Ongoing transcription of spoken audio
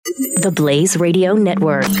The Blaze Radio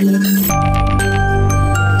Network.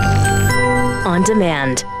 On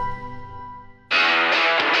demand.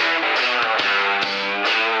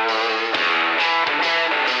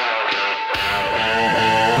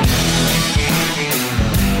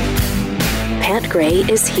 Pat Gray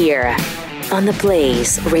is here on the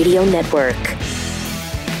Blaze Radio Network.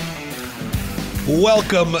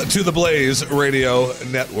 Welcome to the Blaze Radio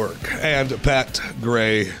Network and Pat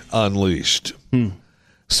Gray Unleashed.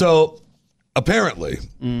 So, apparently,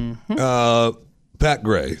 Pat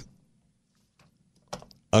Gray,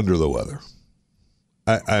 under the weather.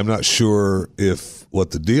 I'm not sure if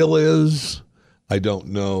what the deal is. I don't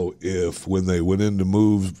know if when they went in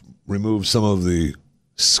to remove some of the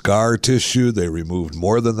scar tissue, they removed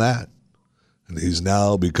more than that. And he's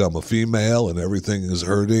now become a female and everything is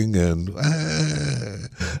hurting and I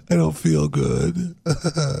don't feel good.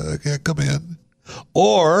 I can't come in.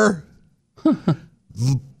 Or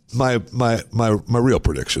my real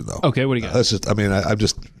prediction though. Okay, what do you got? That's just I'm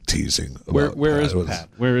just teasing. Where is Pat?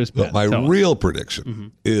 Where is Pat? But my real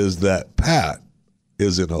prediction is that Pat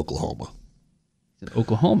is in Oklahoma. In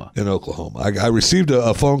Oklahoma. I received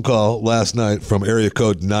a phone call last night from area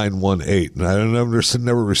code 918, and I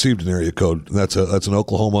never received an area code. That's an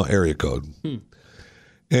Oklahoma area code.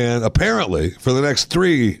 And apparently, for the next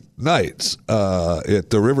 3 nights at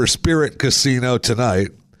the River Spirit Casino tonight,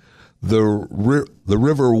 the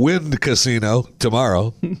River Wind Casino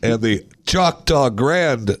tomorrow, and the Choctaw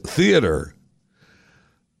Grand Theater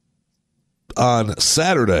on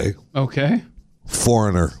Saturday. Okay.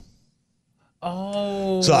 Foreigner.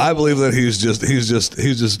 Oh. So I believe that he's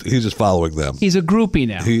just following them. He's a groupie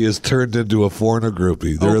now. He is turned into a foreigner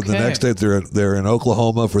groupie. The next day they're in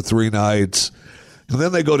Oklahoma for 3 nights, and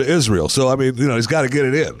then they go to Israel. So I mean, he's got to get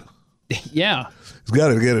it in. Yeah. He's got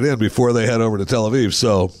to get it in before they head over to Tel Aviv.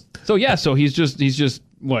 So he's just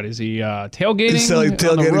what is he tailgating? He's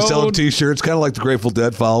selling T-shirts, kind of like the Grateful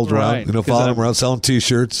Dead follows around. Following him around selling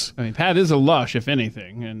T-shirts. I mean, Pat is a lush, if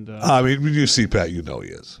anything, and I mean, when you see Pat, he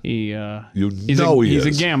is. He's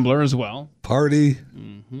a gambler as well. Party.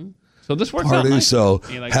 So this works out nice. So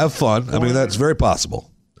have fun. I mean, that's very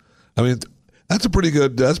possible. I mean, that's a pretty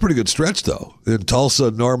good stretch though. In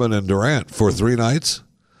Tulsa, Norman, and Durant for 3 nights.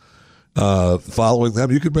 Following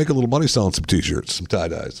them, you could make a little money selling some T-shirts, some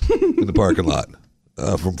tie-dyes in the parking lot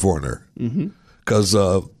from Foreigner. Because,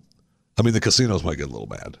 the casinos might get a little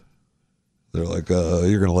mad. They're like,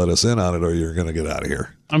 you're going to let us in on it or you're going to get out of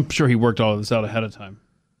here. I'm sure he worked all of this out ahead of time.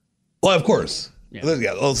 Well, of course. Yeah.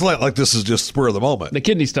 Well, it's like this is just spur of the moment. The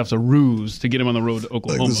kidney stuff's a ruse to get him on the road to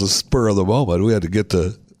Oklahoma. This is spur of the moment. We had to get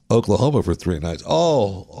to Oklahoma for 3 nights.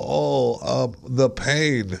 The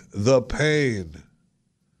pain.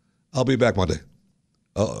 I'll be back Monday.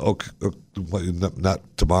 Okay, not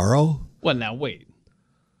tomorrow? Well, now wait.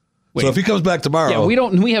 So if he comes back tomorrow,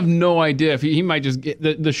 we have no idea if he might just get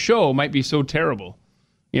the show might be so terrible.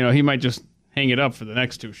 He might just hang it up for the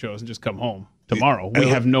next 2 shows and just come home tomorrow. We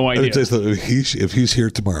have no idea. If he's here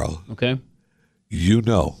tomorrow, okay,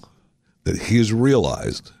 that he's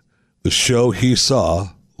realized the show he saw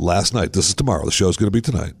last night. This is tomorrow. The show's going to be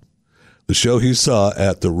tonight. The show he saw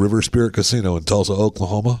at the River Spirit Casino in Tulsa,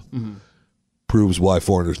 Oklahoma, proves why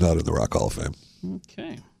Foreigner's not in the Rock Hall of Fame.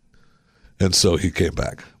 Okay. And so he came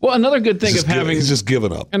back. Well, another good thing of having... He's just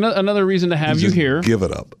given up. Another reason to have you here... Give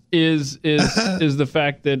it up. ...is the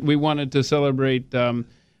fact that we wanted to celebrate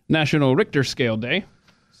National Richter Scale Day.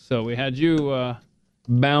 So we had you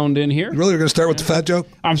bound in here. Really? You're going to start with the fat joke?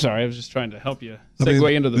 I'm sorry. I was just trying to help you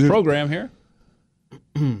segue into the program here.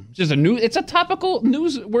 It's a topical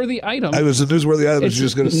newsworthy item. It was a newsworthy item. You're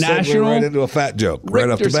just going to segue right into a fat joke right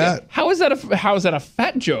off the bat. How is that a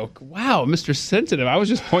fat joke? Wow, Mr. Sensitive. I was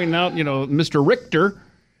just pointing out, Mr. Richter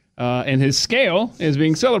and his scale is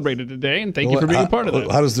being celebrated today, and thank you for being a part of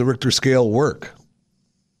that. How does the Richter scale work?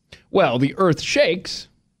 Well, the earth shakes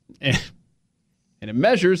and it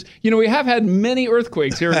measures. We have had many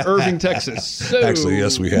earthquakes here in Irving, Texas. So. Actually,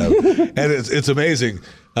 yes, we have. And it's amazing.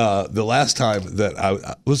 The last time that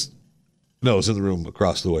I was in the room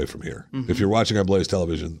across the way from here. If you're watching on Blaze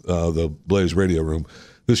Television, the Blaze Radio Room,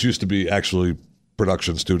 this used to be actually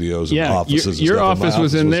production studios and offices. Your office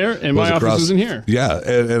was in there, and my office was in here. Yeah,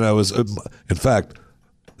 and I was, in fact,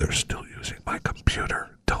 they're still using my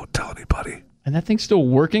computer. Don't tell anybody. And that thing's still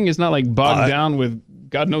working? It's not like bogged down with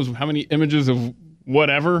God knows how many images of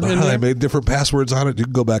whatever. I made different passwords on it. You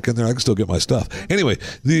can go back in there. I can still get my stuff. Anyway,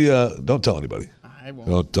 don't tell anybody. I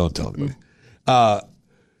won't. Don't tell anybody.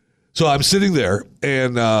 So I'm sitting there,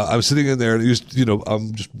 and I'm sitting in there, and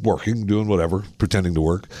I'm just working, doing whatever, pretending to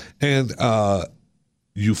work, and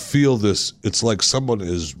you feel this. It's like someone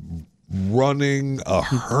is running a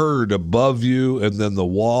herd above you, and then the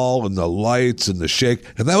wall and the lights and the shake.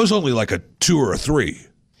 And that was only like a 2 or a 3.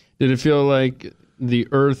 Did it feel like the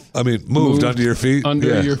earth moved under your feet?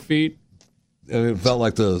 Under your feet? And it felt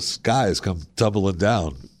like the skies come tumbling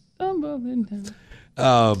down.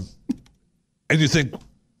 And you think,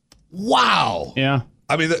 wow. Yeah.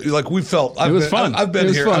 I mean, like we felt. It was fun. I've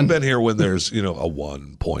been here. I've been here when there's a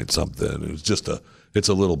 1 point something. It's just it's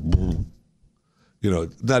a little,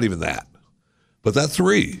 not even that. But that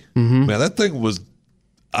 3, man, that thing was.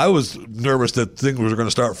 I was nervous that things were going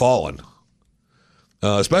to start falling,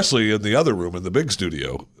 especially in the other room in the big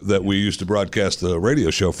studio that we used to broadcast the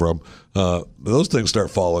radio show from. Those things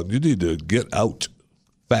start falling. You need to get out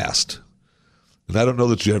fast, and I don't know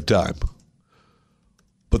that you have time.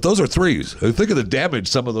 But those are 3s. Think of the damage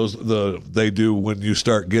some of those they do when you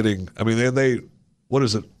start getting. I mean, they what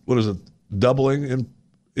is it? Doubling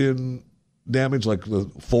in damage? Like the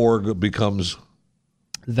 4 becomes.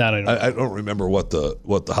 That I don't remember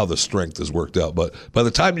how the strength is worked out. But by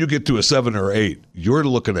the time you get to a 7 or 8, you're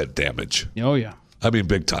looking at damage. Oh yeah. I mean,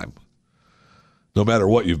 big time. No matter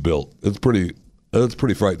what you've built, it's pretty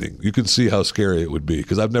frightening. You can see how scary it would be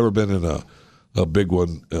because I've never been in a big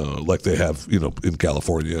one like they have, in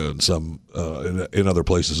California and some in other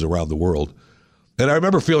places around the world. And I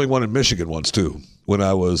remember feeling one in Michigan once too when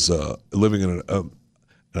I was living in and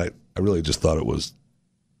I really just thought it was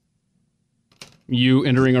you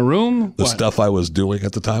entering a room. The stuff I was doing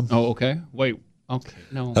at the time. Oh, okay. Wait. Okay.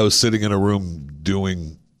 No. I was sitting in a room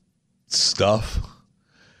doing stuff,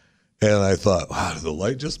 and I thought, wow, did the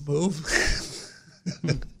light just move?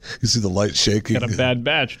 You see the light shaking. Got a bad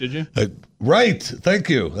batch, did you? Right. Thank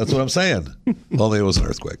you. That's what I'm saying. Only it was an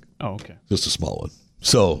earthquake. Oh, okay. Just a small one.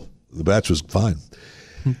 So the batch was fine.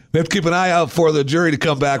 We have to keep an eye out for the jury to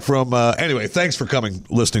come back from. Anyway, thanks for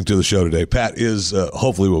listening to the show today. Pat is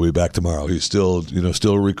hopefully will be back tomorrow. He's still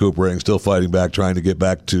recuperating, still fighting back, trying to get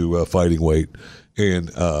back to fighting weight,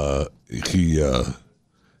 and he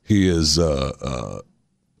is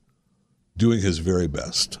doing his very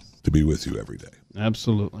best to be with you every day.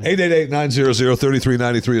 Absolutely.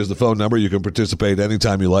 888-900-3393 is the phone number. You can participate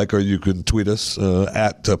anytime you like, or you can tweet us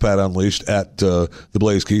at Pat Unleashed, at The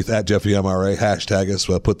Blaze Keith, at Jeffy MRA, hashtag us,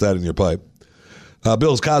 put that in your pipe.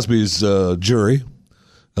 Bill Cosby's jury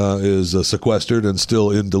is sequestered and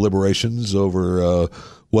still in deliberations over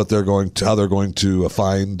how they're going to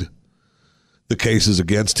find the cases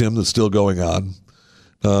against him that's still going on.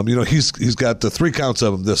 He's got the 3 counts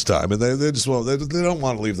of him this time, and they don't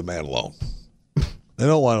want to leave the man alone. They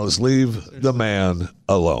don't want to just leave the man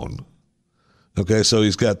alone. Okay, so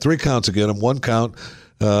he's got 3 counts against him. 1 count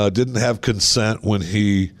didn't have consent when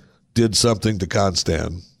he did something to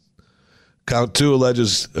Constan. Count 2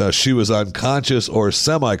 alleges she was unconscious or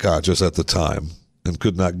semi-conscious at the time and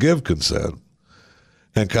could not give consent.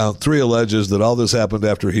 And count 3 alleges that all this happened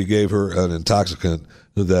after he gave her an intoxicant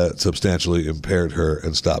that substantially impaired her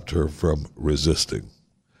and stopped her from resisting.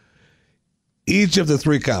 Each of the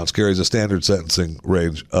 3 counts carries a standard sentencing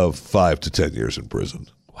range of 5 to 10 years in prison.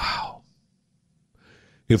 Wow.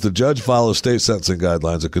 If the judge follows state sentencing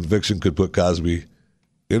guidelines, a conviction could put Cosby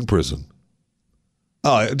in prison.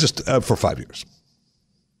 Just for 5 years.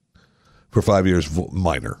 For 5 years,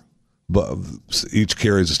 minor. But each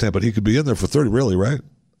carries a stamp. But he could be in there for 30, really, right?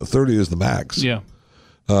 30 is the max. Yeah.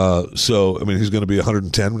 So, I mean, he's going to be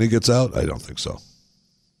 110 when he gets out? I don't think so.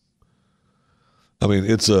 I mean,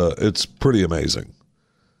 it's pretty amazing.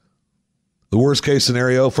 The worst case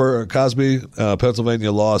scenario for Cosby,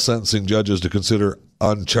 Pennsylvania law sentencing judges to consider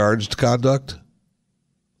uncharged conduct.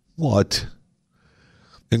 What?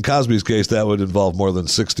 In Cosby's case, that would involve more than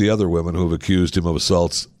 60 other women who have accused him of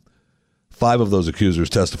assaults. 5 of those accusers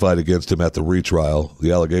testified against him at the retrial.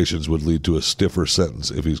 The allegations would lead to a stiffer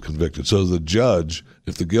sentence if he's convicted. So the judge,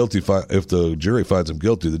 if the jury finds him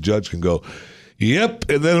guilty, the judge can go, yep,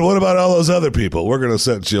 and then what about all those other people? We're going to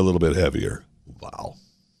sentence you a little bit heavier. Wow,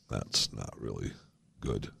 that's not really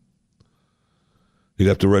good. He'd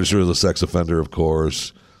have to register as a sex offender, of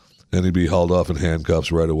course, and he'd be hauled off in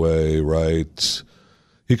handcuffs right away, right?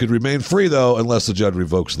 He could remain free, though, unless the judge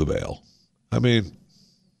revokes the bail. I mean,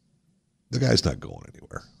 the guy's not going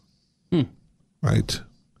anywhere, right?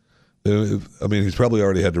 I mean, he's probably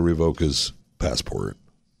already had to revoke his passport.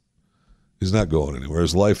 He's not going anywhere.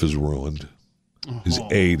 His life is ruined. He's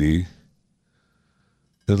 80.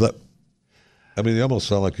 I mean, you almost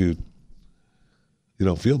sound like you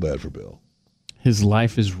don't feel bad for Bill. His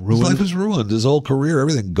life is ruined? His life is ruined. His whole career,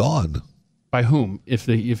 everything gone. By whom? If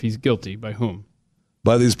he's guilty, by whom?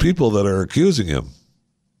 By these people that are accusing him.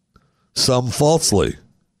 Some falsely.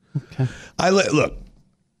 Okay. Look,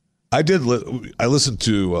 I did. I listened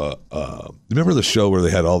to. Remember the show where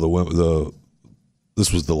they had all the women?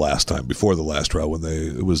 This was the last time before the last trial when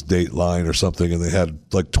it was Dateline or something, and they had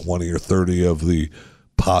like 20 or 30 of the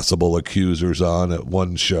possible accusers on at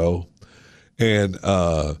one show, and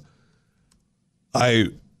I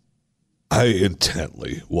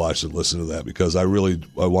intently watched and listened to that because I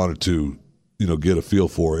wanted to, get a feel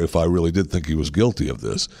for if I really did think he was guilty of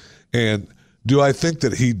this. And do I think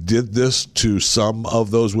that he did this to some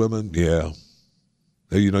of those women? Yeah.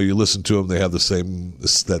 You listen to them, they have that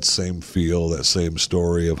same feel, that same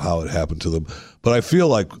story of how it happened to them. But I feel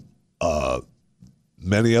like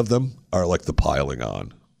many of them are like the piling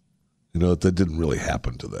on, that didn't really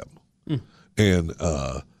happen to them. And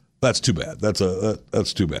that's too bad.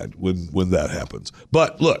 That's too bad when that happens.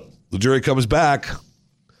 But look, the jury comes back,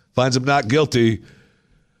 finds him not guilty,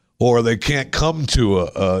 or they can't come to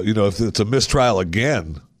if it's a mistrial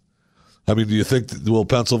again. I mean, do you think will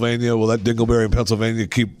that Dingleberry in Pennsylvania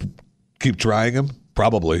keep trying him?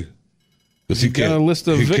 Probably, because he can't. Got a list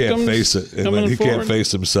of he victims can't face it, and he can't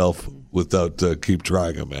face himself without keep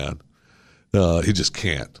trying him, man. He just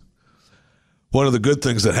can't. One of the good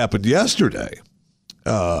things that happened yesterday,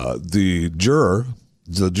 the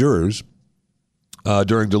jurors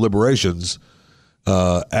during deliberations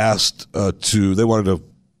asked they wanted to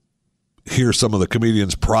hear some of the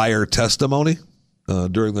comedian's prior testimony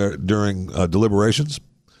during deliberations.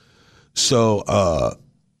 So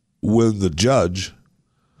when the judge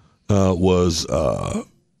was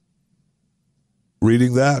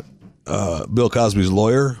reading that, Bill Cosby's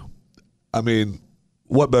lawyer, I mean,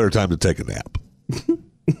 what better time to take a nap?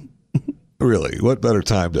 Really, what better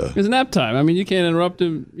time to? It's nap time. I mean, you can't interrupt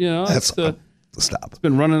him. Stop. It's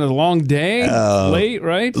been running a long day. Late,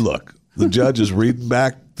 right? Look, the judge is reading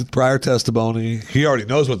back the prior testimony. He already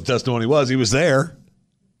knows what the testimony was. He was there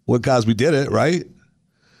when Cosby did it, right?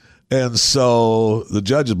 And so the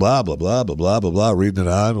judge is blah, blah, blah, blah, blah, blah, blah, reading it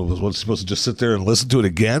on. Was he supposed to just sit there and listen to it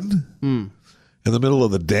again? In the middle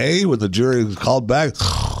of the day when the jury was called back?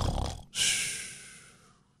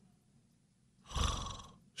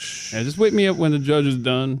 Yeah, just wake me up when the judge is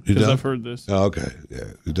done, because I've heard this. Oh, okay. Yeah.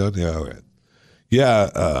 You done? Yeah, all right. Yeah,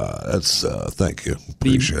 that's thank you.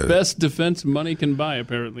 Appreciate the best defense money can buy,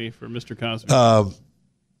 apparently, for Mr. Cosby.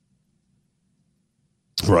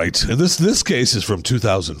 Right. And this case is from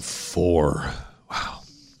 2004. Wow.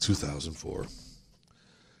 2004.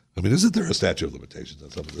 I mean, isn't there a statute of limitations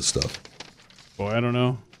on some of this stuff? Boy, I don't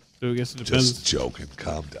know. So I guess it depends. Just joking.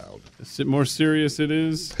 Calm down. The more serious it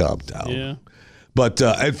is. Calm down. Yeah. But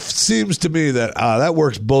it seems to me that that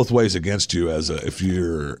works both ways against you as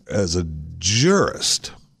a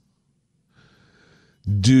jurist.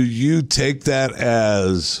 Do you take that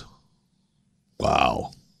as,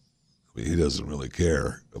 wow, I mean, he doesn't really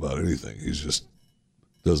care about anything. He's just,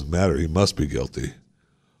 doesn't matter. He must be guilty.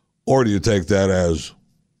 Or do you take that as,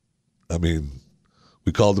 I mean,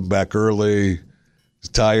 we called him back early. He's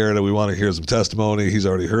tired and we want to hear some testimony. He's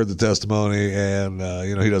already heard the testimony and,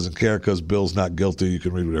 he doesn't care because Bill's not guilty. You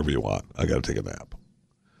can read whatever you want. I got to take a nap.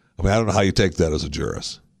 I mean, I don't know how you take that as a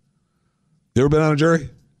jurist. You ever been on a jury?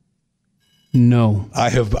 No.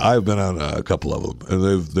 I've been on a couple of them,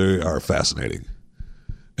 and they are fascinating.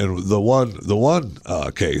 And the one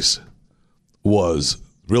case was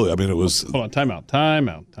really, I mean, it was. Hold on, time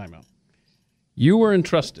out. You were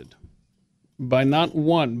entrusted by not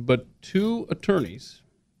one but two attorneys,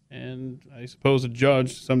 and I suppose a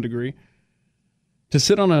judge to some degree, to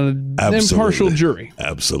sit on an impartial jury.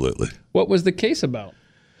 Absolutely. What was the case about?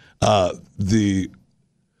 I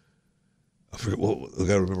forget. Well, I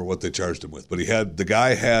got to remember what they charged him with. But the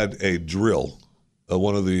guy had a drill,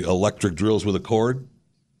 one of the electric drills with a cord,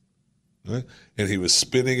 right? And he was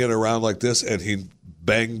spinning it around like this, and he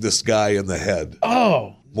banged this guy in the head.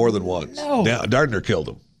 Oh, more than once. No, Dardner killed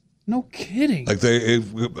him. No kidding. Like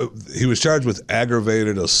he was charged with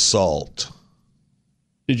aggravated assault.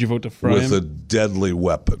 Did you vote to fry him? With a deadly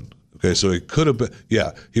weapon. Okay, so he could have been,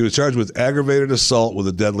 he was charged with aggravated assault with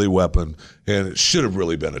a deadly weapon, and it should have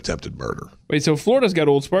really been attempted murder. Wait, so Florida's got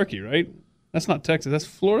Old Sparky, right? That's not Texas. That's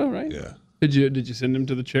Florida, right? Yeah. Did you send him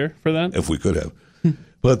to the chair for that? If we could have.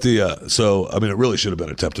 But it really should have been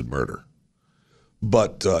attempted murder.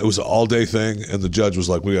 But it was an all-day thing, and the judge was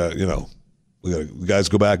like, we got you guys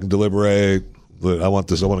go back and deliberate. I want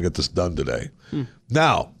to get this done today.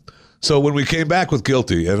 Now, so when we came back with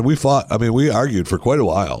guilty, and we argued for quite a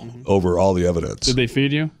while over all the evidence. Did they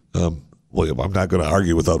feed you? Well, I'm not going to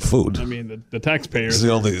argue without food. I mean, the taxpayers.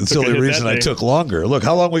 It's the only reason I took longer. Look,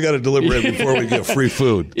 how long we got to deliberate before we get free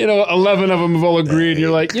food? 11 of them have all agreed.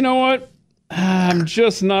 You're like, you know what? I'm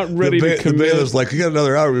just not ready to commit. The bailiff's like, you got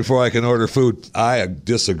another hour before I can order food. I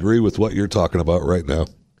disagree with what you're talking about right now.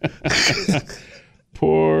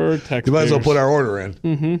 Poor taxpayers. You might as well put our order in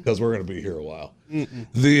because we're going to be here a while. And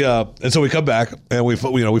so we come back and we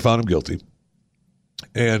found him guilty.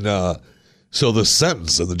 And so the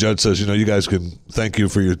sentence, and the judge says, you guys can thank you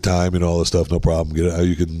for your time and all this stuff, no problem.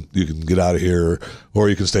 You can get out of here, or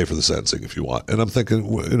you can stay for the sentencing if you want. And I'm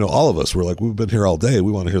thinking, all of us, we're like, we've been here all day.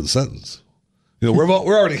 We want to hear the sentence. We're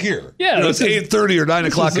already here. Yeah, it's 8:30 or 9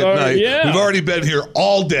 o'clock at night. Yeah. We've already been here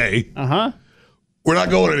all day. We're not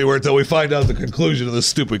going anywhere until we find out the conclusion of this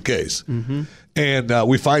stupid case. And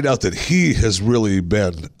we find out that he has really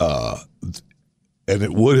been, and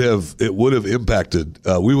it would have impacted.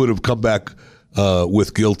 We would have come back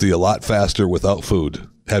with guilty a lot faster without food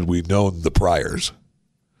had we known the priors.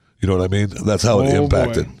 You know what I mean? That's how it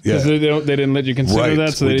impacted. Boy. Yeah, they didn't let you consider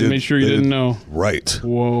that, so they didn't make sure you didn't know. Right.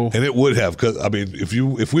 Whoa. And it would have, because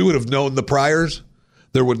if we would have known the priors,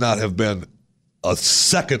 there would not have been a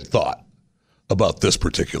second thought about this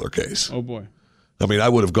particular case. Oh boy. I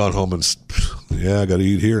would have gone home and I got to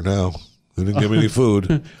eat here now. They didn't give me any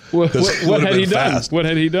food. What had he done? What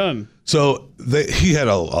had he done? So he had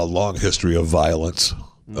a long history of violence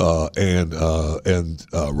and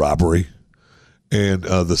robbery. And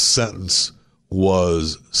the sentence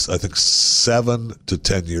was, I think, 7 to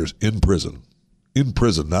 10 years in prison. In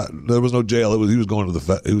prison, there was no jail. He was going to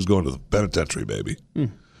the penitentiary, baby.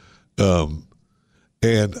 And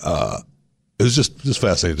it was just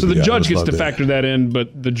fascinating. So the judge gets to factor that in,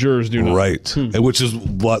 but the jurors do not. Right, and which is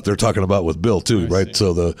what they're talking about with Bill too, right?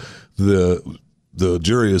 So the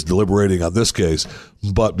jury is deliberating on this case,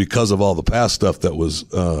 but because of all the past stuff that was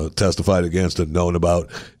testified against and known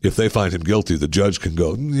about, if they find him guilty, the judge can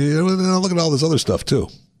go, look at all this other stuff too.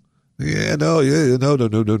 No.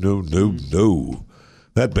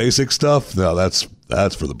 That basic stuff, no, that's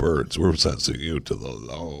for the birds. We're sentencing you to the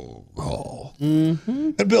long haul.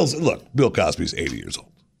 And Bill Cosby's 80 years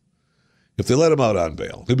old. If they let him out on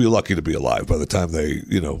bail, he'll be lucky to be alive by the time they,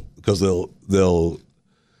 because they'll.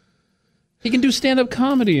 He can do stand-up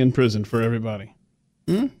comedy in prison for everybody.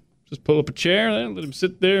 Just pull up a chair, let him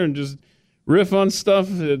sit there and just riff on stuff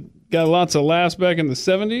that got lots of laughs back in the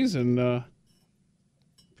 70s, and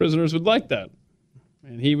prisoners would like that.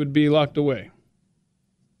 And he would be locked away.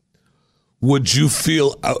 Would you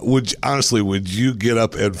get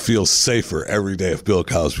up and feel safer every day if Bill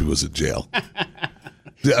Cosby was in jail?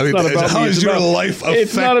 How is your life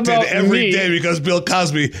affected every day because Bill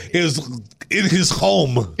Cosby is in his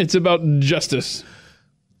home? It's about justice.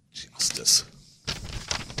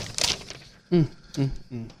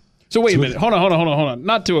 So wait a minute. Hold on.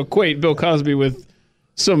 Not to equate Bill Cosby with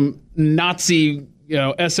some Nazi,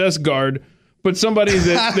 SS guard, but somebody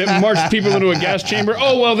that marched people into a gas chamber.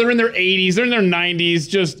 Oh, well, they're in their 80s. They're in their 90s.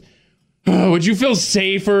 Just, would you feel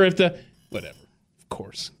safer if whatever. Of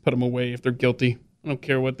course. Put them away if they're guilty. I don't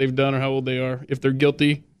care what they've done or how old they are. If they're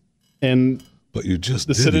guilty, but you just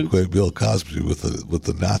did equate Bill Cosby with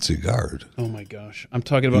the Nazi guard. Oh my gosh! I'm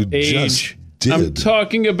talking about age. I'm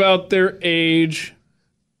talking about their age.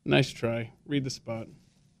 Nice try. Read the spot.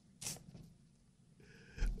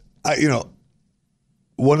 And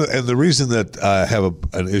the reason that I have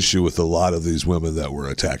an issue with a lot of these women that were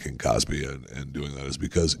attacking Cosby and doing that is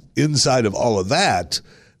because inside of all of that.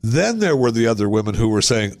 Then there were the other women who were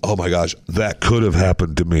saying, "Oh my gosh, that could have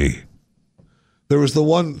happened to me." There was the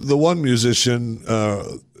one musician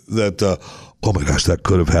that, "Oh my gosh, that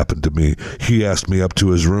could have happened to me. He asked me up to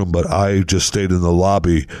his room, but I just stayed in the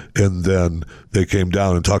lobby, and then they came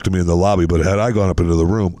down and talked to me in the lobby. But had I gone up into the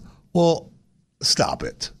room, well, stop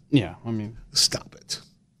it. Yeah, stop it.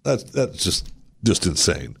 That's just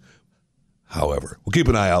insane." However, we'll keep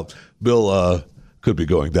an eye out. Bill could be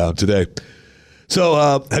going down today. So,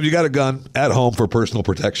 have you got a gun at home for personal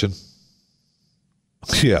protection?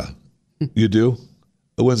 Yeah, you do?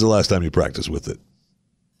 When's the last time you practiced with it?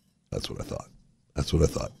 That's what I thought.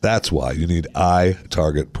 That's why you need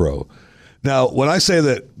iTarget Pro. Now, when I say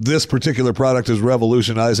that this particular product is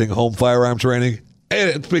revolutionizing home firearm training,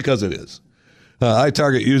 it's because it is.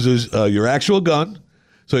 iTarget uses your actual gun,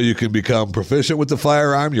 so you can become proficient with the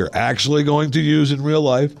firearm you're actually going to use in real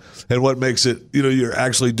life. And what makes it, you're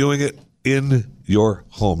actually doing it in your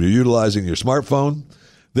home. You're utilizing your smartphone.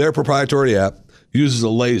 Their proprietary app uses a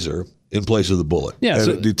laser in place of the bullet. Yeah, and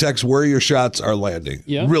it detects where your shots are landing.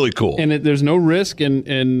 Yeah. Really cool. And there's no risk in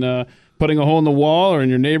putting a hole in the wall or in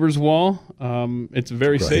your neighbor's wall. It's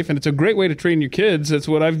very safe, and it's a great way to train your kids. That's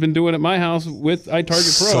what I've been doing at my house with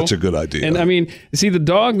iTarget Pro. Such a good idea. And I mean, you see the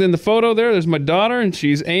dog in the photo there? There's my daughter, and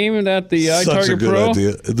she's aiming at the iTarget Pro. Such a good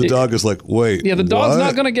idea. The dog is like, wait, yeah, the dog's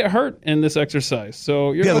not going to get hurt in this exercise.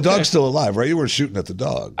 So you're the dog's still alive, right? You weren't shooting at the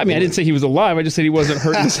dog. I mean, I didn't say he was alive. I just said he wasn't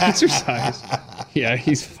hurt in this exercise. Yeah,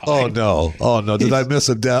 he's fine. Oh no! Did I miss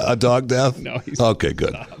a dog death? No, he's okay.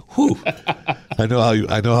 Good. Whew. I know how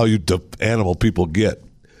you animal people get.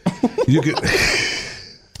 You get.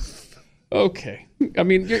 Okay. I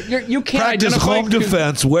mean, you can't practice home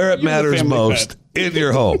defense where it matters most in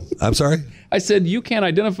your home. I'm sorry? I said you can't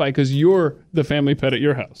identify because you're the family pet at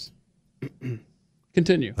your house.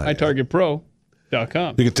 Continue.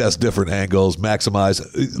 iTargetPro.com. You can test different angles, maximize.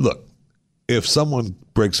 Look, if someone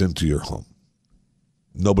breaks into your home,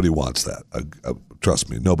 nobody wants that. Trust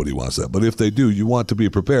me, nobody wants that. But if they do, you want to be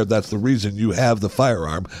prepared. That's the reason you have the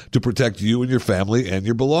firearm, to protect you and your family and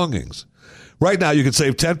your belongings. Right now, you can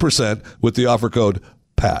save 10% with the offer code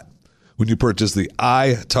PAT when you purchase the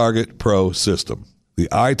iTarget Pro system. The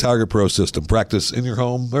iTarget Pro system. Practice in your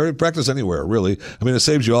home or practice anywhere, really. I mean, it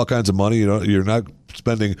saves you all kinds of money. You're not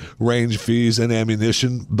spending range fees and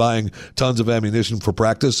ammunition, buying tons of ammunition for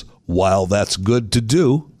practice. While that's good to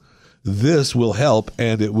do, this will help,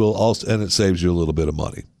 and it saves you a little bit of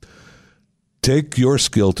money. Take your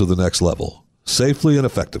skill to the next level, safely and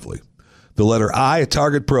effectively. The letter I,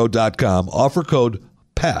 targetpro.com, offer code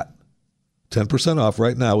PAT. 10% off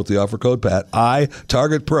right now with the offer code PAT,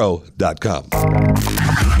 itargetpro.com.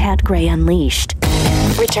 Pat Gray Unleashed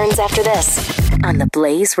returns after this on the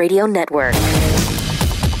Blaze Radio Network.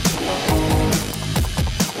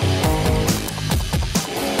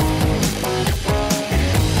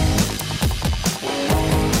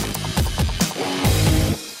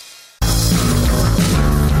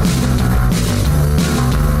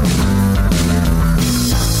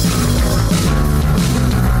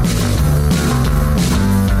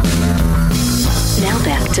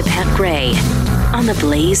 To Pat Gray on the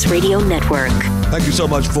Blaze Radio Network. Thank you so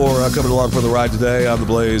much for coming along for the ride today on the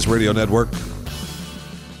Blaze Radio Network.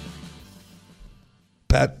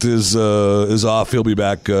 Pat is off. He'll be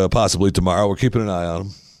back possibly tomorrow. We're keeping an eye on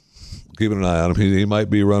him. He might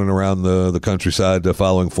be running around the countryside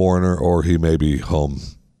following Foreigner, or he may be home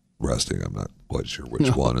resting. I'm not quite sure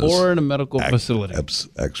which one is. Or in a medical facility.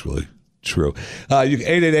 Actually. True. You can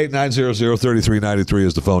 888-900-3393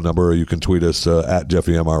 is the phone number. Or you can tweet us at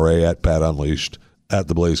JeffyMRA, at Pat Unleashed, at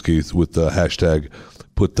the Blaze Keith with the hashtag.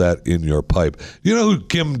 Put that in your pipe. You know who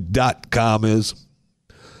Kim.com is?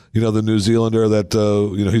 You know, the New Zealander that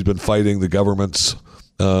he's been fighting the governments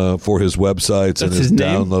for his websites and his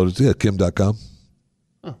downloads. Yeah, Kim.com.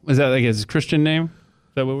 Oh, is that like his Christian name?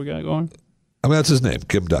 Is that what we got going? I mean, that's his name,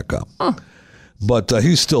 Kim.com. Huh. But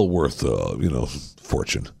he's still worth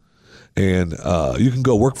fortune. And you can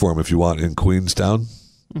go work for him if you want in Queenstown.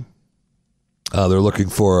 They're looking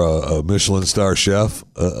for a Michelin star chef,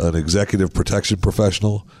 an executive protection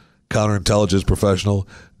professional, counterintelligence professional,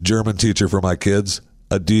 German teacher for my kids,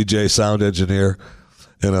 a DJ sound engineer,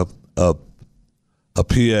 and a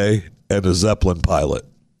PA and a Zeppelin pilot.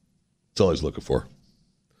 That's all he's looking for.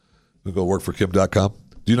 You go work for Kim.com.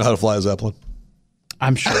 Do you know how to fly a Zeppelin?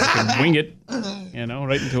 I'm sure I can wing it,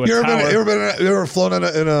 right into a you tower. You ever flown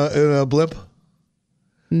in a blimp?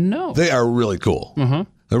 No. They are really cool. Uh-huh.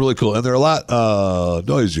 They're really cool, and they're a lot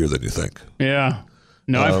noisier than you think. Yeah.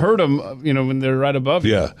 No, I've heard them. When they're right above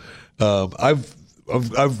you. Yeah. I've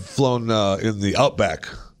flown in the Outback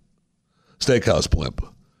Steakhouse blimp.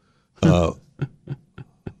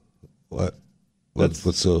 What?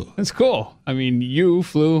 What's so? That's cool. I mean, you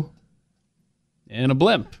flew in a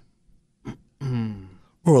blimp.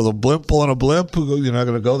 Well, the blimp pulling a blimp? You're not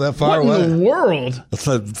going to go that far away? What in the world? That's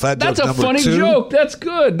a funny joke. That's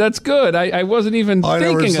good. I wasn't even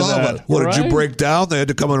thinking of that. What, did you break down? They had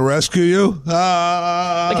to come and rescue you?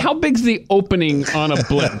 Like, how big's the opening on a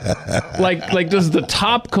blimp? like, does the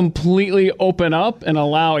top completely open up and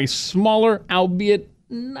allow a smaller, albeit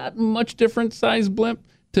not much different size blimp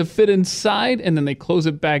to fit inside, and then they close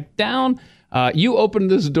it back down? You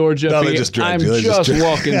opened this door, Jeffy. No, I'm just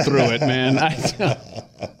walking through it, man.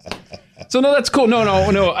 So no, that's cool. No.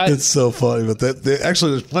 It's so funny, but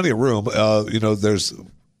actually, there's plenty of room. There's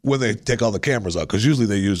when they take all the cameras out, because usually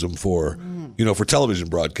they use them for television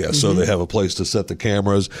broadcasts. Mm-hmm. So they have a place to set the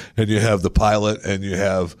cameras, and you have the pilot, and you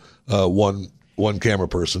have one camera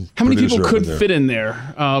person. How many people could fit in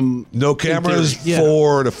there? No cameras,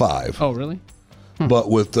 4 to 5. Oh, really?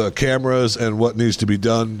 But with cameras and what needs to be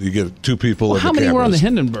done, you get 2 people in the cameras. How many were on the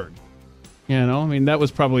Hindenburg? That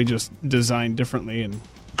was probably just designed differently. And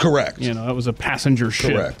Correct. That was a passenger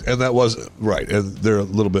ship. Correct. And that was right. And they're a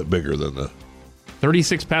little bit bigger than the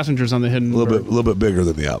 36 passengers on the Hindenburg. a little bit bigger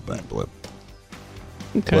than the Outback blimp.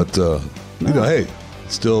 Okay. But hey,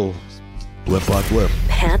 still blimp on blimp.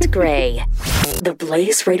 Pat Gray, the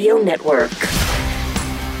Blaze Radio Network.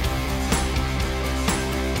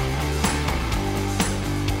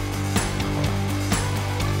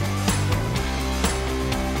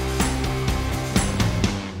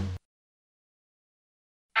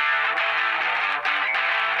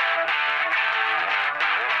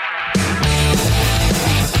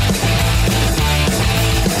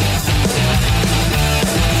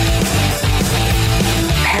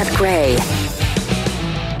 Gray.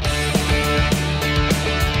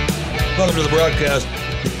 Welcome to the broadcast.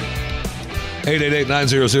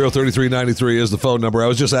 888-900-3393 is the phone number. I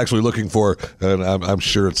was just actually looking for, and I'm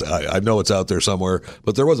sure I know it's out there somewhere,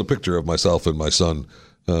 but there was a picture of myself and my son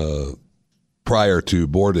prior to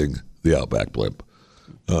boarding the Outback blimp.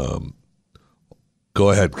 Go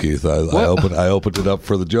ahead, Keith. I opened it up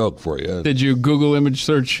for the joke for you. Did you Google image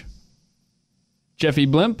search Jeffy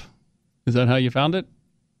blimp? Is that how you found it?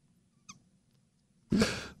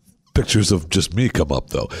 Pictures of just me come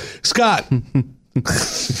up, though. Scott, you're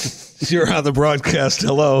on the broadcast.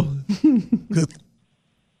 Hello.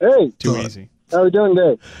 Hey. Too easy. How are you doing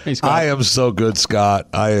today? Hey, Scott. I am so good, Scott.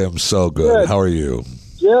 I am so good. How are you?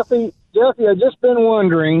 Jeffy, I've just been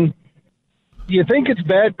wondering, do you think it's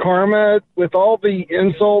bad karma with all the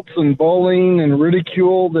insults and bullying and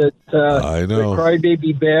ridicule that I know. the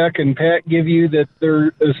Crybaby Beck and Pat give you that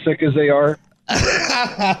they're as sick as they are?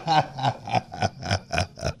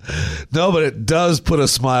 No, but it does put a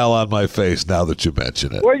smile on my face now that you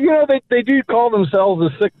mention it. Well, they do call themselves the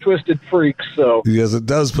sick, twisted freaks, so. Yes, it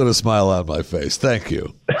does put a smile on my face. Thank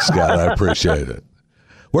you, Scott. I appreciate it.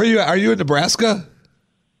 Where are you? Are you in Nebraska?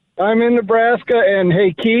 I'm in Nebraska, and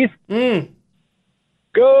hey, Keith.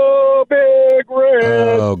 Go Big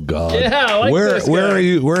Red! Oh God! Yeah, I like this guy. Where are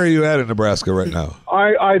you? Where are you at in Nebraska right now?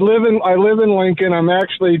 I live in Lincoln. I'm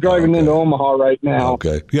actually driving into Omaha right now.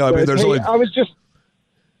 Okay. Yeah, I mean, there's only.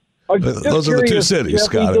 Those are the two cities,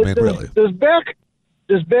 Jeffy, Scott. Really. Does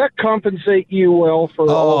Beck compensate you well for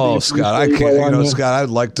all these? Oh, Scott, I can't. Scott, I'd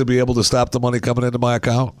like to be able to stop the money coming into my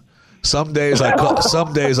account. Some days I call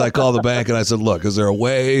the bank and I said, "Look, is there a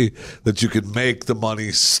way that you can make the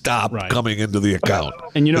money stop coming into the account?"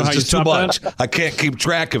 And you know it's how you just stop too much. that? I can't keep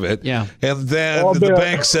track of it. Yeah. And then the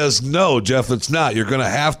bank says, "No, Jeff, it's not. You're going to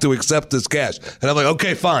have to accept this cash." And I'm like,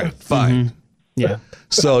 "Okay, fine." Mm-hmm. Yeah.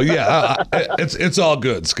 So it's all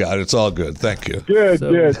good, Scott. It's all good. Thank you. Good.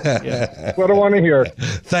 Yeah. What I want to hear.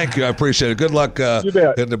 Thank you. I appreciate it. Good luck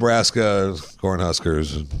in Nebraska,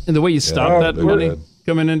 Cornhuskers. And the way you stop that money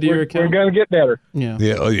coming into your We're account. going to get better. Yeah.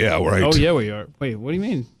 Yeah. Oh, yeah. Right. Oh, yeah, we are. Wait, what do you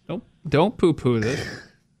mean? Don't poo-poo this.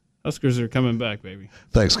 Huskers are coming back, baby.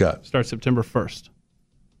 Thanks, Scott. Start September 1st.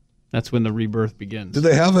 That's when the rebirth begins. Did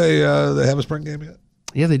they have a spring game yet?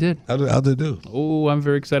 Yeah, they did. How'd they do? Oh, I'm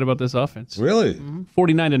very excited about this offense. Really?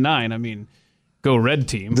 49-9. I mean, go red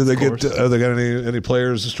team. Did they get? Have they got any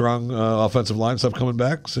players, strong offensive line stuff coming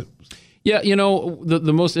back? Yeah,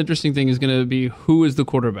 the most interesting thing is going to be who is the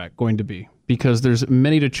quarterback going to be, because there's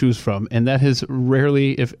many to choose from, and that has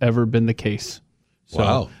rarely, if ever, been the case. So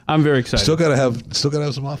wow. I'm very excited. Still gotta have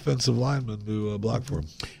some offensive linemen to block for him.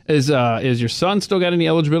 Is your son still got any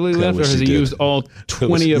eligibility left, or has he used all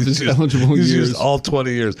 20 of his eligible years? He's used all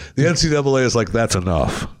 20 years. The NCAA is like, that's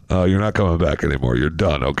enough. You're not coming back anymore. You're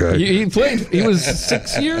done. Okay. He played. He was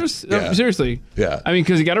 6 years. Yeah. No, seriously. Yeah. I mean,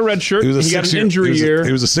 because he got a red shirt. He got an injury year.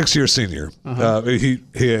 He was a 6-year senior.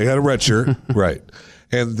 He had a red shirt, right,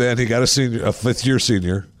 and then he got a 5th-year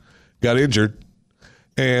senior, got injured.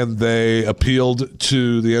 And they appealed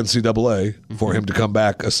to the NCAA for him to come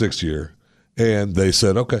back a 6th year, and they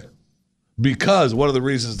said okay, because one of the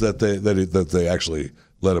reasons that they actually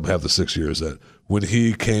let him have the 6 years is that when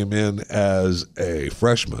he came in as a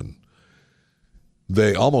freshman,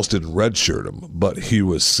 they almost didn't redshirt him, but he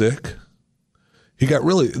was sick. He got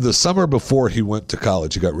the summer before he went to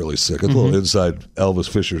college, he got really sick. It's a little inside Elvis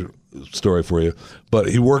Fisher story for you, but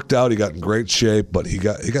he worked out. He got in great shape, but he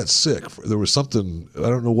got sick. There was something, I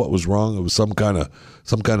don't know what was wrong. It was some kind of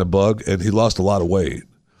bug, and he lost a lot of weight.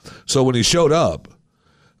 So when he showed up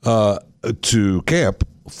to camp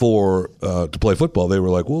to play football, they were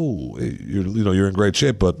like, "Whoa, you're in great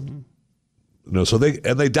shape," but. So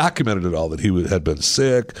they documented it all, that he had been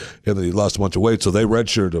sick and that he lost a bunch of weight. So they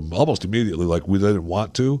redshirted him almost immediately, like they didn't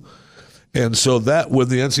want to. And so that when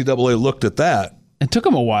the NCAA looked at that, it took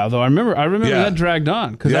him a while though. I remember that dragged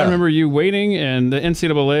on because I remember you waiting, and the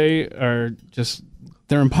NCAA are just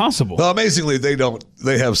They're impossible. Well, amazingly, they don't.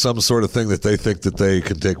 They have some sort of thing that they think that they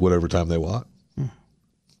can take whatever time they want.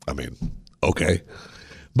 I mean, okay.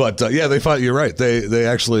 But they thought you're right. They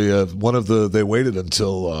actually they waited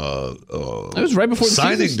until it was right before the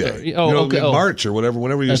signing season day. started. Oh, okay. In March or whatever.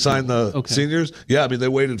 Whenever you sign the okay. seniors, I mean they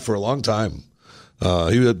waited for a long time.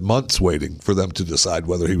 He had months waiting for them to decide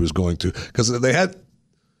whether he was going to, because they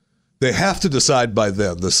have to decide by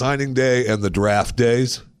then. The signing day and the draft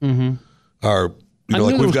days are.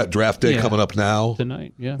 Like we've got draft day coming up now.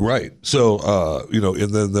 Tonight, yeah. Right. So,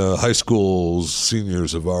 and then the high school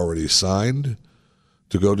seniors have already signed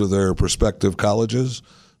to go to their respective colleges.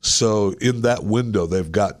 So in that window, they've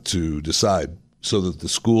got to decide so that the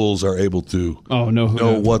schools are able to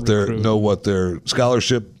know what their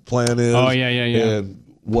scholarship plan is. Oh, yeah. And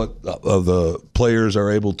what the players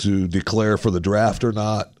are able to declare for the draft or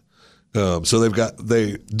not. So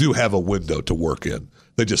they do have a window to work in.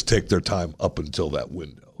 They just take their time up until that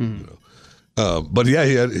window. But he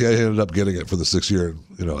ended up getting it for the 6th year.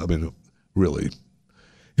 I mean, really,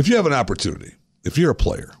 if you have an opportunity, if you're a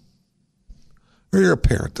player or you're a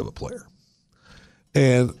parent of a player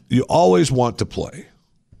and you always want to play,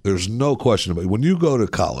 there's no question about it. When you go to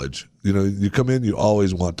college, you come in, you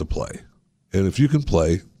always want to play. And if you can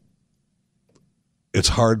play, it's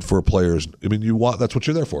hard for players. I mean, that's what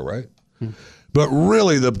you're there for, right? But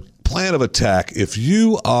really, the plan of attack, if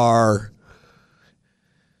you are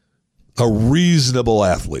a reasonable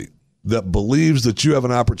athlete that believes that you have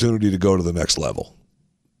an opportunity to go to the next level,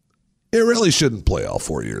 it really shouldn't play all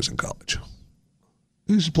 4 years in college.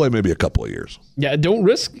 You should play maybe a couple of years. Yeah, don't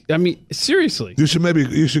risk. I mean, seriously. You should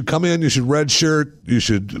come in, you should redshirt, you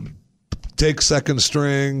should take second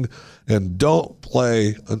string, and don't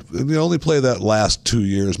play. And you only play that last 2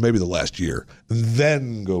 years, maybe the last year, and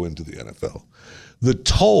then go into the NFL. The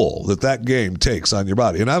toll that game takes on your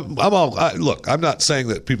body, and I'm not saying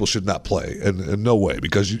that people should not play, and in no way,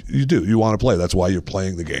 because you do. You want to play. That's why you're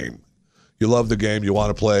playing the game. You love the game. You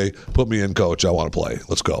want to play. Put me in, coach. I want to play.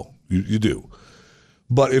 Let's go. You do.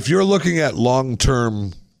 But if you're looking at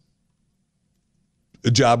long-term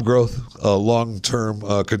job growth,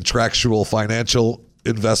 long-term contractual financial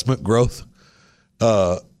investment growth,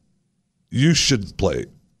 you shouldn't play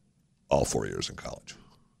all 4 years in college.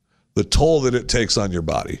 The toll that it takes on your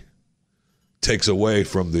body takes away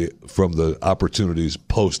from the opportunities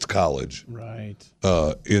post college, right?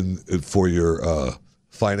 For your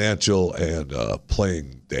financial and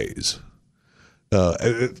playing days,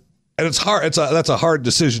 and it's hard. That's a hard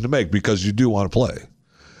decision to make because you do want to play,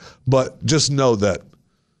 but just know that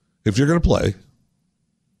if you're going to play,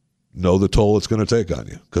 know the toll it's going to take on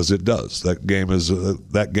you, because it does.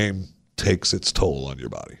 That game takes its toll on your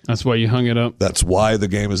body. That's why you hung it up. That's why the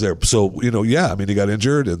game is there. So, he got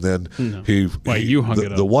injured, and then you hung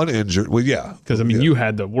it up. The one injured, because you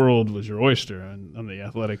had the world was your oyster on the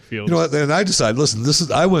athletic field. And I decided,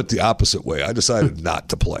 listen, I went the opposite way. I decided not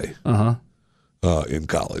to play in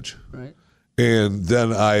college. Right. And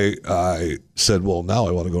then I said, well, now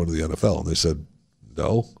I want to go into the NFL. And they said,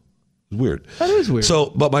 no. It's weird. That is weird.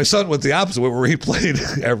 So, but my son went the opposite way, where he played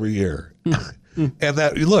every year. And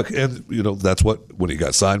that's what, when he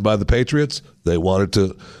got signed by the Patriots, they wanted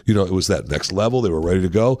to, it was that next level. They were ready to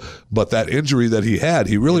go. But that injury that he had,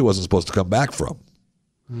 he really wasn't supposed to come back from.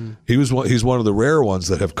 He's one of the rare ones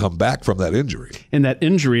that have come back from that injury. And that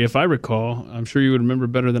injury, if I recall, I'm sure you would remember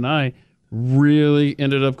better than I, really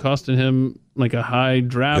ended up costing him like a high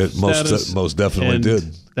draft status. Most definitely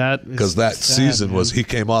did. Because that season he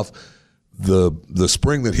came off the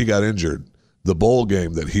spring that he got injured. The bowl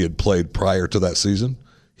game that he had played prior to that season,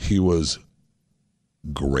 he was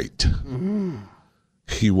great.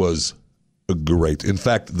 He was great. In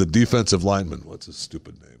fact, the defensive lineman, what's his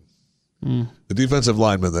stupid name? The defensive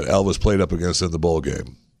lineman that Elvis played up against in the bowl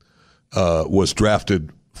game was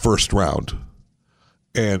drafted first round,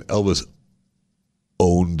 and Elvis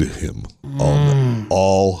owned him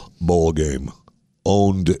all bowl game.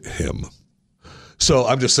 Owned him. So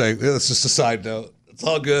I'm just saying, that's just a side note. It's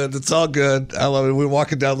all good. It's all good. I love it. We're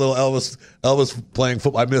walking down little Elvis playing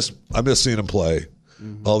football. I miss seeing him play.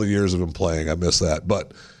 All the years of him playing, I miss that.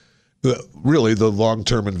 But really, the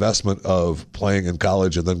long-term investment of playing in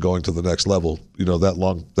college and then going to the next level,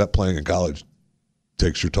 that playing in college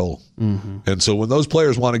takes your toll. And so when those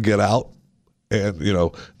players want to get out, and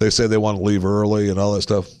they say they want to leave early and all that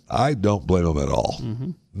stuff, I don't blame them at all.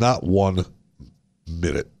 Not 1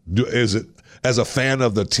 minute. Is it? As a fan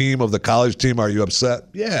of the team, of the college team, are you upset?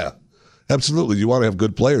 Yeah, absolutely. You want to have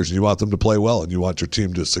good players, and you want them to play well, and you want your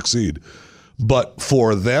team to succeed. But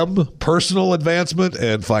for them, personal advancement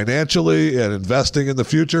and financially and investing in the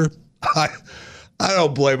future, I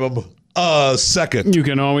don't blame them second. You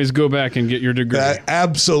can always go back and get your degree.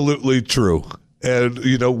 Absolutely true. And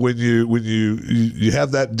when you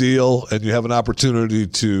have that deal and you have an opportunity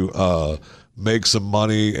to make some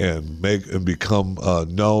money and become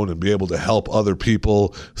known and be able to help other people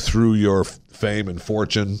through your fame and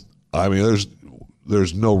fortune, I mean,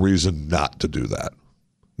 there's no reason not to do that.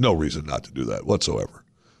 No reason not to do that whatsoever.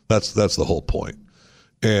 That's the whole point.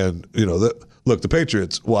 And look, the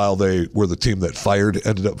Patriots, while they were the team that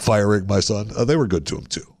ended up firing my son, they were good to him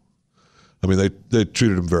too. I mean, they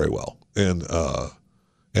treated him very well. And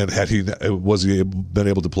had he been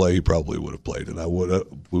able to play, he probably would have played, and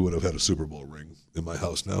we would have had a Super Bowl ring in my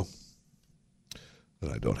house now.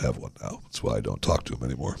 And I don't have one now. That's why I don't talk to him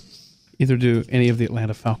anymore. Either do any of the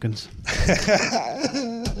Atlanta Falcons.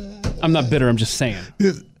 I'm not bitter. I'm just saying.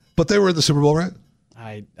 But they were in the Super Bowl, right?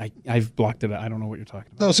 I've blocked it out. I don't know what you're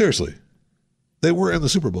talking about. No, seriously. They were in the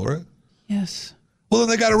Super Bowl, right? Yes. Well, then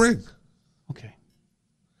they got a ring. Okay.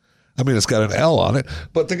 I mean, it's got an L on it,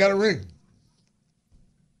 but they got a ring.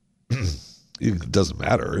 It doesn't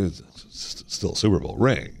matter. It's still a Super Bowl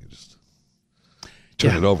ring. You just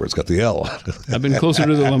turn it over. It's got the L on it. I've been closer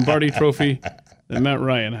to the Lombardi Trophy than Matt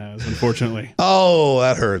Ryan has, unfortunately. Oh,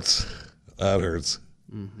 that hurts. That hurts.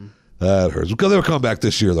 Mm-hmm. That hurts. Because they were coming back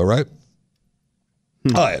this year, though, right?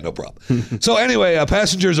 Oh, yeah, no problem. So anyway,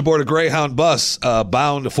 passengers aboard a Greyhound bus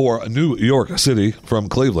bound for New York City from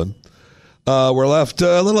Cleveland were left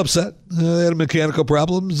a little upset. They had mechanical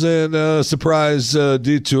problems and a surprise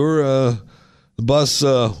detour. The bus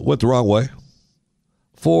went the wrong way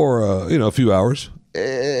for a few hours.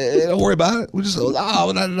 Don't worry about it. We just did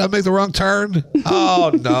I make the wrong turn?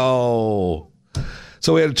 Oh no!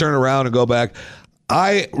 So we had to turn around and go back.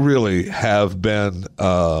 I really have been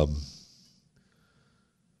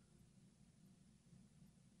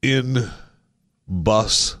in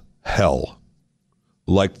bus hell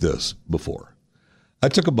like this before. I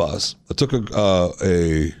took a bus. I took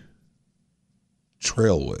a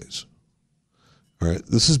Trailways. All right,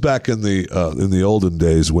 this is back in the olden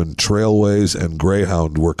days when Trailways and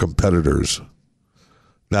Greyhound were competitors.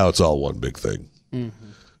 Now it's all one big thing.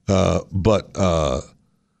 Mm-hmm. But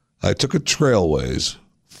I took a Trailways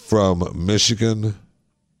from Michigan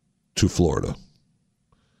to Florida.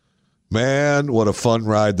 Man, what a fun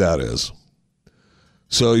ride that is.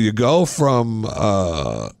 So you go from,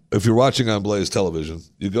 if you're watching on Blaze Television,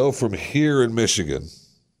 you go from here in Michigan,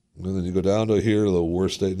 and then you go down to here, the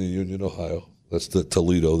worst state in the Union, Ohio. That's the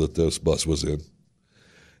Toledo that this bus was in.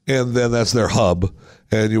 And then that's their hub.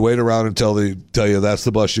 And you wait around until they tell you that's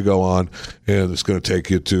the bus you go on, and it's going to take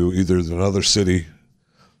you to either another city,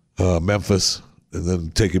 Memphis, and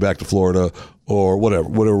then take you back to Florida, or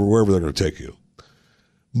wherever they're going to take you.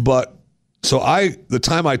 But so the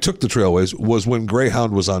time I took the Trailways was when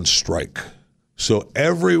Greyhound was on strike. So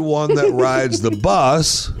everyone that rides the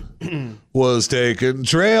bus was taking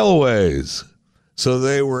Trailways. So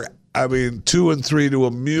they were, 2 and 3 to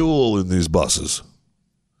a mule in these buses.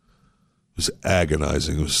 It was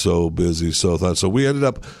agonizing. It was so busy, so thought. So we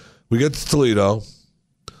get to Toledo.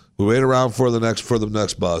 We wait around for the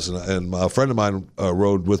next bus, and a friend of mine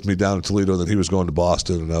rode with me down to Toledo. Then he was going to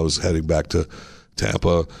Boston, and I was heading back to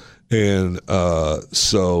Tampa. And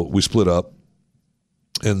so we split up.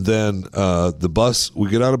 And then we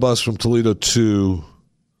get on a bus from Toledo to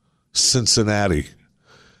Cincinnati.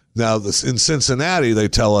 Now, in Cincinnati, they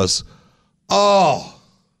tell us, oh,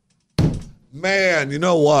 man, you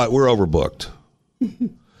know what? We're overbooked.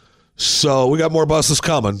 So we got more buses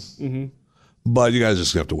coming, but you guys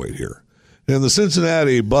just have to wait here. And the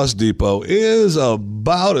Cincinnati bus depot is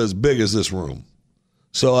about as big as this room.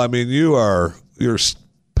 So, you're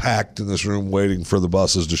packed in this room waiting for the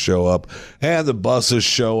buses to show up, and the buses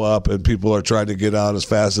show up and people are trying to get out as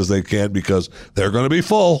fast as they can because they're going to be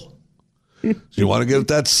full. So you want to get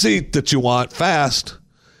that seat that you want fast.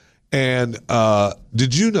 And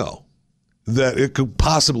did you know that it could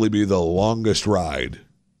possibly be the longest ride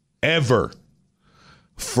ever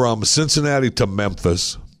from Cincinnati to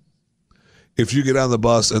Memphis if you get on the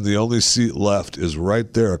bus and the only seat left is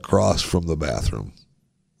right there across from the bathroom?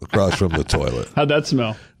 Across from the toilet. How'd that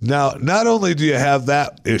smell? Now, not only do you have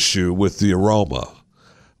that issue with the aroma,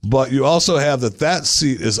 but you also have that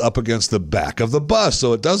seat is up against the back of the bus,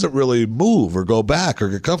 so it doesn't really move or go back or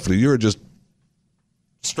get comfy. You're just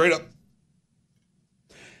straight up.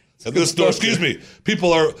 At this door, excuse me,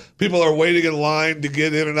 people are waiting in line to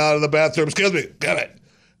get in and out of the bathroom. Excuse me, get it.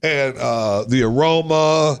 And the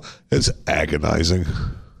aroma is agonizing.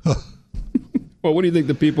 Well, what do you think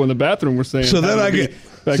the people in the bathroom were saying? So then I get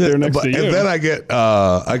back there next to you. And then I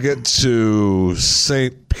get to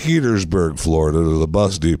St. Petersburg, Florida, to the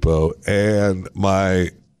bus depot, and my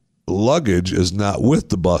luggage is not with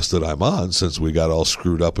the bus that I'm on since we got all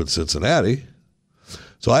screwed up in Cincinnati.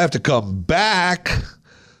 So I have to come back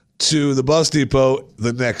to the bus depot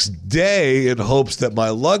the next day in hopes that my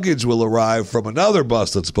luggage will arrive from another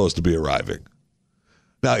bus that's supposed to be arriving.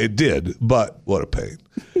 Now, it did, but what a pain.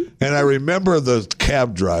 And I remember the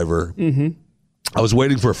cab driver. I was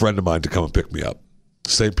waiting for a friend of mine to come and pick me up.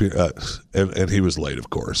 And he was late, of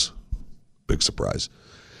course. Big surprise.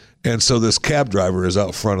 And so this cab driver is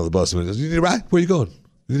out front of the bus and he goes, "You need a ride? Where are you going?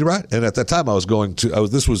 You need a ride?" And at that time,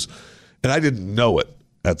 and I didn't know it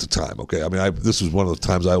at the time, okay? I mean, this was one of the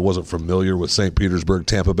times I wasn't familiar with St. Petersburg,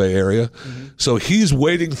 Tampa Bay area. So he's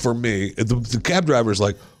waiting for me. The cab driver's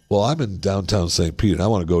like, "Well, I'm in downtown St. Pete, and I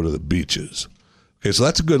want to go to the beaches." Okay, so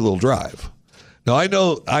that's a good little drive. Now, I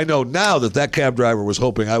know now that cab driver was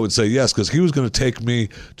hoping I would say yes because he was going to take me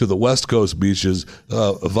to the West Coast beaches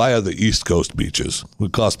via the East Coast beaches. It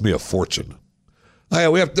would cost me a fortune. "Oh, yeah,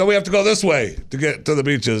 we have to go this way to get to the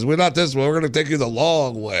beaches. We're not this way. We're going to take you the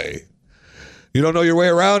long way. You don't know your way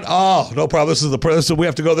around? Oh, no problem. We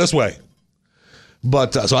have to go this way."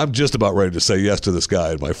 But so I'm just about ready to say yes to this guy,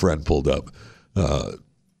 and my friend pulled up. I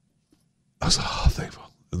was like, "Oh, thankful."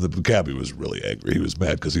 And the cabbie was really angry. He was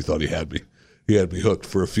mad because he thought he had me. He had me hooked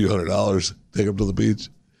for a few $100, take him to the beach.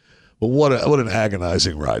 But what an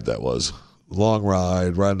agonizing ride that was. Long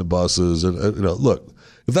ride, riding the buses. And look,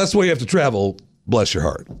 if that's the way you have to travel, bless your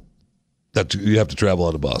heart. That you have to travel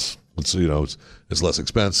on a bus. It's less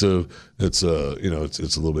expensive. It's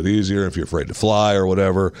it's a little bit easier if you're afraid to fly or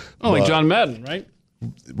whatever. Oh, like John Madden, right?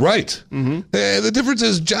 Right. And the difference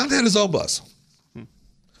is John had his own bus.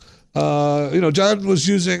 John was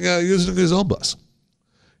using his own bus.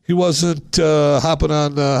 He wasn't hopping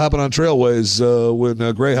on trailways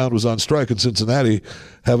when Greyhound was on strike in Cincinnati,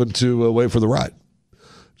 having to wait for the ride.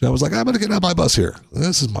 John was like, "I'm going to get on my bus here.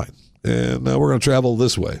 This is mine, and we're going to travel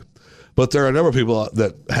this way." But there are a number of people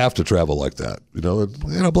that have to travel like that.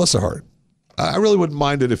 Bless their heart. I really wouldn't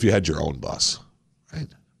mind it if you had your own bus, right?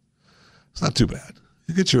 It's not too bad.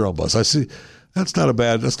 You get your own bus. I see. That's not a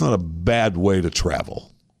bad way to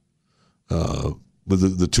travel.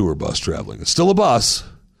 With the tour bus traveling, it's still a bus.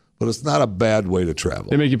 But it's not a bad way to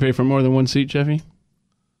travel. They make you pay for more than one seat, Jeffy?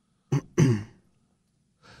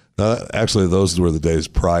 Actually, those were the days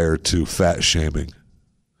prior to fat shaming.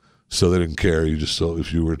 So they didn't care.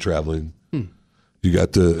 If you were traveling, you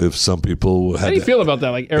got to, if some people had How do you feel about that?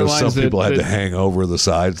 Like airlines if some people had to hang over the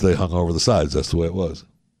sides, they hung over the sides. That's the way it was.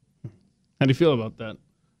 How do you feel about that?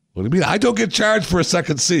 What do you mean? I don't get charged for a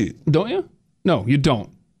second seat. Don't you? No, you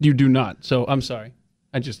don't. You do not. So I'm sorry.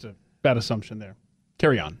 Just a bad assumption there.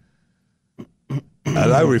 Carry on.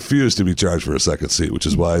 And I refused to be charged for a second seat, which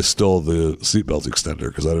is why I stole the seatbelt extender,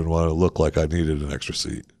 because I didn't want to look like I needed an extra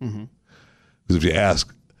seat. Because if you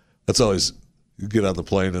ask, that's always, you get on the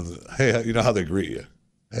plane and, hey, you know how they greet you.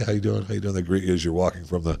 "Hey, how you doing? How you doing?" They greet you as you're walking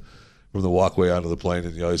from the walkway onto the plane,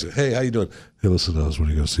 and you always say, "Hey, how you doing?" "Hey, listen, I was when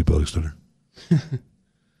you got a seatbelt extender."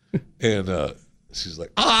 And she's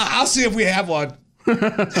like, "I'll see if we have one."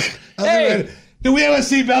 Hey, do we have a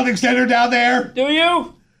seatbelt extender down there? Do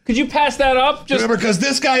you? Could you pass that up? Remember, because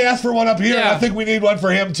this guy asked for one up here, and I think we need one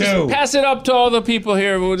for him, too. Just pass it up to all the people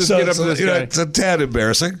here, and we'll just get up to this guy. It's a tad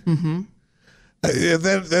embarrassing. And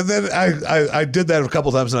then I did that a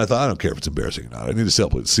couple times, and I thought, I don't care if it's embarrassing or not. I need a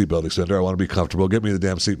seatbelt extender. I want to be comfortable. Get me the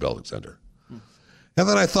damn seatbelt extender. And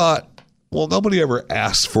then I thought, well, nobody ever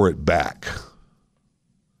asked for it back.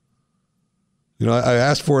 I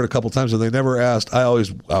asked for it a couple times, and they never asked. I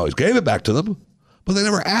always gave it back to them, but they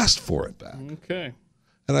never asked for it back. Okay.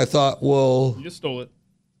 And I thought, well, you just stole it.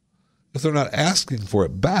 If they're not asking for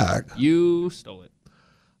it back, you stole it.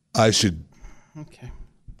 I should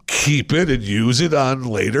keep it and use it on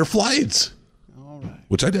later flights. All right.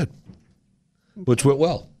 Which I did. Which went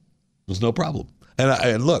well. There's no problem.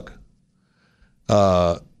 And look,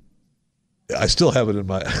 I still have it in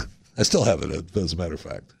my. I still have it, as a matter of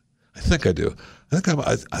fact. I think I do.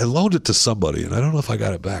 I loaned it to somebody, and I don't know if I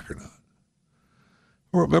got it back or not.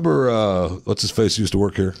 Remember, what's his face used to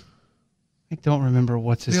work here? I don't remember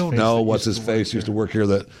what's his face. You don't know what's his face used to work here.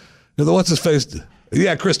 The what's his face?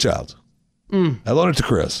 Yeah, Chris Childs. I loaned it to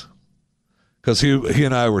Chris because he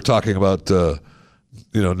and I were talking about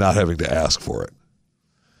not having to ask for it,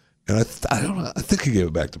 and I don't know. I think he gave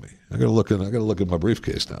it back to me. I got to look in my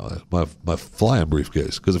briefcase now, my flying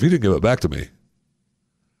briefcase, because if he didn't give it back to me,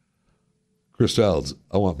 Chris Childs,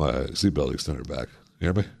 I want my seatbelt extender back. You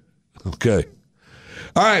hear me? Okay.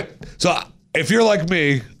 All right. So if you're like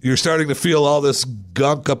me, you're starting to feel all this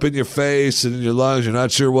gunk up in your face and in your lungs. You're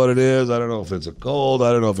not sure what it is. I don't know if it's a cold.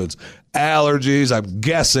 I don't know if it's allergies. I'm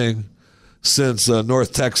guessing since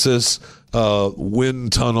North Texas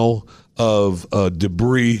wind tunnel of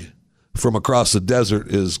debris from across the desert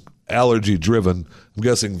is allergy driven. I'm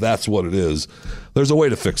guessing that's what it is. There's a way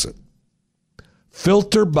to fix it.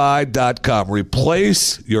 Filterby.com.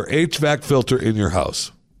 Replace your HVAC filter in your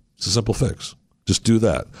house. It's a simple fix. Just do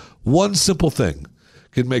that. One simple thing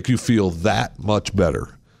can make you feel that much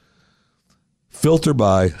better.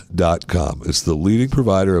 Filterby.com. It's the leading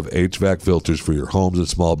provider of HVAC filters for your homes and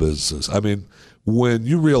small businesses. I mean, when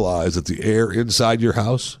you realize that the air inside your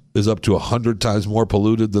house is up to 100 times more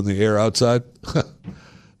polluted than the air outside,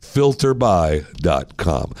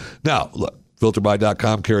 filterby.com. Now, look,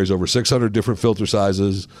 filterby.com carries over 600 different filter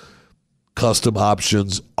sizes, custom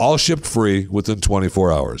options, all shipped free within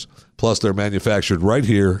 24 hours. Plus, they're manufactured right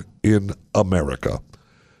here in America.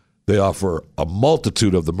 They offer a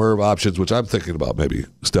multitude of the MERV options, which I'm thinking about maybe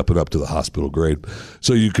stepping up to the hospital grade.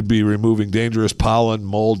 So you could be removing dangerous pollen,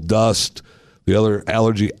 mold, dust, the other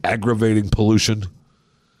allergy-aggravating pollution.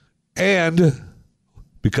 And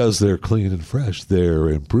because they're clean and fresh, they're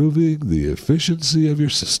improving the efficiency of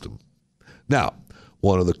your system. Now,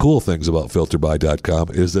 one of the cool things about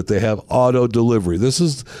filterby.com is that they have auto delivery. This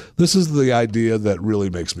is the idea that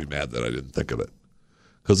really makes me mad that I didn't think of it.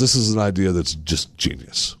 Because this is an idea that's just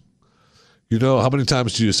genius. You know, how many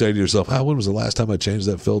times do you say to yourself, when was the last time I changed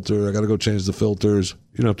that filter? I got to go change the filters.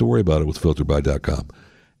 You don't have to worry about it with filterby.com.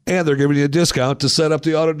 And they're giving you a discount to set up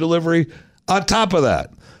the auto delivery on top of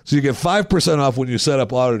that. So you get 5% off when you set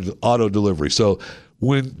up auto delivery. So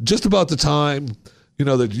when just about the time,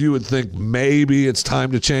 that you would think maybe it's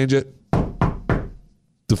time to change it,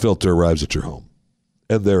 the filter arrives at your home.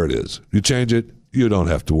 And there it is. You change it, you don't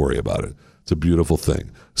have to worry about it. It's a beautiful thing.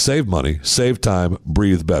 Save money, save time,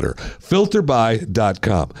 breathe better.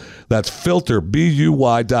 Filterby.com. That's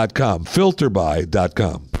filterby.com.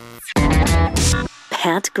 Filterby.com.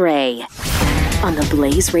 Pat Gray on the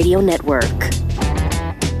Blaze Radio Network.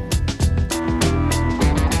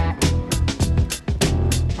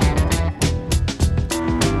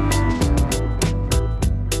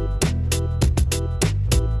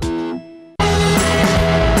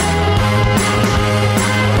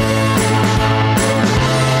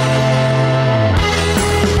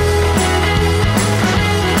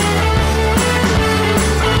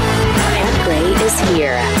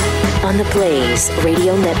 On the Blaze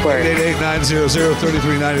Radio Network.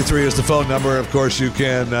 888-900-3393 is the phone number. Of course, you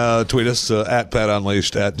can tweet us at Pat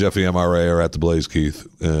Unleashed, at Jeffy MRA, or at the Blaze Keith.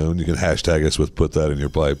 And you can hashtag us with Put That in Your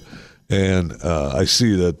Pipe. And I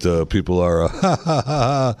see that people are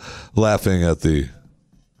laughing at the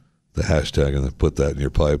hashtag and Put That in Your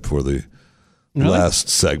Pipe for the last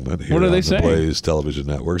segment here on the Blaze Television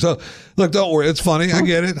Network. So, look, don't worry. It's funny. I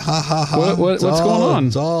get it. Ha, ha, ha. What's going on?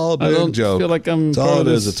 It's all a big joke. I feel like I'm It's all it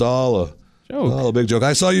is. It's all a joke. All a big joke.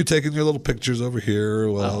 I saw you taking your little pictures over here.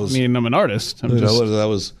 Well, I'm an artist. I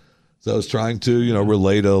was trying to,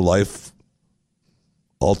 relate a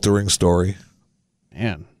life-altering story.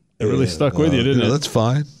 Man, it really stuck with you, didn't it? That's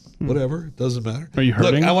fine. Whatever. It doesn't matter. Are you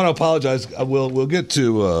hurting? Look, I want to apologize. We'll get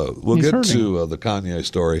to the Kanye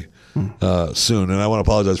story soon, and I want to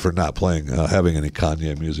apologize for not having any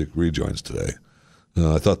Kanye music rejoins today.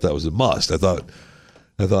 I thought that was a must. I thought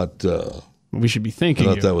we should be thinking.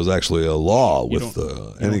 I thought that was actually a law with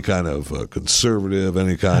any kind of conservative,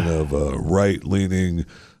 any kind of right-leaning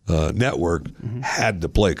network had to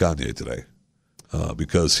play Kanye today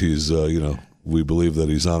because he's we believe that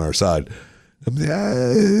he's on our side. I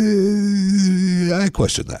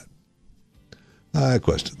question that.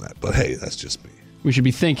 But hey, that's just me. We should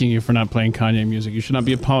be thanking you for not playing Kanye music. You should not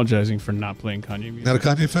be apologizing for not playing Kanye music. Not a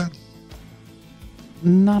Kanye fan?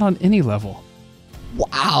 Not on any level.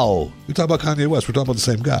 Wow. You're talking about Kanye West. We're talking about the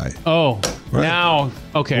same guy. Oh, right. Now,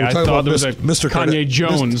 okay. I thought there was a Mr. Kanye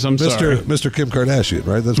Jones. I'm sorry. Mr. Kim Kardashian,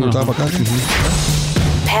 right? That's what we're talking about, Kanye?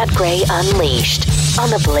 Mm-hmm. Pat Gray Unleashed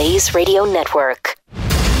on the Blaze Radio Network.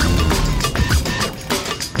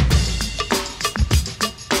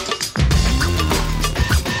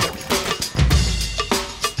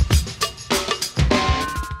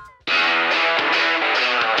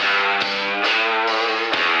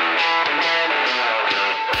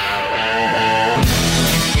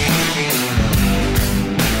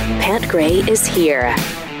 Pat Gray is here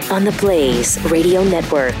on the Blaze Radio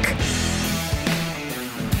Network.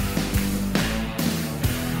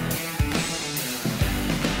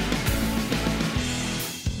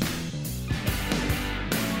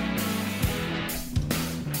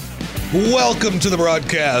 Welcome to the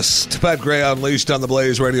broadcast. Pat Gray Unleashed on the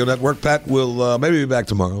Blaze Radio Network. Pat will maybe be back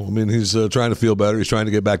tomorrow. I mean, he's trying to feel better. He's trying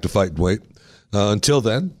to get back to fighting weight. Until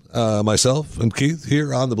then, myself and Keith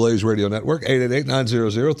here on the Blaze Radio Network.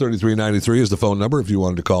 888-900-3393 is the phone number if you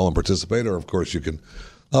wanted to call and participate. Or, of course, you can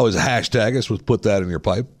always hashtag us. We'll put that in your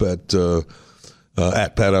pipe at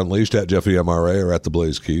Pat Unleashed, at Jeffy MRA, or at the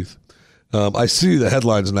Blaze Keith. I see the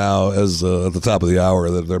headlines now as at the top of the hour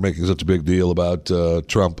that they're making such a big deal about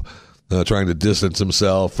Trump trying to distance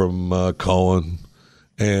himself from Cohen.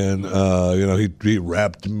 And, he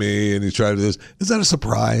rapped me and he tried to do this. Is that a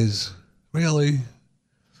surprise? Really?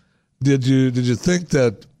 Did you think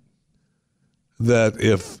that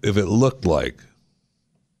if it looked like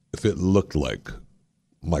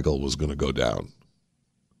Michael was going to go down,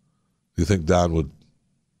 do you think Don would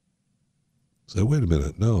say, wait a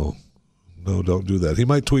minute, no, don't do that? He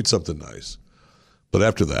might tweet something nice, but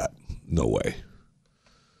after that, no way.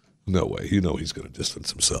 He's going to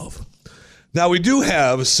distance himself. Now, we do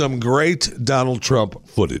have some great Donald Trump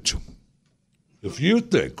footage. If you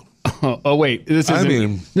think... Oh wait, this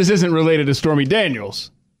isn't related to Stormy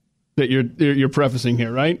Daniels that you're prefacing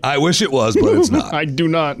here, right? I wish it was, but it's not. I do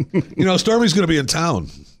not. Stormy's going to be in town.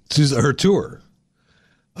 Her tour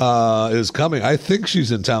is coming. I think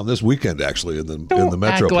she's in town this weekend, actually, in the Metroplex.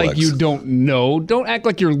 Act like you don't know. Don't act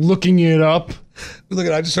like you're looking it up. Look,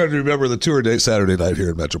 I just started to remember the tour date Saturday night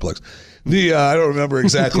here in Metroplex. I don't remember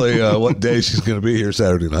exactly what day she's going to be here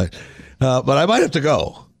Saturday night, but I might have to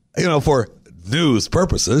go. For news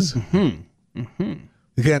purposes. Mm-hmm. Mm-hmm.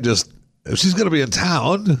 You can't just, if she's going to be in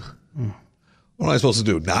town, what am I supposed to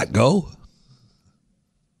do? Not go?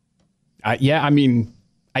 I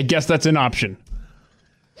guess that's an option.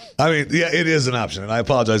 It is an option, and I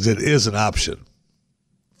apologize. It is an option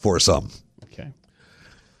for some. Okay.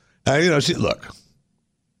 Look.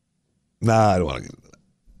 Nah, I don't want to get into that.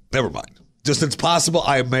 Never mind. Just it's possible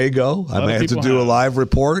I may go. I may have to do a live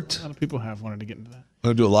report. A lot of people have wanted to get into that. I'm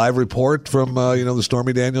going to do a live report from, the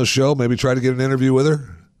Stormy Daniels show. Maybe try to get an interview with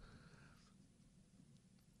her.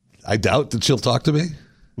 I doubt that she'll talk to me.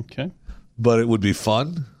 Okay. But it would be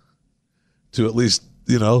fun to at least,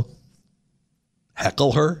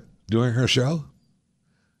 heckle her during her show.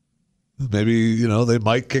 Maybe, they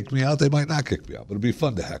might kick me out. They might not kick me out. But it'd be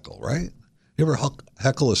fun to heckle, right? You ever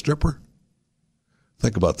heckle a stripper?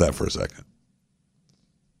 Think about that for a second.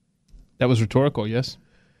 That was rhetorical, yes?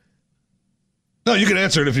 No, you can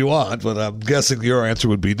answer it if you want, but I'm guessing your answer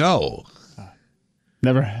would be no.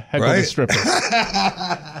 Never heckled a stripper.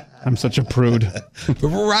 I'm such a prude.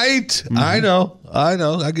 Right? Mm-hmm. I know.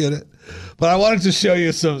 I get it. But I wanted to show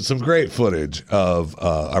you some great footage of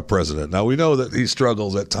our president. Now, we know that he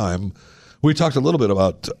struggles at time. We talked a little bit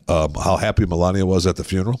about how happy Melania was at the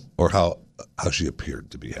funeral, or how she appeared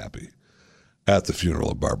to be happy at the funeral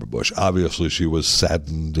of Barbara Bush. Obviously, she was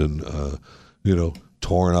saddened and,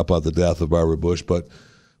 torn up by the death of Barbara Bush, but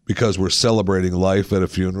because we're celebrating life at a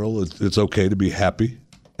funeral, it's okay to be happy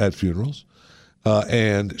at funerals.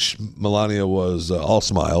 And Melania was all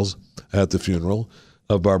smiles at the funeral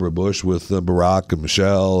of Barbara Bush with Barack and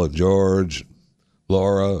Michelle and George,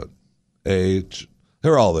 Laura, H.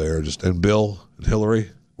 They're all there, and Bill and Hillary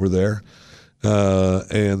were there.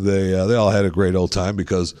 And they all had a great old time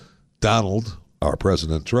because Donald, our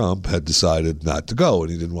President Trump, had decided not to go,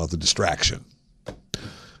 and he didn't want the distraction.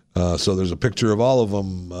 So there's a picture of all of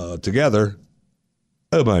them together,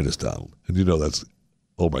 minus Donald. And that's,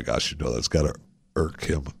 oh my gosh, that's got to irk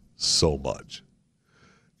him so much.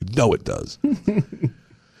 It does.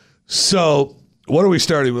 So what are we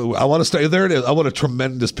starting with? I want to start, there it is. I want a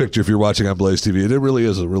tremendous picture if you're watching on Blaze TV. It really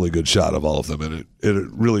is a really good shot of all of them, and it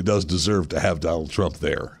really does deserve to have Donald Trump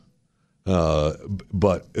there.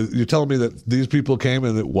 But you're telling me that these people came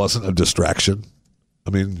and it wasn't a distraction?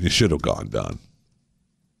 You should have gone, Don.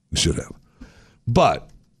 You should have. But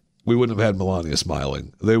we wouldn't have had Melania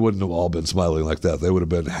smiling. They wouldn't have all been smiling like that. They would have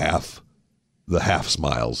been half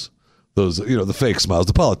smiles. Those, the fake smiles,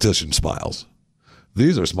 the politician smiles.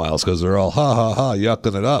 These are smiles because they're all ha, ha, ha,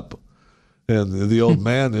 yucking it up. And the old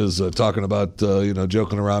man is talking about,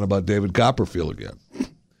 joking around about David Copperfield again.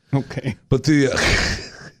 Okay. But he's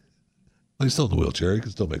still in the wheelchair. He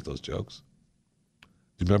can still make those jokes.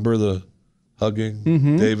 Do you remember the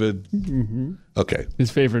hugging David? Mm-hmm. Okay.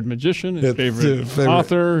 His favorite magician, his favorite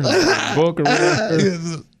author, his book or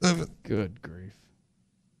whatever. Good grief.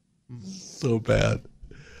 So bad.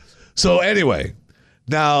 So anyway,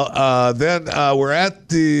 now then we're at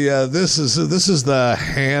the this is the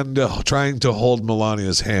hand trying to hold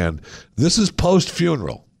Melania's hand. This is post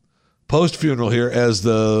funeral here as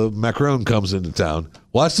the Macron comes into town.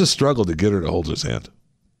 Watch the struggle to get her to hold his hand.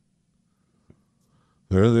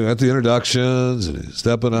 They're at the introductions and he's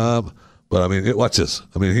stepping up. But, watch this.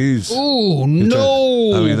 He's... Oh,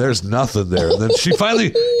 no. There's nothing there. And then she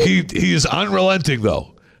finally... He is unrelenting,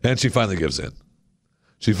 though. And she finally gives in.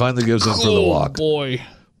 She finally gives in for the walk. Oh, boy.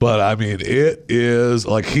 But, I mean, it is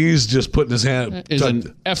like he's just putting his hand. That is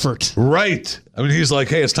an effort. Right. I mean, he's like,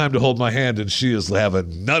 hey, it's time to hold my hand. And she is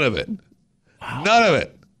having none of it. Wow. None of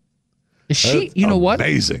it. Is she, you know what?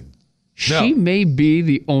 Amazing. She may be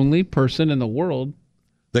the only person in the world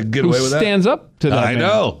that can get away with that. Stands up to that. I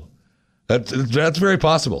know. That's very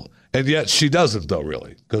possible. And yet she doesn't, though,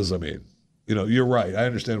 really. Because, I mean, you know, you're right. I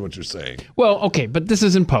understand what you're saying. Well, okay, but this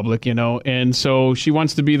is in public, you know, and so she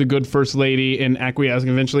wants to be the good first lady and acquiescing.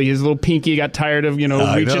 Eventually, his little pinky got tired of, reaching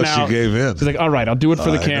out. She gave in. She's like, all right, I'll do it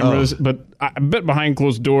for the cameras, but I bet behind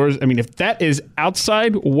closed doors. I mean, if that is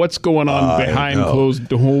outside, what's going on behind closed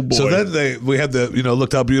doors? Oh, boy. So then we had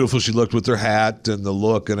looked how beautiful she looked with her hat and the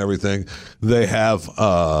look and everything. They have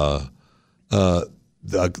the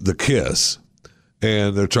kiss.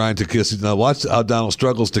 And they're trying to kiss. Now, watch how Donald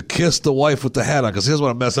struggles to kiss the wife with the hat on because he doesn't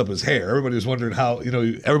want to mess up his hair. Everybody was wondering how,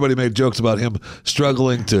 everybody made jokes about him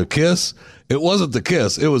struggling to kiss. It wasn't the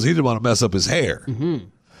kiss. It was he didn't want to mess up his hair.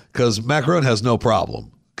 Because Macaron has no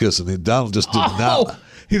problem kissing. Donald just did not.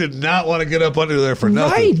 He did not want to get up under there for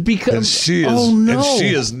nothing. Right, because. And she is, and she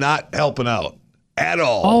is not helping out. At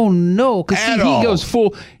all. Oh no! Because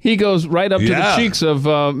he goes right up to the cheeks of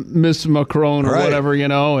Miss Macron or whatever,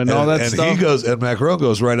 and all that stuff. And Macron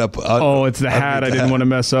goes right up. It's the hat. I didn't want to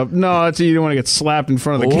mess up. No, you don't want to get slapped in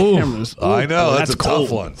front of the cameras. I know that's a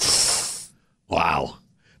tough one. Wow.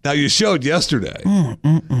 Now you showed yesterday,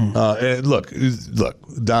 and look,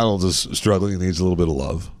 Donald is struggling. He needs a little bit of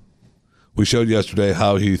love. We showed yesterday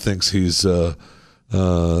how he thinks he's, Mr.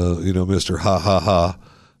 Ha Ha Ha.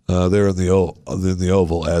 There in the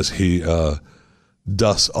oval as he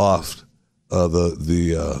dusts off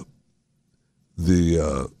the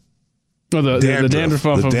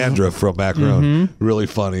dandruff from Macaron. Really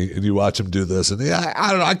funny, and you watch him do this, and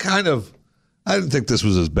I don't know. I didn't think this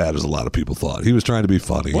was as bad as a lot of people thought. He was trying to be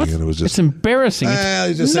funny, and it was just embarrassing.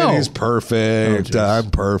 He's just saying he's perfect.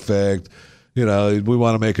 I'm perfect. We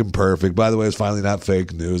want to make him perfect. By the way, it's finally not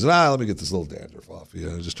fake news. And let me get this little dandruff off.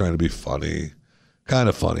 Just trying to be funny. Kind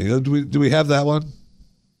of funny. Do we have that one?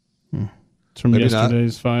 It's from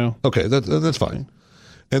yesterday's file. Okay, that's fine.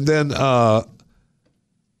 And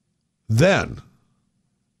then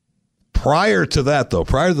prior to that, though,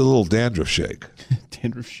 prior to the little dandruff shake.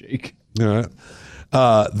 Dandruff shake. All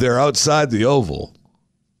right. They're outside the Oval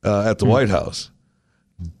at the White House,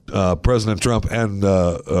 President Trump and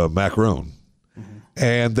Macron.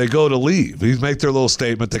 And they go to leave. They make their little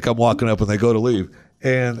statement. They come walking up and they go to leave.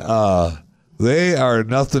 And they are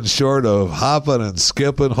nothing short of hopping and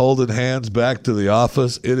skipping, holding hands back to the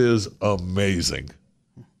office. It is amazing.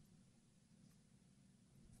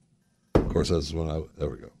 Of course, that's when there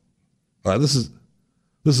we go. All right, this is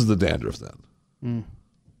the dandruff then.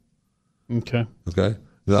 Okay.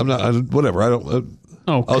 I'm not. Whatever. I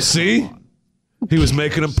don't. See. He was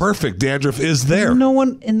making him perfect. Dandruff is there. No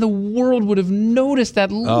one in the world would have noticed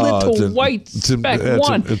that little white speck.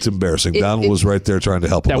 It's embarrassing. Donald was right there trying to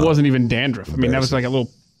help him out. That wasn't even dandruff. I mean, that was like a little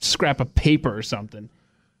scrap of paper or something.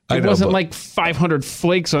 It wasn't like 500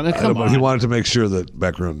 flakes on it. Come on. He wanted to make sure that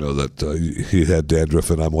Macron know that he had dandruff,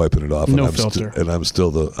 and I'm wiping it off. No filter. And I'm still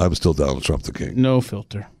Donald Trump the king. No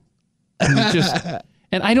filter. And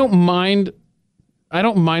I don't mind. I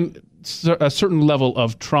don't mind a certain level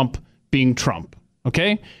of Trump being Trump.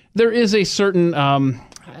 Okay, there is a certain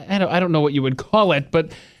I don't know what you would call it,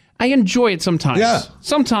 but I enjoy it sometimes. Yeah.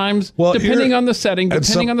 Sometimes, depending on the setting,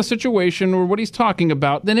 depending on the situation or what he's talking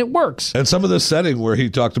about, then it works. And some of the setting where he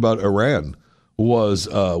talked about Iran was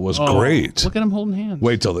great. Look at him holding hands.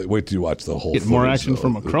 Wait till you watch the whole. Get more action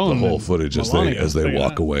from Macron. The whole footage as they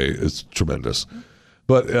walk away is tremendous.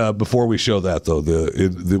 But before we show that, though,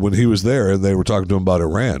 when he was there and they were talking to him about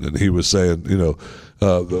Iran, and he was saying,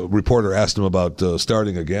 the reporter asked him about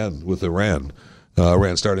starting again with Iran,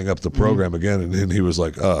 starting up the program again, and he was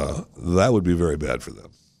like, that would be very bad for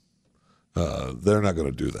them. They're not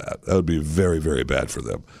going to do that. That would be very, very bad for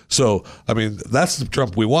them. So, I mean, that's the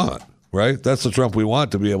Trump we want, right? That's the Trump we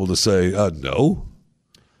want to be able to say, no.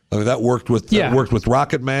 I mean, that worked with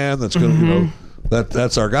Rocket Man. That's going to,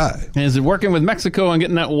 That's our guy. And is it working with Mexico and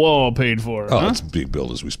getting that wall paid for? It's being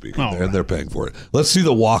built as we speak, and they're paying for it. Let's see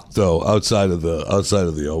the walk though outside of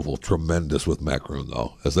the Oval. Tremendous with Macron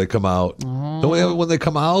though as they come out. Don't we have it when they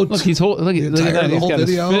come out? Look, look at that. He's got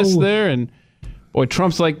his fist there, and boy,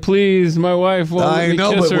 Trump's like, "Please, my wife won't let me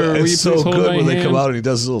kiss her. It's so good when they come out and he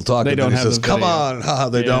does his little talk. They don't and have he says, "Come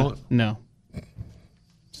on!" They don't. No.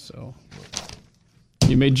 So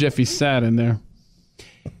you made Jeffy sad in there.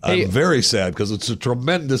 I'm very sad because it's a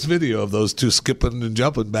tremendous video of those two skipping and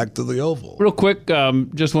jumping back to the Oval. Real quick,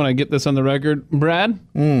 just want to get this on the record. Brad,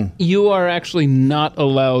 you are actually not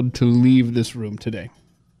allowed to leave this room today.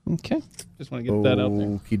 Okay. Just want to get that out there.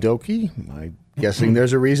 Okie dokie. I'm guessing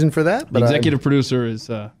there's a reason for that. The executive producer is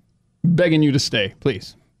begging you to stay,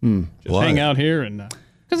 please. Just Why? hang out here and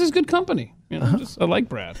because it's good company. You know, I like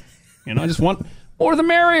Brad. You know, I just want more the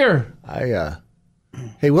merrier.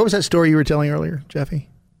 Hey, what was that story you were telling earlier, Jeffy?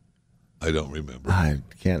 I don't remember. I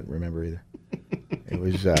can't remember either. It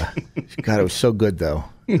was, God, it was so good though.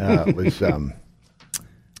 It was,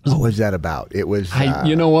 what was that about? It was,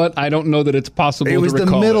 You know what? I don't know that it's possible to recall. It was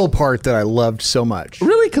the middle part that I loved so much.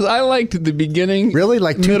 Really? Because I liked the beginning. Really?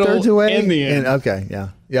 Like two-thirds away? And the end. Okay, yeah.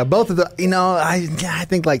 Yeah, both of the, I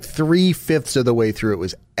think like 3/5 of the way through it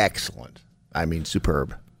was excellent. I mean,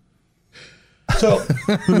 superb. So,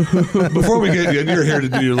 before we get you, you're here to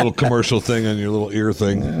do your little commercial thing and your little ear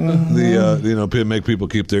thing, make people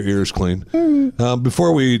keep their ears clean.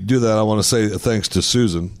 Before we do that, I want to say thanks to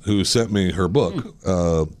Susan, who sent me her book,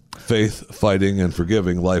 Faith, Fighting, and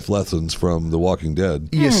Forgiving, Life Lessons from The Walking Dead.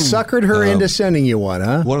 You suckered her into sending you one,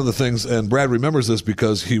 huh? One of the things, and Brad remembers this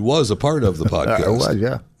because he was a part of the podcast. I was,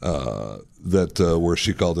 yeah. Where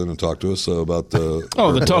she called in and talked to us about the...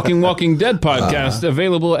 the Talking Walking Dead podcast,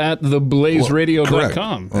 available at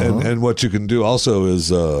theblazeradio.com. And what you can do also is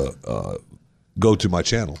go to my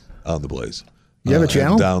channel on The Blaze. You have a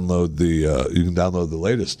channel? And download you can download the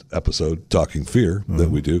latest episode, Talking Fear, that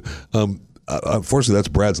we do. Unfortunately, that's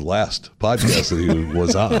Brad's last podcast that he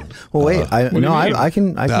was on. Well, wait, I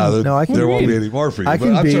can. There won't be any more for you. I'm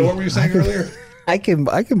sorry, what were you saying earlier? I can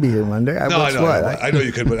be here Monday. I know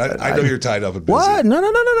you could, but I know you're tied up and busy. What?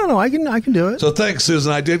 No. I can do it. So thanks,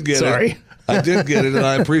 Susan. I did get it. I did get it, and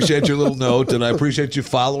I appreciate your little note, and I appreciate you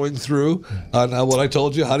following through on what I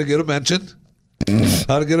told you, how to get a mention.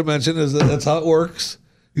 How to get a mention is that's how it works.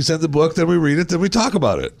 You send the book, then we read it, then we talk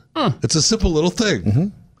about it. It's a simple little thing. Mm-hmm.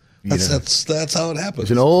 That's how it happens.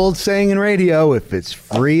 There's an old saying in radio: if it's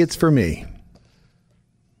free, it's for me.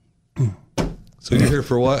 So you're here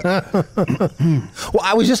for what? Well,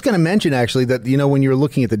 I was just going to mention, actually, that, when you were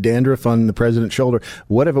looking at the dandruff on the president's shoulder,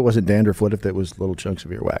 what if it wasn't dandruff? What if it was little chunks of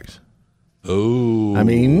earwax? Oh. I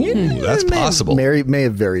mean, that's possible. May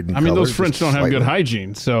have varied in color, those French don't have good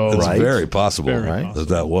hygiene, so... It's very possible,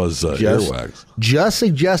 that was earwax. Just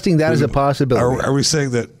suggesting that is a possibility. Are we saying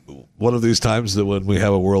that one of these times that when we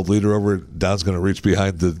have a world leader over, Don's going to reach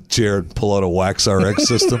behind the chair and pull out a Wax RX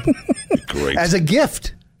system? Great. As a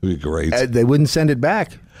gift. It'd be great. They wouldn't send it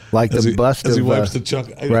back. Like the bust as of... he wipes the chunk.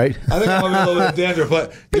 Right? I think I might be a little bit of dandruff,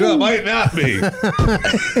 but it might not be.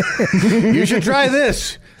 You should try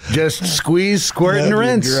this. Just squeeze, squirt, and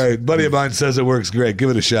rinse. Great. Buddy of mine says it works great. Give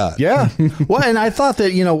it a shot. Yeah. Well, and I thought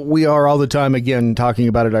that, we are all the time, again, talking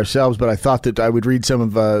about it ourselves, but I thought that I would read some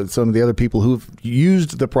of the other people who've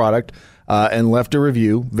used the product and left a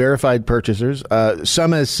review, verified purchasers.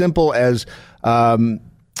 Some as simple as...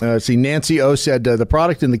 Nancy O said, the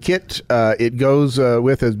product in the kit it goes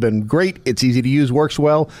with has been great. It's easy to use, works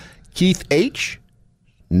well. Keith H.,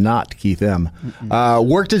 not Keith M.,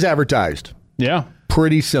 worked as advertised. Yeah.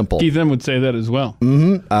 Pretty simple. Keith M. would say that as well.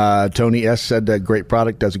 Mm-hmm. Tony S. said, great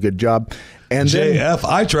product, does a good job. And JF,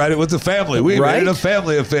 I tried it with the family. We made it a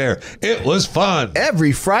family affair. It was fun.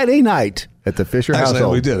 Every Friday night at the Fisher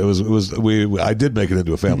household. We did. I did make it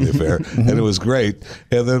into a family affair, and it was great.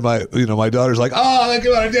 And then my daughter's like, "Oh, look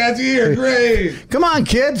at our Dad's ear! Great! Come on,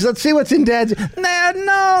 kids, let's see what's in Dad's."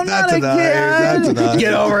 No, not again.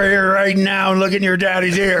 Get over here right now and look in your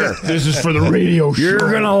daddy's ear. This is for the radio show.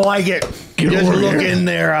 You're gonna like it. Just look in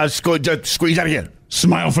there. I'll squeeze out again.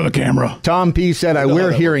 Smile for the camera. Tom P. said, I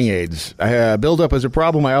wear hearing aids. Buildup is a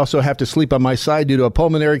problem. I also have to sleep on my side due to a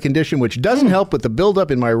pulmonary condition, which doesn't help with the buildup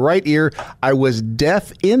in my right ear. I was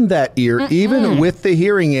deaf in that ear, even with the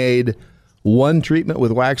hearing aid. One treatment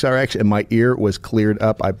with Wax RX, and my ear was cleared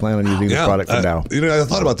up. I plan on using the product from now. I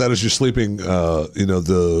thought about that as you're sleeping,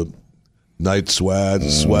 the night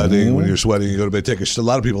sweating. When you're sweating, you go to bed. A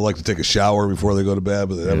lot of people like to take a shower before they go to bed,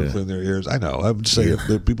 but they haven't cleaned their ears. I know. I'm just saying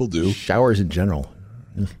that people do. Showers in general.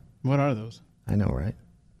 What are those? I know, right?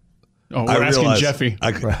 Oh, we're asking Jeffy.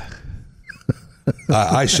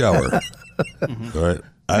 I shower. All right.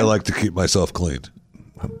 I like to keep myself clean.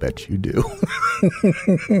 I bet you do.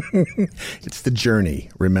 It's the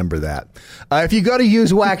journey. Remember that. If you go to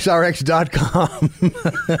usewaxrx.com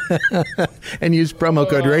and use promo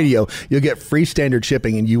code radio, you'll get free standard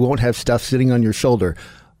shipping, and you won't have stuff sitting on your shoulder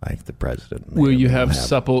like the president. Will you have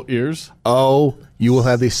supple ears? Oh, you will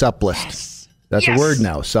have the supplest. Yes. That's a word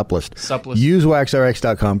now, supplest. Supplest.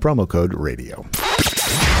 Usewaxrx.com, promo code radio.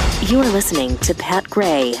 You're listening to Pat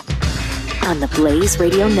Gray on the Blaze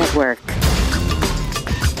Radio Network.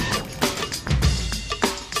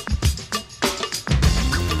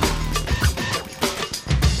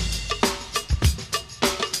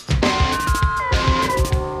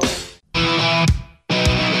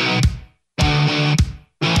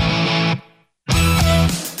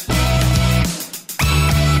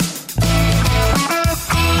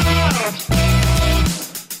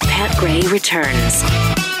 Pat Gray returns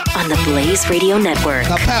on the Blaze Radio Network.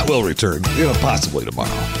 Now, Pat will return, possibly tomorrow.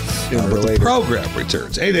 But the program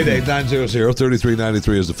returns.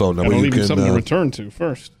 888-900-3393 is the phone number. I'll leave you something to return to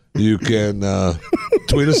first. You can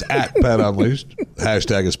tweet us at Pat Unleashed.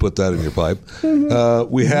 Hashtag has put that in your pipe.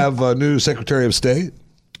 We have a new Secretary of State.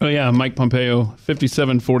 Oh, yeah, Mike Pompeo,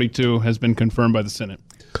 5742, has been confirmed by the Senate.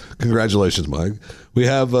 Congratulations, Mike. We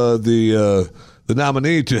have the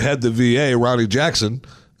nominee to head the VA, Ronnie Jackson.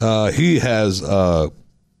 He has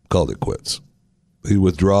called it quits. He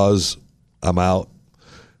withdraws. I'm out.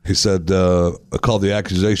 He said, called the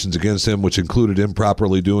accusations against him, which included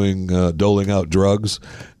improperly doling out drugs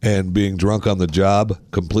and being drunk on the job,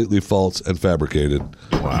 completely false and fabricated.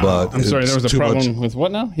 Wow. But I'm sorry, there was a problem with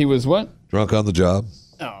what now? He was what? Drunk on the job.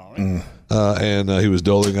 Oh, And he was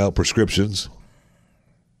doling out prescriptions.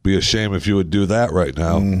 Be a shame if you would do that right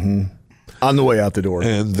now. Mm-hmm. On the way out the door.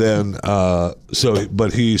 And then,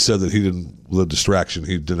 but he said that he didn't, the distraction,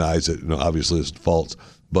 he denies it. Obviously it's false,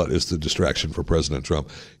 but it's the distraction for President Trump.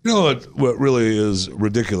 You know what really is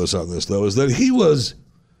ridiculous on this, though, is that he was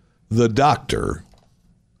the doctor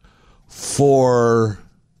for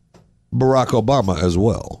Barack Obama as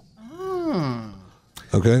well.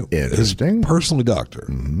 Okay? Interesting. His personally doctor.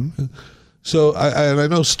 Mm-hmm. So, I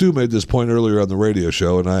know Stu made this point earlier on the radio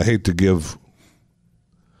show, and I hate to give...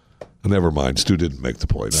 Never mind. Stu didn't make the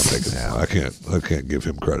point. I can't give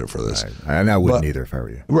him credit for this. Right. And I wouldn't either if I were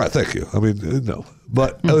you. Right. Thank you. I mean, no,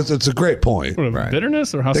 but it's a great point. what, Right.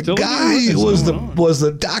 bitterness or The hostility? guy was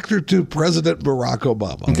the doctor to President Barack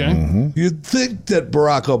Obama. Okay. Mm-hmm. You'd think that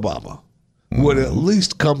Barack Obama would at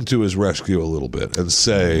least come to his rescue a little bit and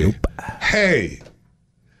say, "Hey,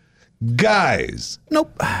 guys,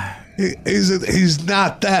 Nope. he's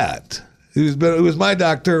not that. He was my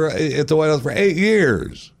doctor at the White House for 8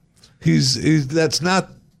 years. That's not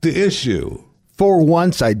the issue." For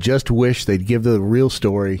once, I just wish they'd give the real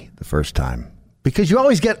story the first time. Because you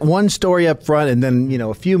always get one story up front, and then,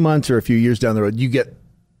 a few months or a few years down the road, you get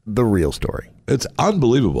the real story. It's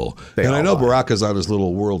unbelievable. They And I all know are. Barack is on his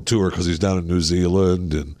little world tour because he's down in New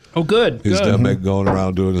Zealand and Oh, good. he's good. going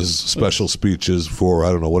around doing his special speeches for,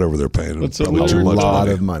 I don't know, whatever they're paying him. Let's Probably alert too A much lot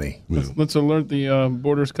money. of money. Let's alert the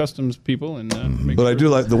Borders Customs people and make But sure. I do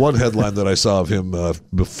like the one headline that I saw of him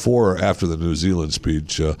before or after the New Zealand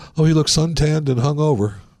speech. He looks suntanned and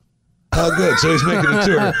hungover. Oh, good. So he's making a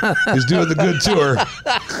tour. He's doing the good tour.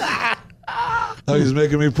 Oh, he's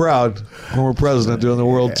making me proud. Former president doing the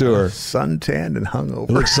world tour. Suntanned and hungover.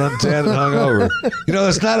 Looks suntanned and hungover.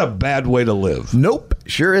 That's not a bad way to live. Nope.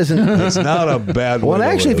 Sure isn't. It's not a bad way Well, to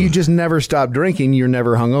actually, live. if you just never stop drinking, you're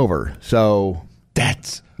never hungover. So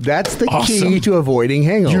That's that's the awesome. key to avoiding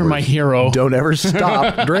hangovers. You're my hero. Don't ever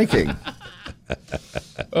stop drinking.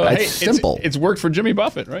 That's simple. It's worked for Jimmy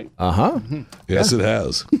Buffett, right? Uh-huh. Yes, it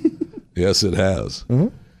has. Yes, it has. Mm-hmm.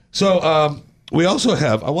 So we also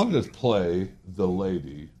have, I wanted to play the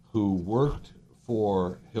lady who worked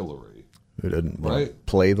for Hillary. Who didn't Right.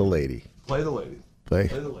 play the lady? Play the lady. Play.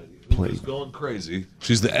 Play the lady. Who's going crazy.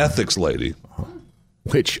 She's the ethics lady.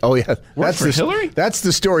 Which, oh yeah, that's for Hillary? That's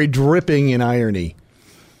the story dripping in irony.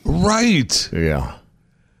 Right. Yeah.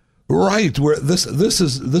 Right. Where this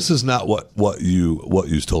is not what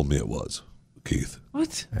you told me it was, Keith.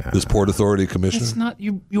 What? This Port Authority commissioner. It's not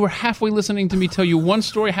you. You were halfway listening to me tell you one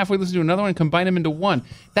story, halfway listening to another one, and combine them into one.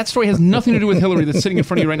 That story has nothing to do with Hillary that's sitting in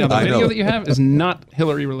front of you right now. The I video know. that you have is not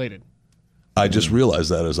Hillary related. I just realized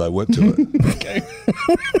that as I went to it. Okay.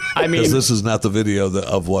 I mean, Because this is not the video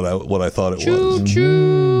of what I thought it was.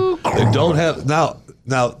 choo. They don't have now.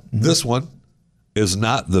 This one is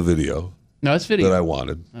not the video No, it's video. that I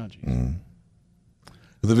wanted. Oh, geez.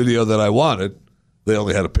 The video that I wanted, they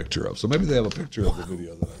only had a picture of. So maybe they have a picture of the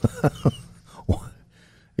video.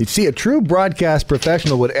 You see, a true broadcast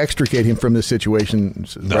professional would extricate him from this situation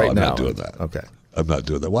No, right I'm now. not doing that. Okay. I'm not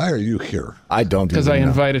doing that. Why are you here? I don't Because I even know.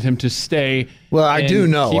 invited him to stay. Well, I and do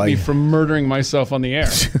know. Keep me from murdering myself on the air.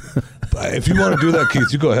 If you want to do that,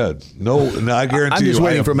 Keith, you go ahead. No, I guarantee I'm just you, I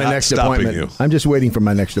waiting am for my not next stopping appointment. you. I'm just waiting for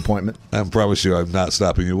my next appointment. I promise you, I'm not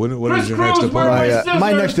stopping you. What is your next Cruz, where appointment? are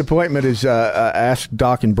My next appointment is ask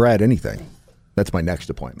Doc and Brad anything. That's my next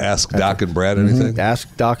appointment. Ask Doc and Brad anything?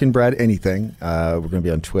 Ask Doc and Brad anything. We're going to be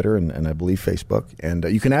on Twitter and I believe Facebook. And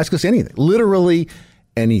you can ask us anything. Literally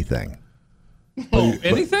anything. Oh,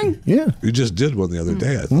 anything? Yeah. You just did one the other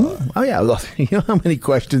day, I thought. Oh, yeah. Look, you know how many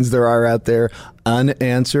questions there are out there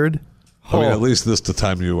unanswered? I mean, at least this the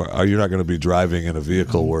time you're not going to be driving in a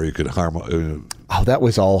vehicle where you could harm. Oh, that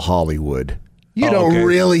was all Hollywood. You don't okay.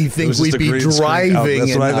 really It think was just we'd a be green screen. driving.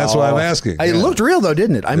 That's why I'm asking. It Yeah. looked real, though,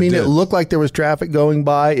 didn't it? I mean, did. it looked like there was traffic going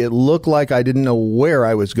by. It looked like I didn't know where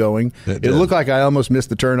I was going. It It did. looked like I almost missed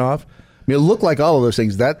the turnoff. I mean, it looked like all of those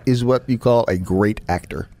things. That is what you call a great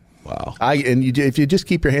actor. Wow. If you just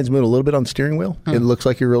keep your hands moving a little bit on the steering wheel, it looks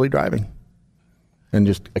like you're really driving. And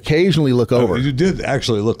just occasionally look over. You did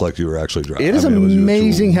actually look like you were actually driving. It is was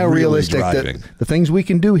amazing how really realistic driving. the things we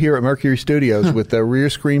can do here at Mercury Studios with the rear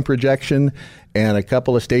screen projection and a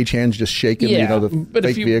couple of stagehands just shaking, the but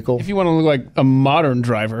fake vehicle. If you want to look like a modern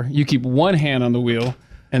driver, you keep one hand on the wheel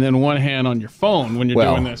and then one hand on your phone when you're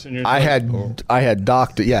doing this. And you're I had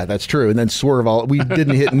docked it. Yeah, that's true. And then swerve all. We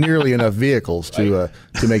didn't hit nearly enough vehicles to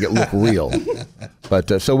make it look real.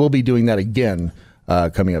 But so we'll be doing that again.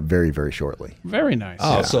 Coming up very, very shortly. Very nice.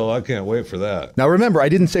 Oh, so I can't wait for that. Now, remember, I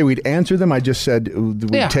didn't say we'd answer them. I just said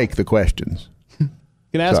we'd take the questions. You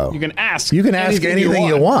can ask. So, you can ask. You can ask anything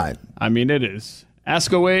you want. I mean, it is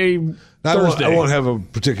Ask Away Thursday. I won't have a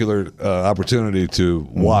particular opportunity to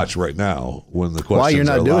watch right now when the questions Why you're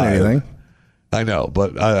not are doing live. anything? I know,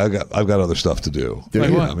 but I've got other stuff to do.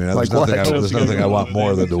 Like what? I mean, Like there's nothing I want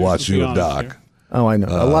more than to watch you and Doc. Oh, I know.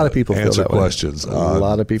 A lot of people feel answer that way. questions. A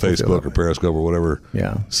lot of people feel Facebook that or way. Periscope or whatever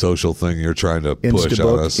social thing you're trying to push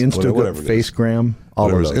on us. Instabook, whatever it is. Facegram, all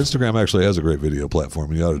Whatever of it is. those. Instagram actually has a great video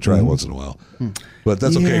platform. You ought to try it once in a while. But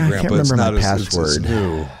that's okay, Yeah, I Grandpa. can't It's remember not my as it's password.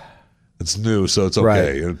 new. It's new, so it's Right.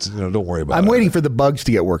 okay. It's, don't worry about it. I'm waiting for the bugs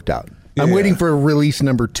to get worked out. I'm Yeah. waiting for release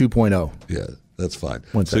number 2.0. Yeah, that's fine.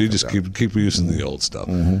 Once So that you comes just out. keep using the old stuff.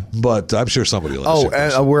 But I'm sure somebody will. Oh,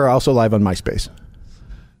 and we're also live on MySpace.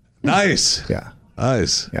 Nice. Yeah.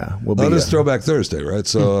 Nice. Yeah, we'll be, Well, it's Throwback Thursday, right?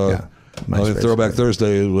 So, yeah, MySpace, Throwback right.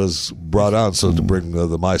 Thursday was brought on so to bring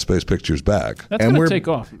the MySpace pictures back. That's going to take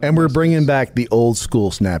off. And we're bringing back the old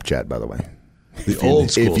school Snapchat, by the way. The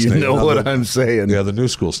old school. If you know Now, what I'm saying. Yeah, the new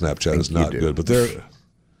school Snapchat is not do. good, but there's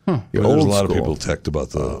The a old lot of school. people teched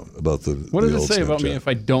about the What does the it old say about me Snapchat. if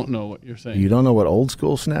I don't know what you're saying? You don't know what old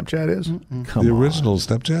school Snapchat is? Come The on. original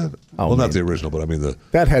Snapchat? Oh, well, not man. the original, but I mean the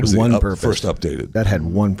That had was the one purpose. First updated. That had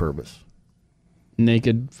one purpose.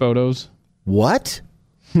 Naked photos. What?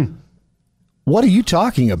 What are you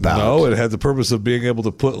talking about? No, it had the purpose of being able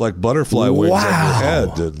to put like butterfly wings on your Wow.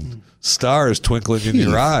 head and stars twinkling in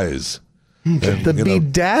your eyes. And, The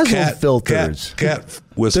bedazzled filters. Cat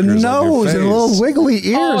whiskers The on your nose face. and little wiggly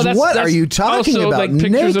ears. What are you talking also about? like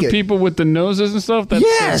pictures naked. of people with the noses and stuff? That's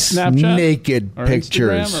Yes, Snapchat? naked or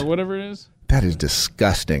pictures. Instagram or whatever it is? That is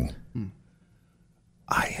disgusting.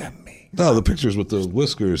 I am me. No, the pictures with the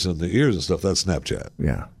whiskers and the ears and stuff, that's Snapchat.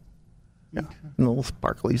 Yeah. Yeah. And the little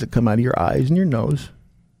sparklies that come out of your eyes and your nose.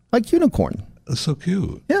 Like unicorn. That's so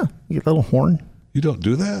cute. Yeah. You get a little horn. You don't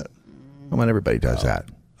do that? Come on, everybody does that.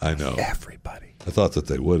 I know. Everybody. I thought that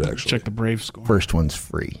they would actually. Check the Brave score. First one's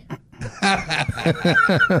free.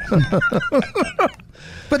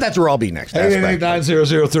 But that's where I'll be next. Ask back.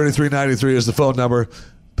 888-900-3393 is the phone number.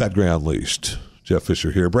 Pat Gray Unleashed. Jeff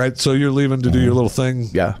Fisher here. Brad, so you're leaving to do your little thing?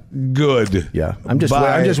 Yeah. Good. Yeah. I'm just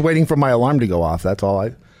Bye. waiting for my alarm to go off. That's all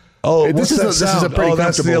I. Oh, This is a pretty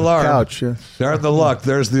that's the comfortable alarm. couch, yeah. Darn the luck.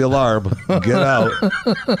 There's the alarm. Get out.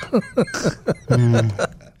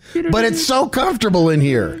 But it's so comfortable in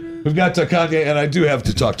here. We've got Kanye, and I do have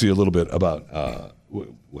to talk to you a little bit about.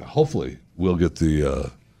 Hopefully, we'll get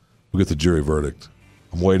the jury verdict.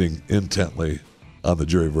 I'm waiting intently on the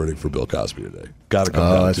jury verdict for Bill Cosby today. Got to come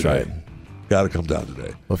down that's today. right. Got to come down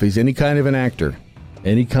today. Well, if he's any kind of an actor,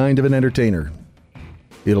 any kind of an entertainer,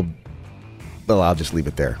 I'll just leave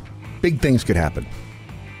it there. Big things could happen.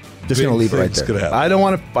 Just Big going to leave it right things there. could happen. I don't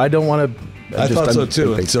want to. I thought so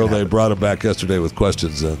too until they brought him back yesterday with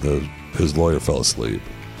questions, and his lawyer fell asleep.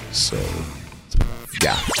 So,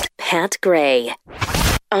 Yeah. Pat Gray.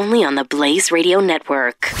 Only on the Blaze Radio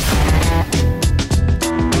Network.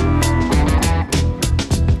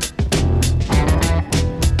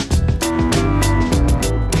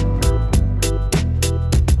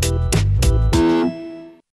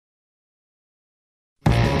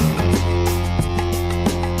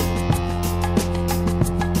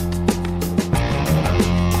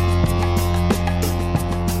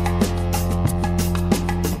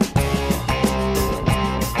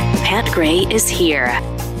 Pat Gray is here.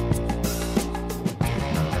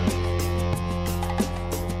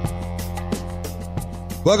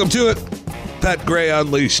 welcome to it. Pat Gray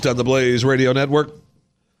Unleashed on the Blaze Radio Network.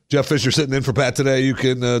 Jeff Fisher sitting in for Pat today. You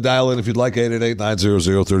can dial in if you'd like.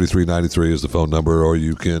 888-900-3393 is the phone number. Or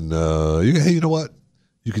you can, hey, you know what?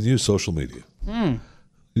 You can use social media. You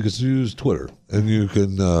can use Twitter. And you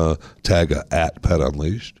can tag at Pat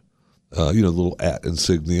Unleashed. The little at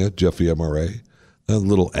insignia, Jeffy MRA. A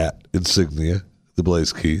little at insignia, the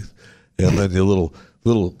Blaze Keith. And then your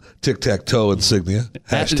little tic-tac-toe insignia.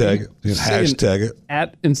 Hashtag. You can hashtag it.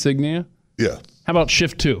 At insignia? Yeah. How about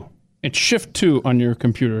shift 2? It's shift 2 on your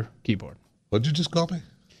computer keyboard. What'd you just call me?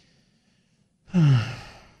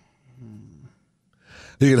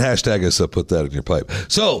 You can hashtag us up, put that in your pipe.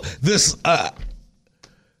 So this,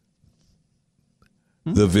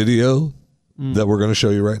 the video that we're going to show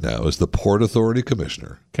you right now is the Port Authority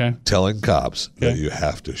Commissioner telling cops that you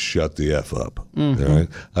have to shut the F up. All right.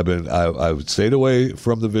 I stayed away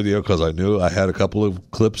from the video because I knew I had a couple of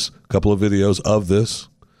clips, a couple of videos of this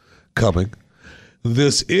coming.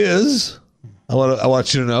 This is, I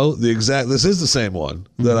want you to know, this is the same one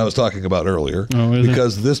that I was talking about earlier.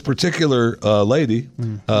 Because this particular lady,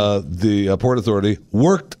 the Port Authority,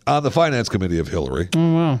 worked on the Finance Committee of Hillary.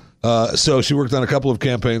 Oh, wow. So she worked on a couple of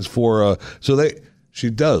campaigns for,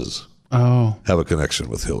 she does have a connection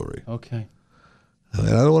with Hillary. Okay. And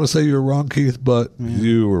I don't want to say you were wrong, Keith, but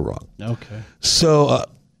you were wrong. Okay. So.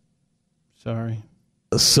 Sorry.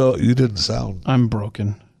 So you didn't sound. I'm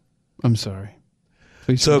broken. I'm sorry.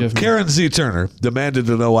 Please so forgive me. Karen Z. Turner demanded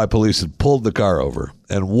to know why police had pulled the car over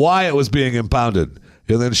and why it was being impounded.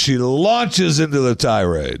 And then she launches into the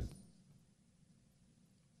tirade.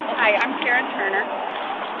 Hi, I'm Karen Turner.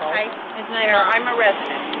 Hi, it's Nair. I'm a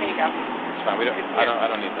resident. There you go. It's fine. I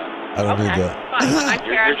don't need that. I don't need that. Fine. I'm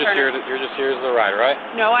Karen Turner. You're just here as the ride, right?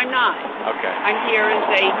 No, I'm not. Okay. I'm here as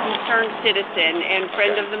a concerned citizen and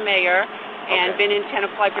friend of the mayor and been in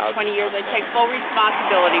Tenafly for 20 years. I take full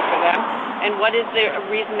responsibility for them. And what is the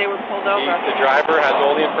reason they were pulled over? The driver has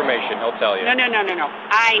all the information. He'll tell you. No.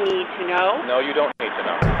 I need to know. No, you don't need to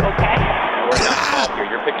know. Okay. We're not involved here.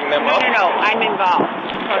 You're picking them up. No. I'm involved.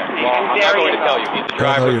 Trust me. Well, I'm I'm not very going to tell involved. you. He's the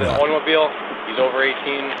driver of you're the not. automobile. He's over 18.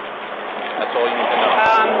 That's all you need to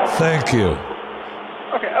know. Thank you.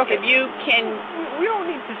 Okay. If you can... We don't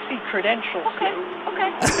need to see credentials. Okay.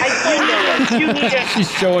 I do know that. You need a... She's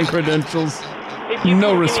showing credentials. If you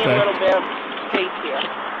No can respect. Give me a little bit of space here.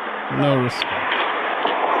 No respect.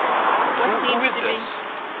 What seems to be...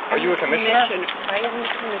 Are you a commissioner? I am a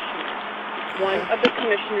commissioner. One of the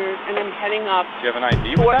commissioners, and I'm heading up... Do you have an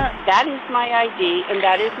ID with that? That is my ID, and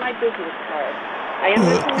that is my business card. I am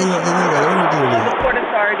the commissioner of the Port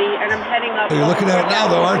Authority, and I'm heading up... You're looking at it now,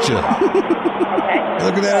 though, aren't you? Okay. You're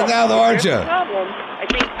looking at it now, though, aren't you? There's a problem. I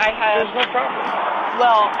think I have... There's no problem.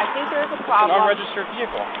 Well, I think there's a It's an problem. unregistered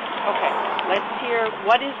vehicle. Okay, let's hear,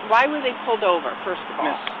 why were they pulled over, first of all?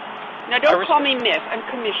 Miss. Now, don't call me Miss, I'm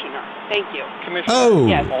Commissioner. Thank you. Commissioner. Oh.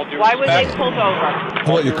 Yes, All due why were they respect. pulled over? How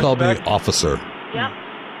about you call me officer? Yeah.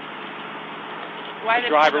 Why The they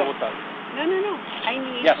driver pulled will over? tell you. No, I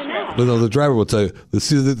need Yes, to ma'am. know. But no, the driver will tell you.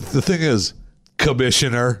 See, the thing is,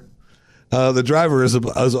 Commissioner, the driver is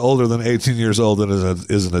older than 18 years old and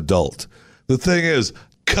is an adult. The thing is,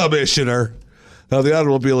 Commissioner, the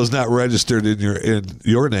automobile is not registered in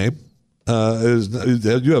your name.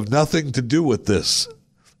 You have nothing to do with this,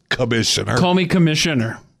 Commissioner. Call me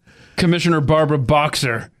Commissioner. Commissioner Barbara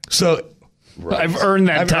Boxer. So I've earned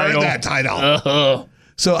that title.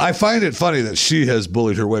 So I find it funny that she has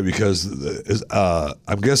bullied her way because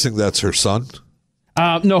I'm guessing that's her son.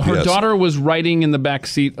 No, her Yes. daughter was riding in the back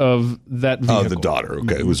seat of that vehicle. Oh, the daughter.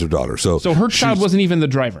 Okay, it was her daughter. So her child wasn't even the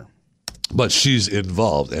driver. But she's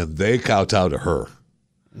involved, and they kowtow to her.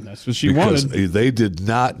 And that's what she Because wanted. they did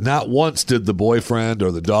not once did the boyfriend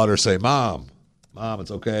or the daughter say, Mom,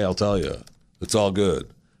 it's okay, I'll tell you. It's all good.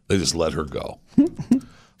 They just let her go.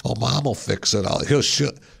 Oh, Mom will fix it.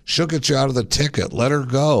 She'll get you out of the ticket. Let her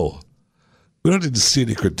go. We don't need to see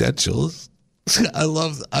any credentials. I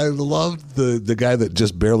love the guy that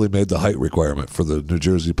just barely made the height requirement for the New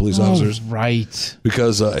Jersey police officers. Right.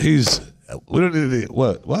 Because we don't need any,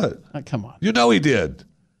 what? Come on. You know he did.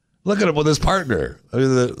 Look at him with his partner. I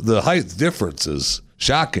mean, the height difference is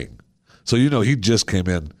shocking. So he just came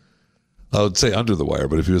in. I would say under the wire,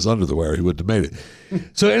 but if he was under the wire, he wouldn't have made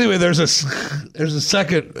it. So anyway, is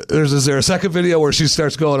there a second video where she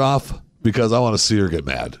starts going off? Because I want to see her get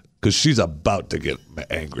mad. Because she's about to get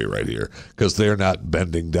angry right here. Because they're not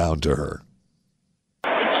bending down to her.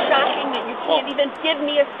 It's shocking that you can't even give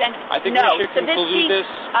me a sense. I think no. we should So conclude this.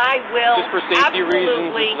 I will. Just for safety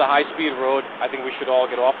reasons, absolutely. this is a high-speed road. I think we should all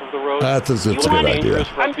get off of the road. That's a It's good idea. dangerous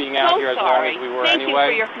for us I'm being so out here as long sorry. as we were Thank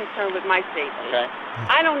anyway. you for your concern with my safety. Okay.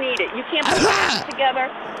 I don't need it. You can't put it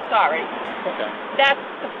together. Sorry. Okay. That's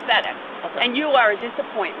pathetic. Okay. And you are a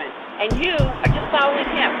disappointment. And you are just following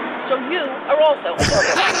him. So you are also a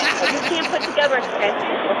disappointment. You can't put together a sketch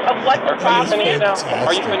of what the problem is.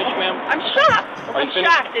 Are you finished, ma'am? I'm shocked. Are you I'm finished?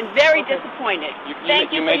 shocked and very disappointed.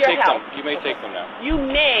 Thank you for may your take help. them. You may take them now. You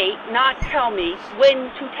may not tell me when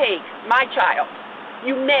to take my child.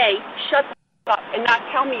 You may shut up and not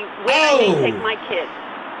tell me when I may take my kids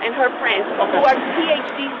and her friends who are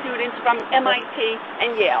PhD students from MIT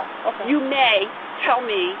and Yale. Okay. You may tell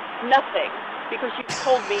me nothing because you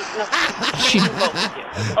told me nothing.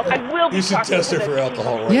 I will be You should talking test to her for the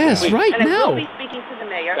alcohol chief right Yes, now. right and I now. will be speaking to the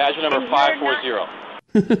mayor. Badge number and you're not-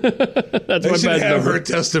 540. That's They my should bad have number. her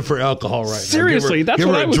tested for alcohol right now. Seriously, Give her, that's give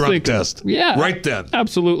what her I a was drunk thinking. test. Yeah, Right then.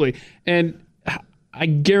 Absolutely. And I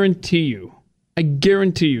guarantee you,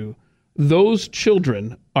 those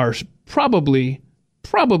children are probably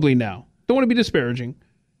now, don't want to be disparaging,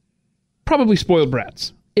 probably spoiled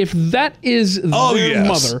brats. If that is their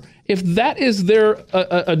mother, if that is their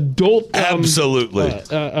adult Absolutely.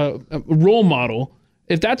 Role model,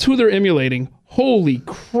 if that's who they're emulating, holy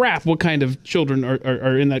crap, what kind of children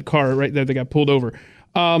are in that car right there that got pulled over.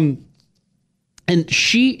 And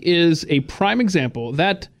she is a prime example.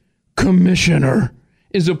 That commissioner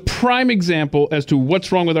is a prime example as to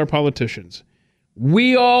what's wrong with our politicians.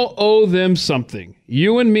 We all owe them something.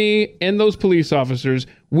 You and me and those police officers,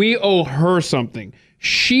 we owe her something.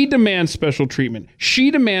 She demands special treatment. She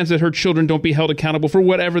demands that her children don't be held accountable for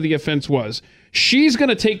whatever the offense was. She's going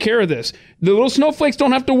to take care of this. The little snowflakes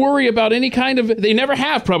don't have to worry about any kind of, they never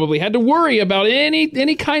have probably had to worry about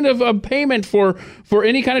any kind of payment for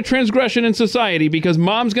any kind of transgression in society because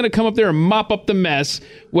mom's going to come up there and mop up the mess.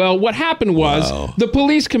 Well, what happened was the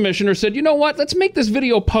police commissioner said, you know what, let's make this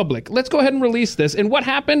video public. Let's go ahead and release this. And what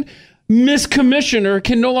happened? Miss Commissioner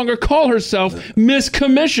can no longer call herself Miss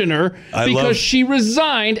Commissioner because she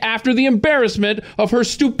resigned after the embarrassment of her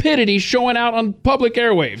stupidity showing out on public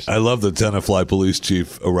airwaves. I love the Tenafly Police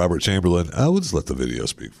Chief, Robert Chamberlain. I would just let the video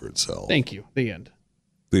speak for itself. Thank you. The end.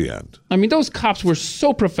 The end. I mean, those cops were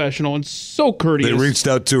so professional and so courteous. They reached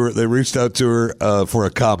out to her for a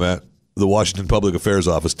comment. The Washington Public Affairs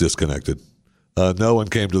Office disconnected. No one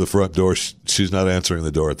came to the front door. She's not answering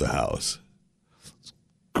the door at the house.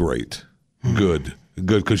 Great. Good.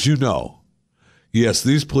 Because yes,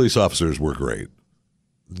 these police officers were great.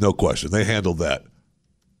 No question. They handled that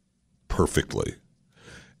perfectly.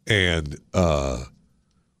 And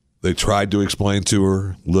they tried to explain to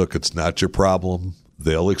her, look, it's not your problem.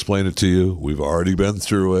 They'll explain it to you. We've already been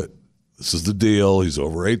through it. This is the deal. He's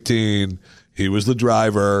over 18. He was the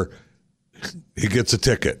driver. He gets a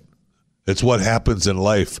ticket. It's what happens in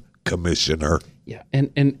life, Commissioner. Yeah,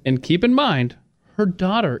 and keep in mind, her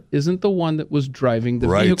daughter isn't the one that was driving the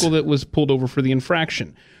vehicle that was pulled over for the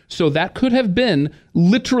infraction. So that could have been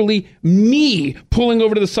literally me pulling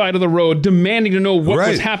over to the side of the road, demanding to know what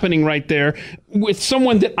was happening right there with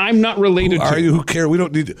someone that I'm not related to. Are you? Who cares? We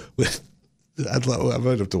don't need to. I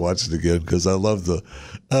might have to watch it again because I love the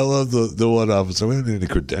one officer. We don't need any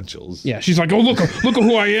credentials. Yeah, she's like, oh, look at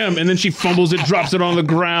who I am. And then she fumbles it, drops it on the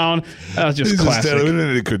ground. Just classic. We don't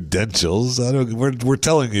need any credentials. We're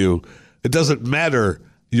telling you, it doesn't matter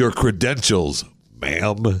your credentials,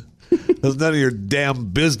 ma'am. That's none of your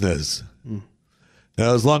damn business.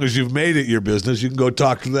 Now, as long as you've made it your business, you can go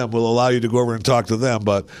talk to them. We'll allow you to go over and talk to them.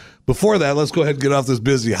 But before that, let's go ahead and get off this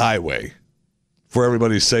busy highway for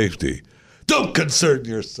everybody's safety. Don't concern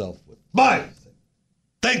yourself with mine.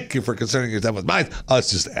 Thank you for concerning yourself with mine. Oh,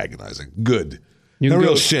 it's just agonizing. Good.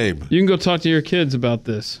 Real shame. You can go talk to your kids about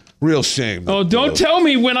this. Real shame. Oh, don't tell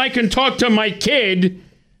me when I can talk to my kid.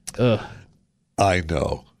 Ugh. I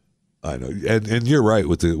know. And you're right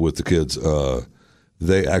with the kids.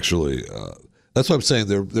 They actually that's what I'm saying.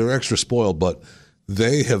 They're extra spoiled, but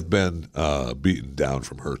they have been beaten down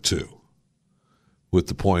from her too. With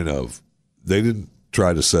the point of they didn't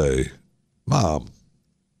try to say, Mom,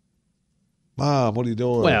 what are you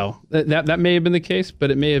doing? Well, that may have been the case,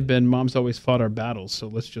 but it may have been Mom's always fought our battles, so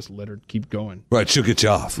let's just let her keep going. Right, she'll get you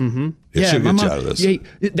off. Mm-hmm. She'll get you out of this. Yeah,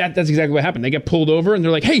 that's exactly what happened. They get pulled over, and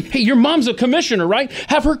they're like, hey, your mom's a commissioner, right?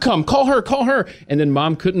 Have her come. Call her. And then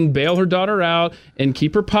Mom couldn't bail her daughter out and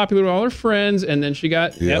keep her popular with all her friends, and then she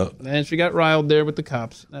got riled there with the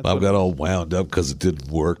cops. Mom got all wound up because it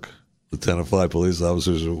didn't work. The Tenafly police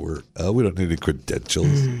officers were, we don't need any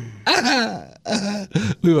credentials.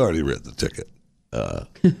 We've already written the ticket,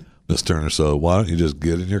 Miss Turner. So why don't you just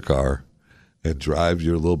get in your car and drive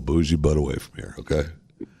your little bougie butt away from here, okay?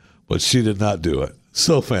 But she did not do it.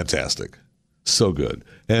 So fantastic. So good.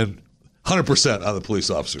 And 100% on the police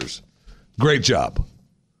officers. Great job.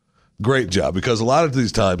 Great job. Because a lot of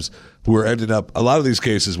these times we're ending up, a lot of these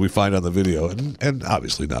cases we find on the video, and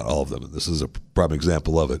obviously not all of them, and this is a prime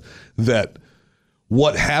example of it, that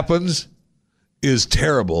what happens is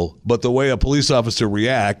terrible, but the way a police officer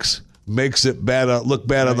reacts makes it bad, look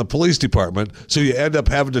bad on the police department. So you end up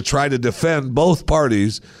having to try to defend both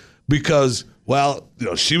parties because, well,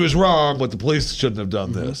 she was wrong, but the police shouldn't have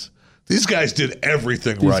done this. These guys did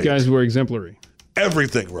everything right. These guys were exemplary.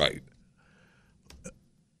 Everything right.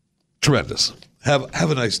 Tremendous. Have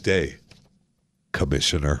a nice day,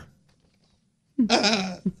 Commissioner.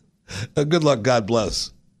 Good luck. God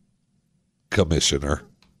bless, Commissioner.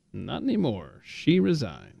 Not anymore. She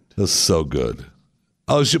resigned. That's so good.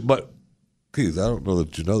 But Keith, I don't know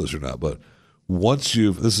that you know this or not, but once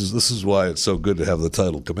this is why it's so good to have the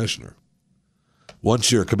title Commissioner.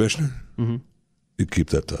 Once you're a commissioner, you keep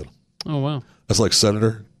that title. Oh, wow. That's like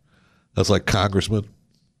senator. That's like congressman.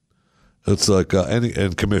 It's like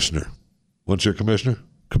and commissioner. Once you're a commissioner,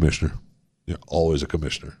 you're always a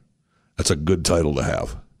commissioner. That's a good title to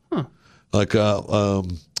have. Huh. Like,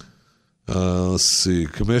 let's see,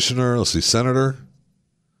 commissioner. Let's see, senator.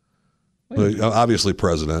 Obviously,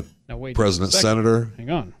 president. Now wait. President, senator. Hang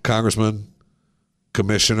on. Congressman,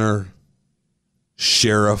 commissioner,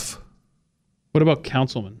 sheriff. What about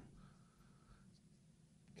councilman?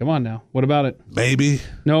 Come on now. What about it? Maybe.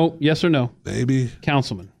 No. Yes or no? Maybe.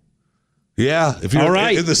 Councilman. Yeah. If you're all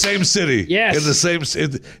right. in the same city. Yes. If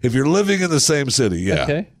you're living in the same city. Yeah.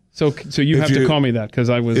 Okay. So you have to call me that because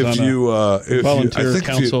I was on a volunteer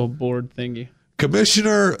council board thingy.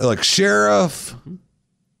 Commissioner, like sheriff.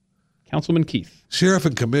 Councilman Keith. Sheriff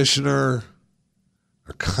and commissioner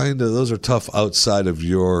are those are tough outside of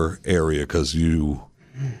your area because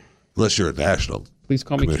unless you're a national. Please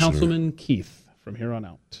call me Councilman Keith from here on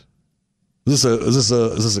out. Is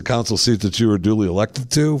this a council seat that you were duly elected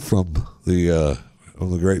to from the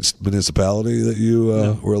great municipality that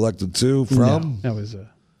you were elected to from? No, that was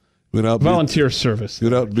volunteer service. You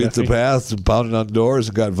went out and beat the path and pounded on doors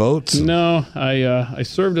and got votes? No, I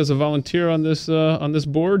served as a volunteer on this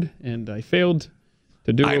board, and I failed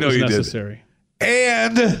to do what was necessary.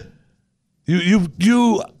 And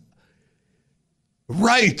you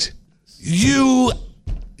right.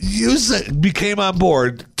 You became on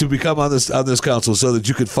board to become on this council so that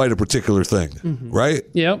you could fight a particular thing, right?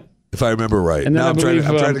 Yep. If I remember right. And then now I'm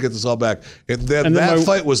trying to get this all back. And then that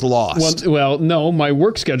fight was lost. Well, no, my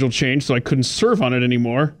work schedule changed, so I couldn't serve on it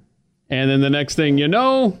anymore. And then the next thing you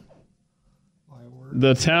know,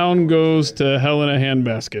 the town goes to hell in a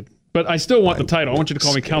handbasket. But I still want the title. I want you to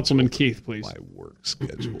call me Councilman Keith, please. My work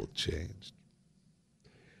schedule changed.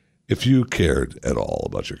 If you cared at all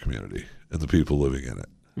about your community and the people living in it,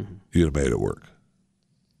 you'd have made it work.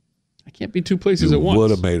 I can't be two places at once. You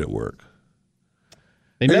would have made it work.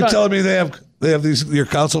 Are you telling me they have your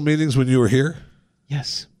council meetings when you were here?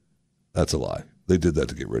 Yes. That's a lie. They did that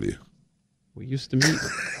to get rid of you. We used to meet.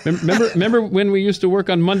 remember when we used to work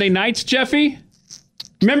on Monday nights, Jeffy?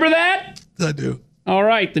 Remember that? I do. All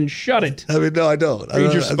right, then shut it. I mean, no, I don't.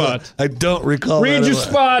 Read your spot. I don't recall Read your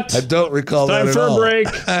spot. I don't recall that at all. Time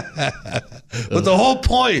for a break. But the whole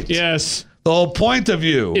point. Yes. The whole point of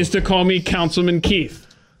you is to call me Councilman Keith.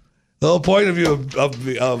 The whole point of you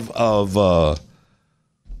of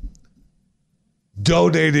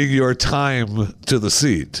donating your time to the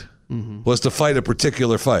seat was to fight a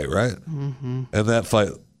particular fight, right? And that fight.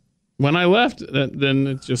 When I left, then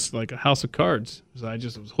it's just like a house of cards. So I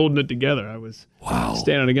just was holding it together. I was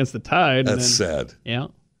standing against the tide. That's sad. Yeah.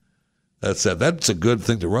 That's sad. That's a good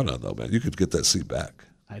thing to run on, though, man. You could get that seat back.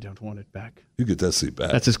 I don't want it back. You get that seat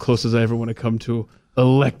back. That's as close as I ever want to come to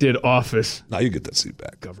elected office. Now you get that seat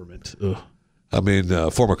back. Government. Ugh. I mean,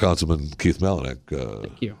 former Councilman Keith Melinek.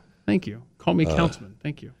 Thank you. Call me Councilman.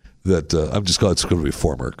 Thank you. That I'm just calling it's going to be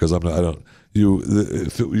former because I'm not. I don't.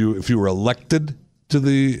 If you were elected to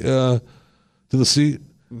the seat,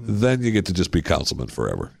 then you get to just be councilman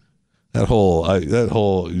forever. That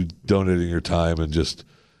whole you donating your time and just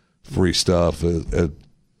free stuff. Former.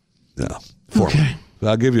 Okay.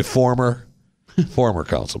 I'll give you former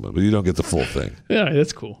councilman, but you don't get the full thing. Yeah,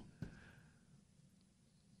 that's cool.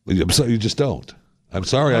 I'm sorry, you just don't. I'm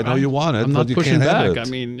sorry. I know you want it, I'm not but you pushing can't back. have it. I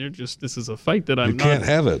mean, this is a fight that I'm you can't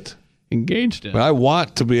have it. Engaged in. I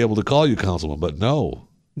want to be able to call you councilman, but no.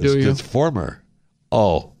 It's former.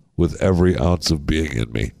 Oh, with every ounce of being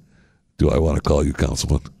in me, do I want to call you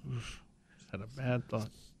councilman? Had a bad thought.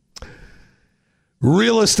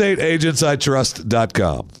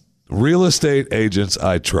 RealestateAgentsITrust.com. Real estate agents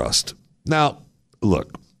I trust. Now,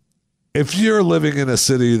 look, if you're living in a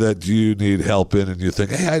city that you need help in and you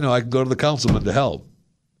think, hey, I know I can go to the councilman to help,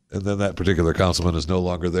 and then that particular councilman is no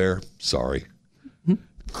longer there, sorry. You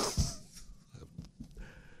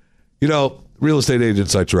know, Real Estate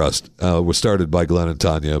Agents I Trust was started by Glenn and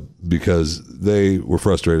Tanya because they were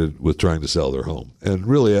frustrated with trying to sell their home. And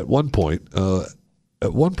really, at one point, I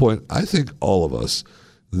think all of us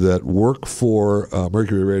that work for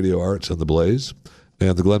Mercury Radio Arts and The Blaze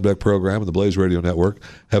and the Glenn Beck program and the Blaze Radio Network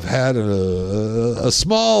have had a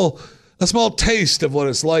small taste of what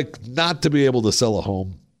it's like not to be able to sell a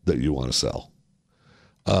home that you want to sell.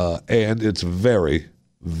 And it's very,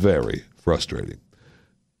 very frustrating.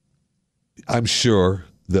 I'm sure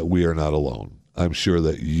that we are not alone. I'm sure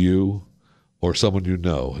that you or someone you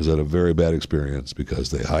know has had a very bad experience because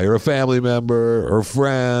they hire a family member or a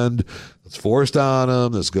friend that's forced on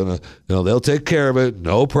them, that's going to, they'll take care of it,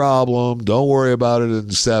 no problem, don't worry about it,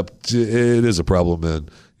 except it is a problem and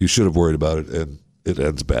you should have worried about it, and it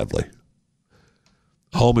ends badly.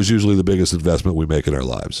 Home is usually the biggest investment we make in our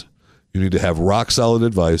lives. You need to have rock-solid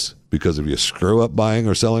advice because if you screw up buying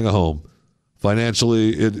or selling a home,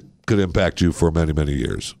 financially it could impact you for many, many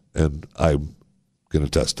years, and I'm can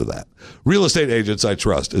attest to that. Real Estate Agents I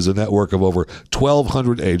Trust is a network of over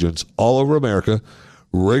 1,200 agents all over America,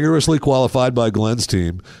 rigorously qualified by Glenn's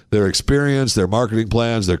team. Their experience, their marketing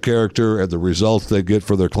plans, their character, and the results they get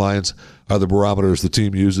for their clients are the barometers the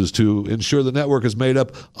team uses to ensure the network is made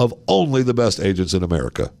up of only the best agents in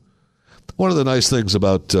America. One of the nice things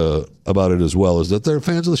about it as well is that they're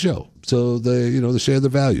fans of the show, so they share their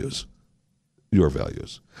values, your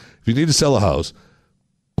values. If you need to sell a house,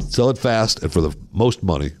 sell it fast and for the most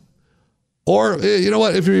money. Or, you know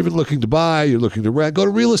what, if you're even looking to buy, you're looking to rent, go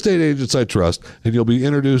to Real Estate Agents I Trust, and you'll be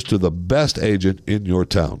introduced to the best agent in your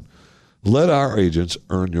town. Let our agents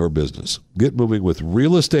earn your business. Get moving with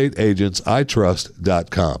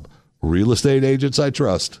realestateagentsitrust.com.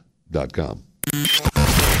 realestateagentsitrust.com.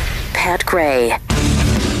 Pat Gray,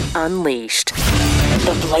 Unleashed.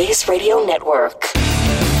 The Blaze Radio Network.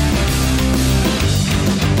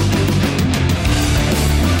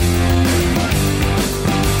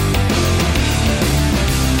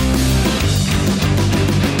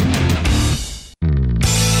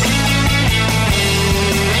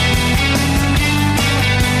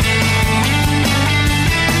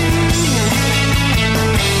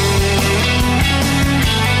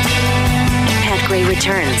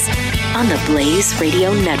 Returns on the Blaze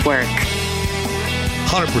Radio Network.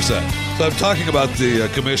 100%. So I'm talking about the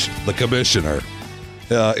commissioner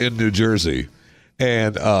in New Jersey,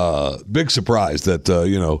 and big surprise that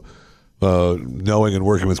knowing and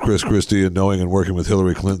working with Chris Christie and knowing and working with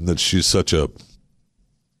Hillary Clinton that she's such a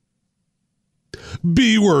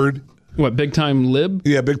B word. What, big time lib?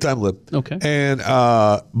 Yeah, big time lib. Okay. And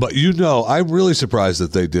but I'm really surprised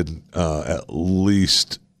that they didn't at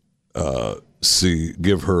least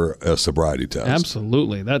give her a sobriety test.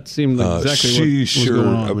 Absolutely, that seemed exactly what was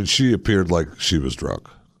going on. I mean, she appeared like she was drunk.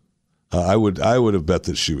 I would have bet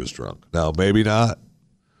that she was drunk. Now, maybe not,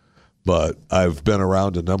 but I've been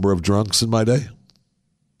around a number of drunks in my day,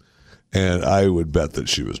 and I would bet that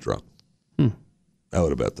she was drunk. I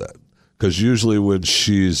would have bet that because usually if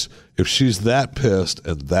she's that pissed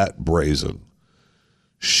and that brazen,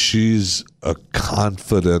 she's a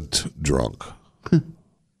confident drunk.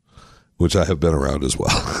 Which I have been around as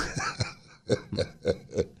well.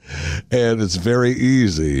 And it's very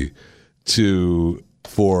easy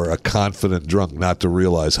for a confident drunk not to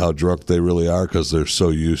realize how drunk they really are because they're so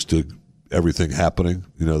used to everything happening.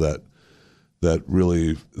 That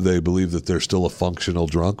really they believe that they're still a functional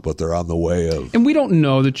drunk, but they're on the way of. And we don't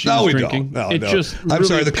know that she's drinking. No, it just really I'm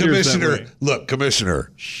sorry, the commissioner. That way. Look,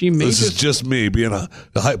 commissioner. This is just me being a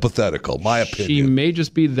hypothetical. My opinion. She may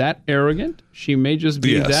just be that arrogant. She may just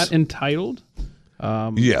be that entitled.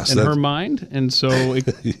 Yes, in her mind, and so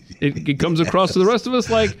it comes across to the rest of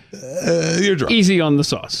us like you're drunk. Easy on the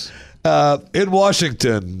sauce. In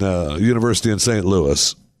Washington University in St.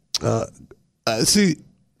 Louis, see.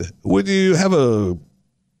 When you have a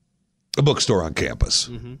bookstore on campus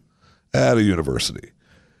at a university,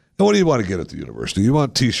 and what do you want to get at the university? You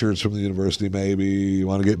want T-shirts from the university, maybe. You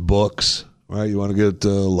want to get books, right? You want to get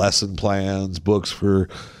lesson plans, books for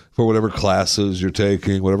whatever classes you're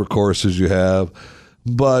taking, whatever courses you have.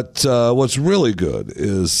 But what's really good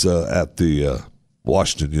is at the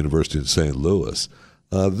Washington University in St. Louis,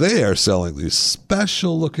 they are selling these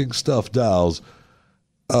special-looking stuffed dolls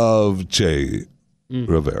of Che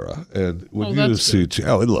Rivera, and when you see Che,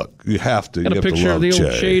 look, you have to. Got a picture of the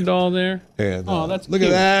old Che doll there. And that's look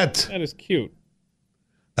cute. at that. That is cute.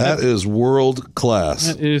 That is world class.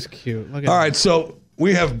 That is cute. Look at All right, so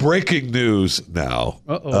we have breaking news now.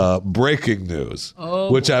 Breaking news,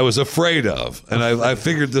 which I was afraid of. And I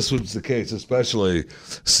figured this was the case, especially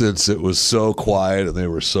since it was so quiet and they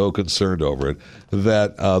were so concerned over it,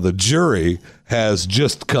 that the jury has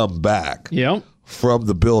just come back from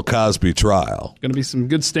the Bill Cosby trial. Going to be some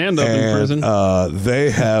good stand-up in prison.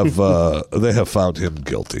 They have found him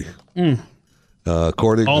guilty.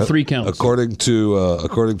 According all 3 counts. According to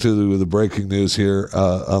the breaking news here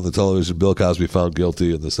on the television, Bill Cosby found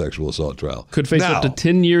guilty in the sexual assault trial. Could face up to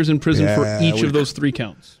 10 years in prison for each of those 3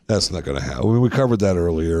 counts. That's not going to happen. We covered that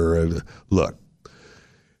earlier. And look,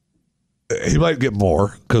 he might get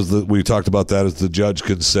more because we talked about that. As the judge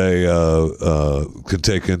can say, can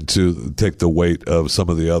take the weight of some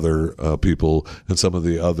of the other people and some of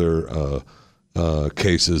the other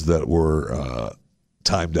cases that were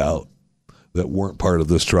timed out, that weren't part of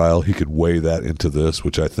this trial. He could weigh that into this,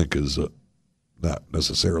 which I think is not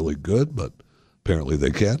necessarily good, but apparently they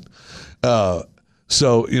can.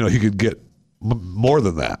 So, he could get more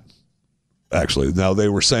than that, actually. Now, they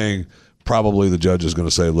were saying probably the judge is going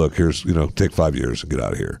to say, look, here's, take 5 years and get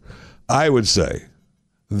out of here. I would say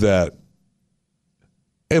that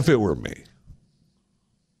if it were me,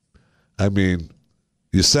 I mean,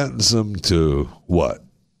 you sentence him to what?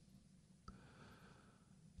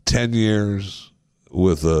 10 years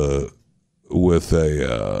with a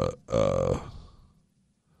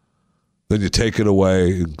then you take it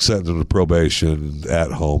away and send him to probation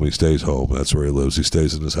at home. He stays home. That's where he lives. He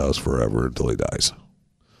stays in his house forever until he dies.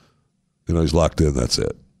 He's locked in. That's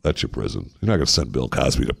it. That's your prison. You're not going to send Bill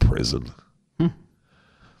Cosby to prison. I'm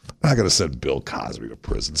not going to send Bill Cosby to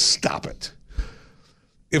prison. Stop it.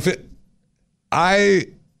 I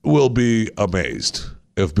will be amazed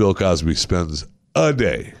if Bill Cosby spends a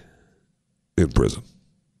day in prison.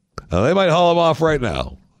 Now, they might haul him off right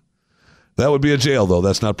now. That would be a jail, though.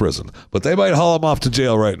 That's not prison. But they might haul him off to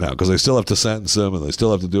jail right now because they still have to sentence him and they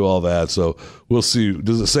still have to do all that. So we'll see.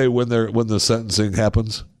 Does it say when the sentencing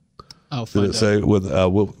happens? I'll find out. Did it say when?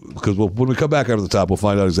 Because when we come back out of the top, we'll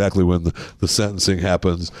find out exactly when the sentencing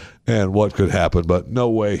happens and what could happen. But no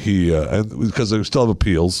way and because they still have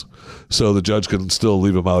appeals, so the judge can still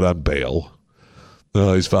leave him out on bail.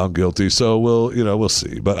 He's found guilty, so we'll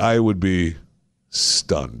see. But I would be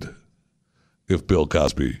stunned if Bill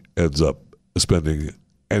Cosby ends up spending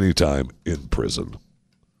any time in prison.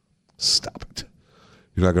 Stop it.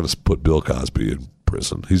 You're not going to put Bill Cosby in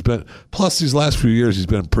prison. Plus these last few years he's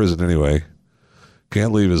been in prison anyway.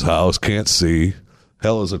 Can't leave his house, can't see.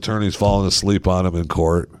 Hell, his attorney's falling asleep on him in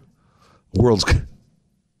court. How much can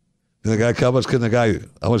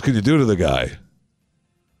you do to the guy?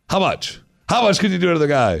 How much can you do to the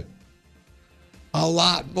guy? A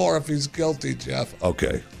lot more if he's guilty, Jeff.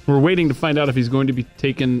 Okay. We're waiting to find out if he's going to be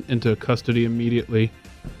taken into custody immediately.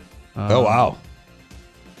 Oh, wow.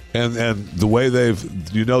 And the way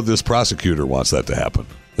this prosecutor wants that to happen.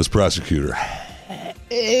 This prosecutor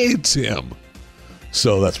hates him.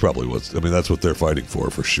 So that's probably that's what they're fighting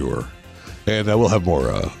for sure. And we'll have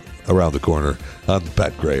more around the corner on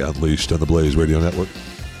Pat Gray Unleashed on the Blaze Radio Network.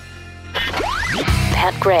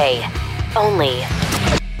 Pat Gray, only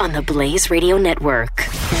on the Blaze Radio Network.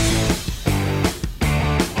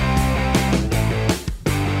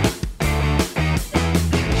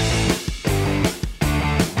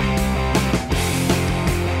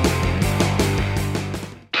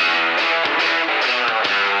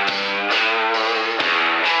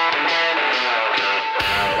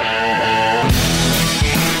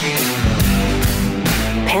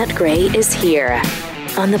 Pat Gray is here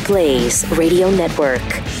on the Blaze Radio Network.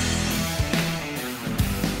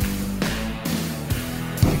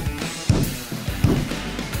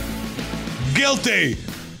 Guilty!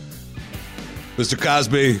 Mr.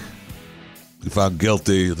 Cosby, you found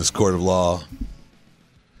guilty in this court of law.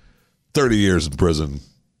 30 years in prison.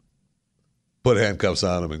 Put handcuffs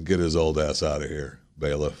on him and get his old ass out of here,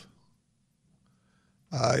 bailiff.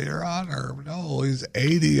 Your Honor, no, he's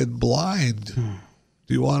 80 and blind.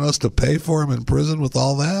 Do you want us to pay for him in prison with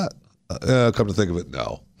all that? Come to think of it,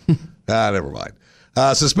 no. Never mind.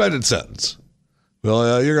 Suspended sentence.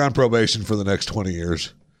 Well, you're on probation for the next 20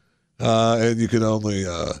 years. And you can only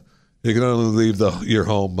leave your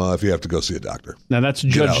home if you have to go see a doctor. Now that's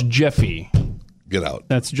Judge Jeffy. Get out.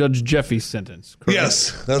 That's Judge Jeffy's sentence, correct?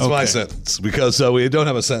 Yes, that's my sentence because we don't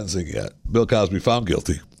have a sentencing yet. Bill Cosby found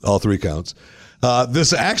guilty, all 3 counts.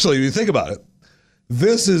 This actually, if you think about it,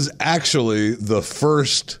 this is actually the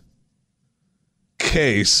first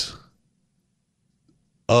case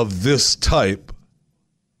of this type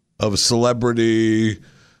of celebrity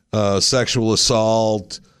sexual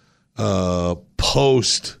assault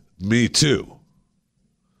post Me Too,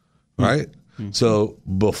 right? So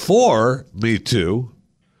before Me Too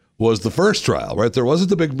was the first trial, right? There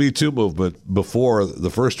wasn't the big Me Too movement before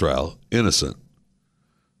the first trial, innocent.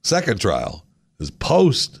 Second trial is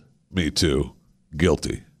post Me Too,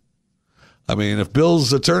 guilty. I mean, if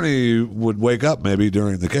Bill's attorney would wake up maybe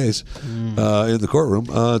during the case in the courtroom,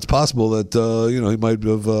 it's possible that he might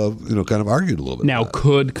have kind of argued a little bit. Now,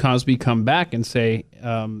 could Cosby come back and say,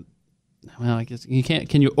 well, I guess you can't.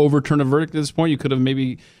 Can you overturn a verdict at this point? You could have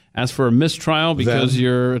maybe asked for a mistrial because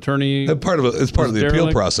your attorney. It's part of the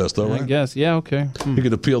appeal process, though, right? I guess. Yeah. Okay. He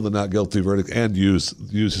could appeal the not guilty verdict and use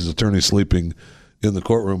his attorney sleeping in the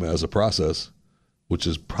courtroom as a process, which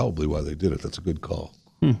is probably why they did it. That's a good call.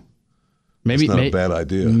 Maybe it's not a bad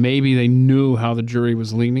idea. Maybe they knew how the jury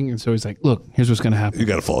was leaning, and so he's like, "Look, here's what's going to happen. You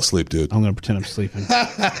got to fall asleep, dude. I'm going to pretend I'm sleeping."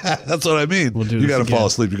 That's what I mean. You got to fall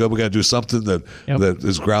asleep. We got to do something that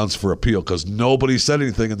is grounds for appeal because nobody said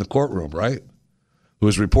anything in the courtroom, right? It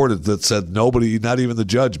was reported that said nobody, not even the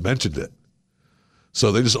judge, mentioned it.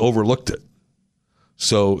 So they just overlooked it.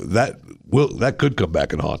 So that could come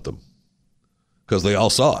back and haunt them because they all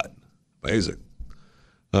saw it. Amazing.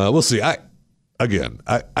 We'll see. I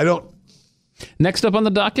don't. Next up on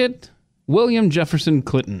the docket, William Jefferson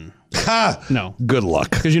Clinton. No. Good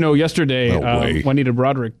luck. Because, yesterday, Juanita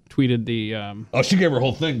Broderick tweeted the... she gave her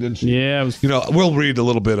whole thing, didn't she? Yeah. It was, we'll read a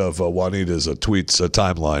little bit of Juanita's tweets,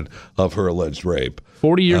 timeline of her alleged rape.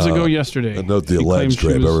 40 years ago yesterday. And note the alleged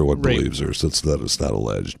rape. Everyone believes her since that it's not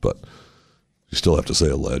alleged, but you still have to say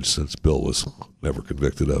alleged since Bill was never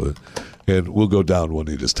convicted of it. And we'll go down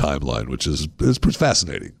Juanita's timeline, which is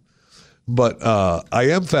fascinating. But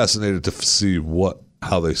I am fascinated to see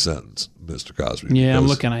how they sentence Mr. Cosby. Yeah, I'm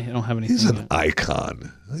looking. I don't have anything. He's an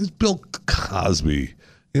icon. He's Bill Cosby.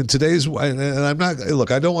 In today's, and I'm not.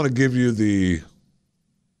 Look, I don't want to give you the.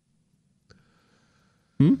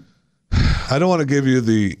 I don't want to give you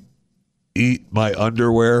the eat my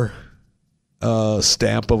underwear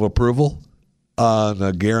stamp of approval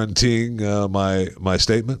on guaranteeing my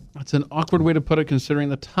statement. That's an awkward way to put it, considering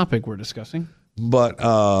the topic we're discussing. But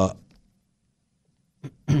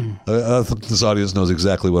I think this audience knows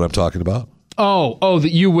exactly what I'm talking about. That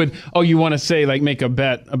you would. You want to say make a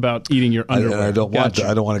bet about eating your underwear? I don't want.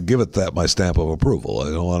 I don't want to give it my stamp of approval. I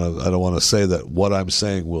don't want to say that what I'm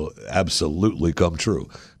saying will absolutely come true.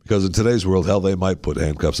 Because in today's world, hell, they might put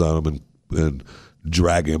handcuffs on him and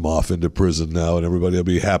drag him off into prison now, and everybody will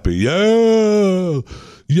be happy. Yeah,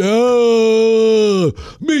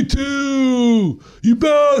 me too, you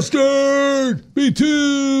bastard, me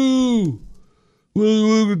too.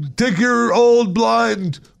 We'll take your old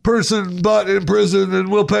blind person butt in prison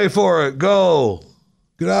and we'll pay for it. Go.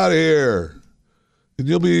 Get out of here. And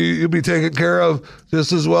you'll be taken care of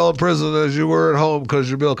just as well in prison as you were at home because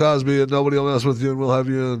you're Bill Cosby and nobody will mess with you and we'll have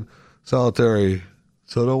you in solitary.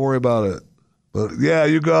 So don't worry about it. But yeah,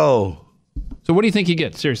 you go. So what do you think he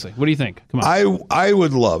gets? Seriously, what do you think? Come on. I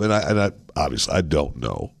would love, and I obviously I don't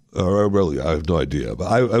know. Or really, I have no idea.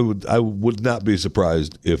 But I would not be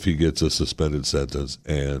surprised if he gets a suspended sentence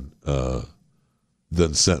and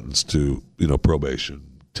then sentenced to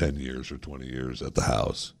probation, 10 years or 20 years at the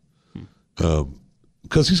house,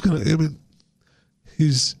 because he's gonna. I mean,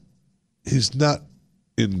 he's not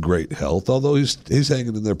in great health, although he's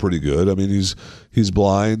hanging in there pretty good. I mean, he's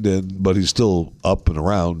blind but he's still up and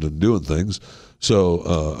around and doing things.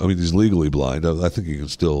 So I mean, he's legally blind. I think he can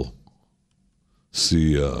still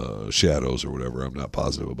see shadows or whatever. I'm not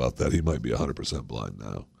positive about that. He might be 100% blind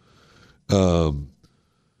now.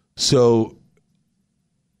 So,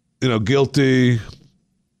 guilty,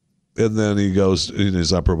 and then he goes in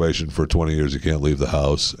his on probation for 20 years. He can't leave the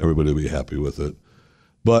house. Everybody will be happy with it.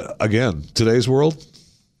 But again, today's world,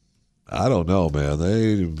 I don't know, man.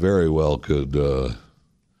 They very well could.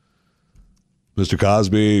 Mr.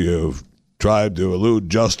 Cosby, you've tried to elude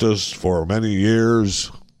justice for many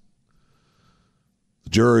years. The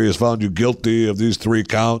jury has found you guilty of these 3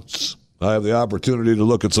 counts. I have the opportunity to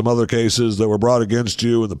look at some other cases that were brought against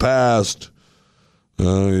you in the past.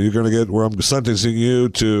 You're going to get where I'm sentencing you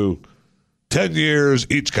to 10 years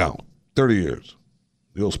each count, 30 years.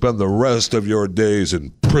 You'll spend the rest of your days in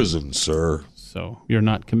prison, sir. So you're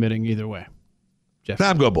not committing either way, Jeff?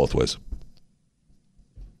 I'm going both ways.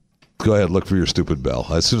 Go ahead, look for your stupid bell.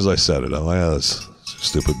 As soon as I said it, I'm like, that's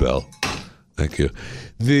stupid bell. Thank you.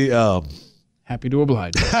 Happy to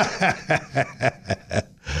oblige.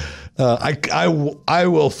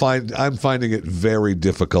 I'm finding it very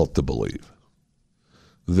difficult to believe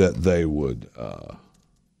that they would that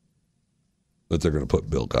they're going to put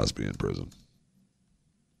Bill Cosby in prison.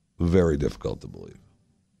 Very difficult to believe.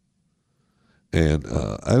 And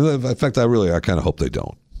in fact, I kind of hope they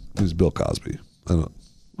don't. He's Bill Cosby. I don't.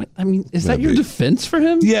 What? I mean, is that your defense for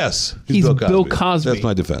him? Yes. He's Bill Cosby. That's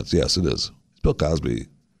my defense. Yes, it is. It's Bill Cosby.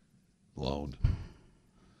 Alone.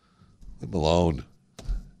 Leave him alone.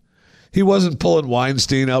 He wasn't pulling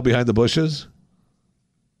Weinstein out behind the bushes.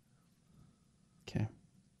 Okay.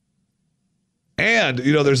 And,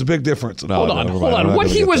 there's a big difference. No, hold on. What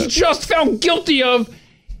he was just found guilty of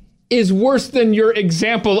is worse than your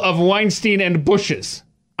example of Weinstein and bushes.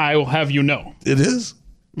 I will have you know. It is?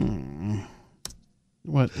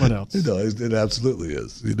 What else? It absolutely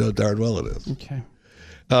is. You know darn well it is. Okay.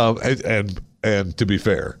 And to be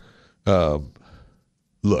fair,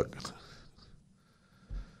 look,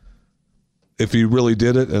 if he really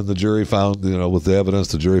did it and the jury found, with the evidence,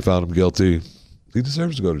 the jury found him guilty, he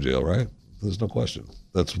deserves to go to jail, right? There's no question.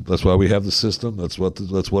 That's why we have the system. That's what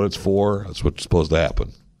it's for. That's what's supposed to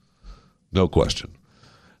happen. No question.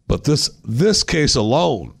 But this case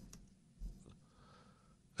alone,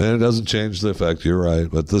 and it doesn't change the fact, you're right,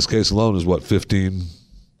 but this case alone is what, 15,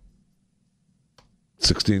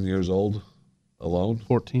 16 years old alone?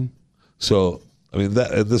 14. So, I mean,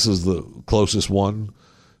 this is the closest one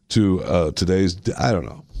to today's. I don't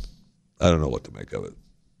know. I don't know what to make of it.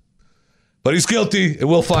 But he's guilty, and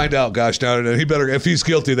we'll find out. Gosh darn it! If he's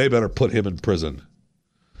guilty, they better put him in prison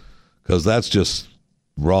because that's just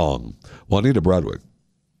wrong. Juanita Broadwick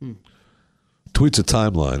tweets a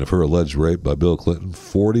timeline of her alleged rape by Bill Clinton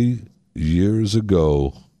 40 years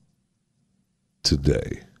ago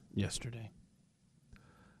today. Yesterday.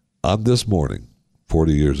 On this morning,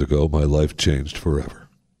 40 years ago, my life changed forever.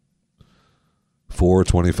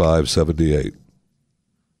 4/25/78.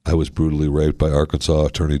 I was brutally raped by Arkansas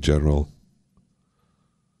Attorney General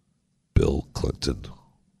Bill Clinton.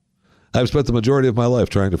 I've spent the majority of my life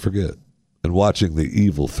trying to forget and watching the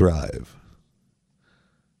evil thrive.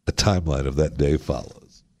 A timeline of that day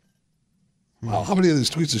follows. Wow, how many of these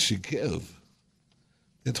tweets does she give?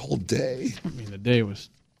 That whole day? I mean, the day was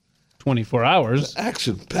 24 hours.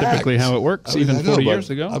 Action-packed. Typically how it works, even 40 years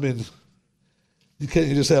ago. I mean, you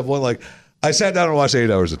just have one like, I sat down and watched 8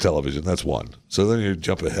 hours of television. That's one. So then you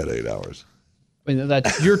jump ahead 8 hours. I mean,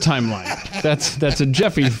 that's your timeline. That's a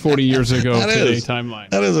Jeffy 40 years ago today timeline.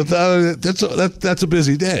 That's a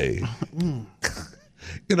busy day.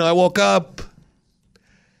 I woke up,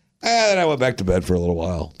 and then I went back to bed for a little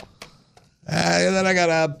while. And then I got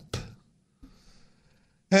up,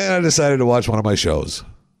 and I decided to watch one of my shows.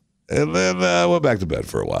 And then I went back to bed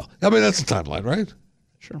for a while. I mean, that's the timeline, right?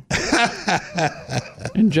 Sure.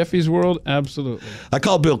 In Jeffy's world, absolutely. I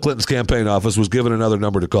called Bill Clinton's campaign office, was given another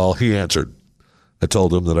number to call. He answered. I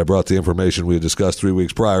told him that I brought the information we had discussed 3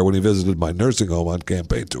 weeks prior when he visited my nursing home on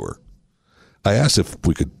campaign tour. I asked if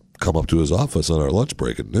we could come up to his office on our lunch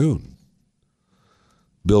break at noon.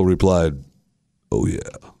 Bill replied, oh, yeah.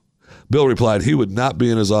 Bill replied he would not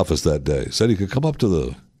be in his office that day. Said he could come up to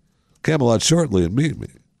the Camelot shortly and meet me.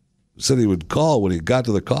 Said he would call when he got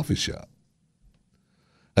to the coffee shop.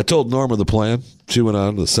 I told Norma the plan. She went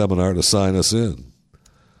on to the seminar to sign us in.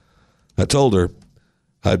 I told her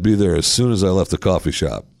I'd be there as soon as I left the coffee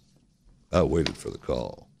shop. I waited for the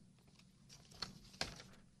call.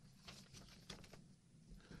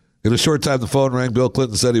 In a short time, the phone rang. Bill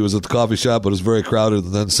Clinton said he was at the coffee shop, but it was very crowded,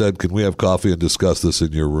 and then said, can we have coffee and discuss this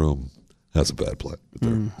in your room? That's a bad plan.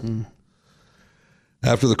 Mm-hmm.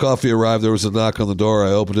 After the coffee arrived, there was a knock on the door.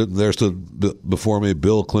 I opened it, and there stood before me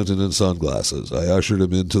Bill Clinton in sunglasses. I ushered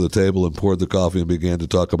him into the table and poured the coffee and began to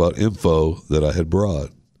talk about info that I had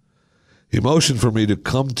brought. He motioned for me to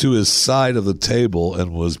come to his side of the table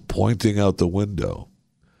and was pointing out the window.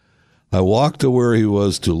 I walked to where he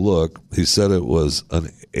was to look. He said it was an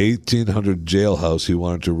 1800 jailhouse he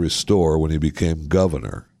wanted to restore when he became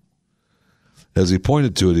governor. As he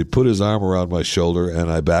pointed to it, he put his arm around my shoulder, and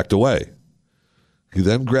I backed away. He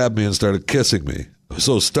then grabbed me and started kissing me. I was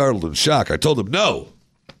so startled and shocked, I told him no.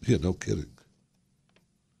 Yeah, no kidding.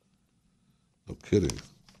 No kidding.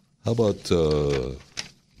 How about,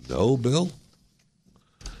 no, Bill?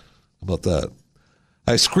 How about that?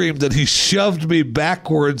 I screamed and he shoved me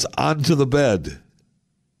backwards onto the bed.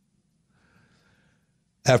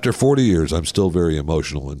 After 40 years, I'm still very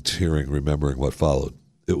emotional and tearing, remembering what followed.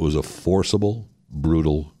 It was a forcible,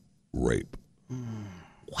 brutal rape.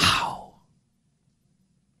 Wow.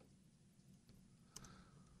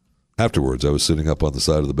 Afterwards, I was sitting up on the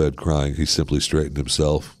side of the bed crying. He simply straightened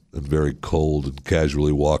himself and very cold and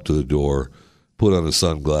casually walked to the door, put on his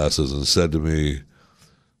sunglasses, and said to me,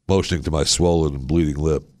 motioning to my swollen and bleeding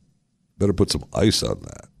lip, better put some ice on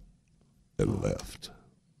that, and left.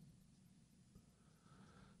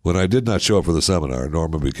 When I did not show up for the seminar,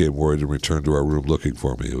 Norma became worried and returned to our room looking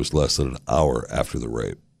for me. It was less than an hour after the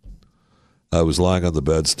rape. I was lying on the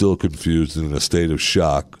bed, still confused and in a state of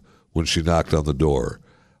shock when she knocked on the door.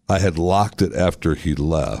 I had locked it after he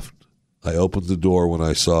left. I opened the door when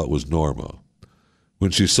I saw it was Norma.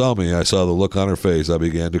 When she saw me, I saw the look on her face. I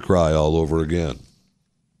began to cry all over again.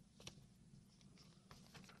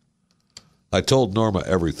 I told Norma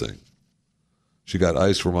everything. She got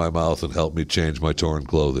ice for my mouth and helped me change my torn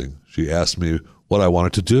clothing. She asked me what I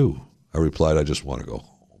wanted to do. I replied, I just want to go home.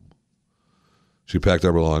 She packed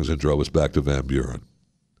our belongings and drove us back to Van Buren.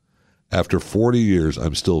 After 40 years,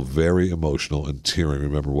 I'm still very emotional and tearing.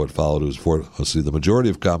 Remember what followed was see, the majority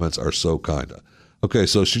of comments are so kind. Okay,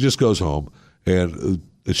 so she just goes home, and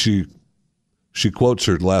she quotes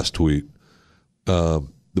her last tweet. The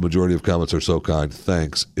majority of comments are so kind.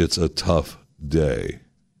 Thanks. It's a tough day.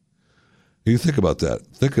 You think about that.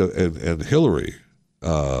 Think of and Hillary.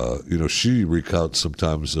 She recounts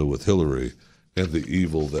sometimes with Hillary and the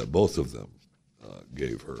evil that both of them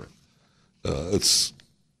gave her.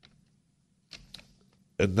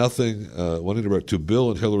 And nothing, wanting to write to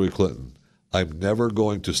Bill and Hillary Clinton, I'm never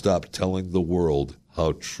going to stop telling the world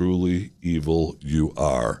how truly evil you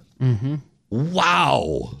are. Mm-hmm.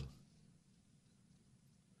 Wow.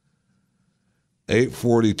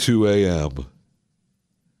 8:42 a.m.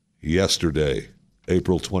 yesterday,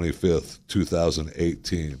 April 25th,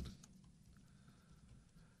 2018.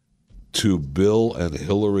 To Bill and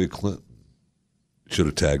Hillary Clinton. Should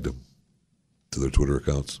have tagged them to their Twitter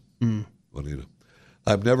accounts. Juanita.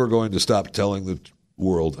 I'm never going to stop telling the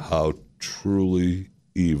world how truly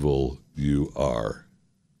evil you are.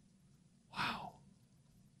 Wow.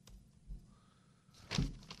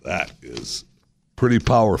 That is pretty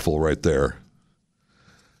powerful right there.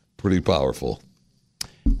 Pretty powerful.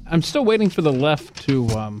 I'm still waiting for the left to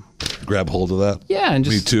grab hold of that. Yeah, and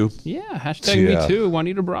just Me too. Yeah, hashtag Me Too.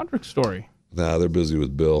 Juanita Broderick story. Nah, they're busy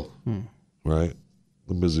with Bill, right?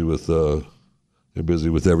 They're busy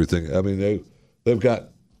with everything. I mean, they've got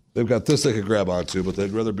this they could grab onto, but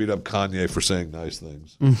they'd rather beat up Kanye for saying nice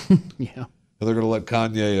things. Yeah, and they're going to let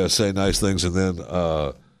Kanye say nice things, and then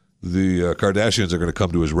the Kardashians are going to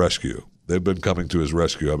come to his rescue. They've been coming to his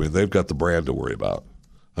rescue. I mean, they've got the brand to worry about.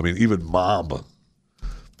 I mean, even Mom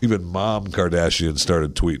Kardashian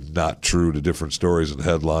started tweeting not true to different stories and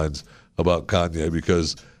headlines about Kanye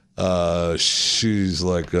because she's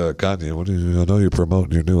like, Kanye, what do you know? You're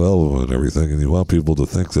promoting your new album and everything, and you want people to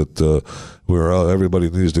think that everybody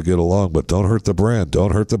needs to get along, but don't hurt the brand.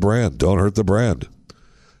 Don't hurt the brand. Don't hurt the brand.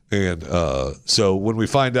 And so when we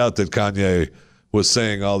find out that Kanye was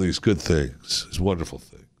saying all these good things, these wonderful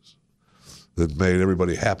things that made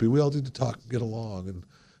everybody happy, we all need to talk and get along.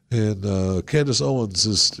 And Candace Owens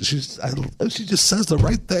she just says the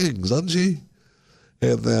right things, doesn't she?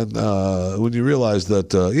 And then when you realize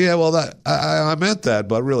that, I meant that,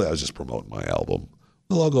 but really I was just promoting my album.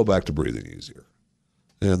 Well, I'll go back to breathing easier.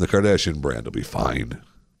 And the Kardashian brand will be fine.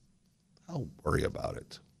 Don't worry about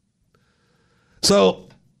it. So,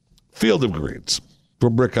 Field of Greens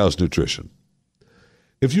from Brickhouse Nutrition.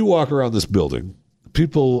 If you walk around this building,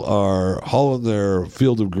 people are hauling their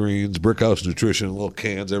Field of Greens, Brickhouse Nutrition, little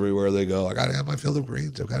cans everywhere they go. I got to have my Field of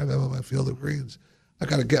Greens. I've got to have my Field of Greens. I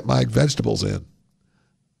got to get my vegetables in.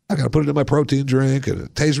 I got to put it in my protein drink, and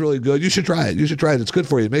it tastes really good. You should try it. It's good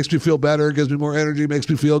for you. It makes me feel better. It gives me more energy. Makes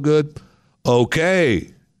me feel good. Okay.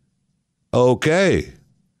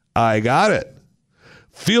 I got it.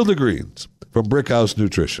 Field of Greens from Brickhouse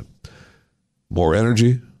Nutrition. More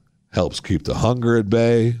energy. Helps keep the hunger at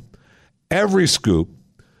bay. Every scoop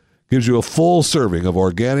gives you a full serving of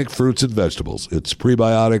organic fruits and vegetables. It's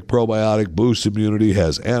prebiotic, probiotic, boosts immunity,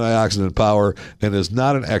 has antioxidant power, and is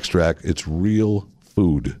not an extract. It's real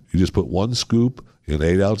food. You just put one scoop in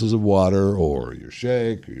 8 ounces of water or your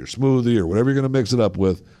shake or your smoothie or whatever you're going to mix it up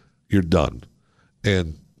with. You're done.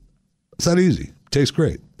 And it's that easy. Tastes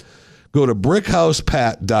great. Go to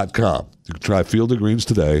brickhousepat.com. You can try Field of Greens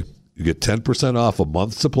today. You get 10% off a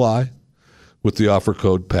month's supply with the offer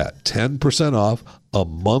code PAT. 10% off a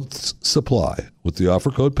month's supply with the offer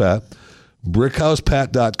code PAT.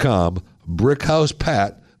 brickhousepat.com.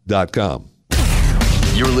 brickhousepat.com.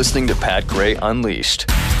 You're listening to Pat Gray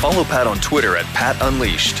Unleashed. Follow Pat on Twitter at Pat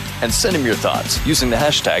Unleashed and send him your thoughts using the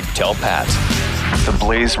hashtag TellPat. The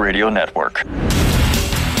Blaze Radio Network.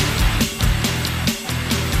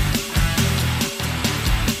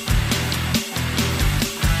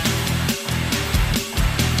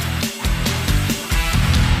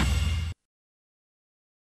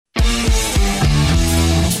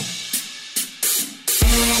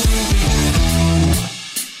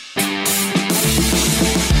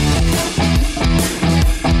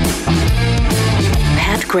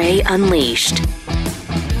 Gray Unleashed.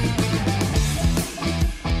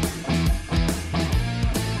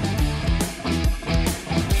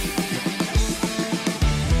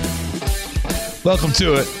 Welcome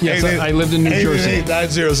to it. Yes, I lived in New Jersey.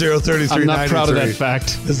 888-900-3393. I'm not proud of that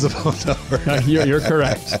fact. Is the phone number. You're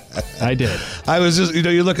correct. I did. I was just,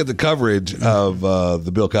 you look at the coverage of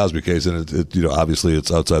the Bill Cosby case, and it obviously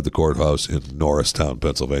it's outside the courthouse in Norristown,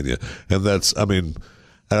 Pennsylvania, and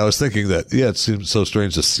and I was thinking that, it seems so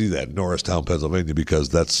strange to see that in Norristown, Pennsylvania, because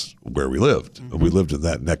that's where we lived. Mm-hmm. We lived in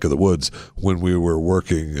that neck of the woods when we were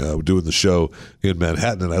working, doing the show in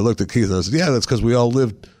Manhattan. And I looked at Keith and I said, that's because we all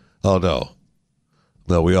lived. Oh, no.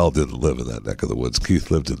 No, we all didn't live in that neck of the woods. Keith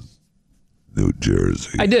lived in New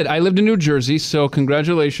Jersey. I did. I lived in New Jersey, so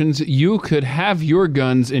congratulations. You could have your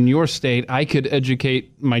guns in your state. I could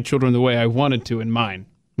educate my children the way I wanted to in mine.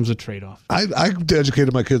 It was a trade-off. I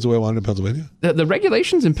educated my kids the way I wanted in Pennsylvania. The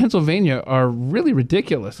regulations in Pennsylvania are really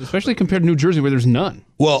ridiculous, especially compared to New Jersey, where there's none.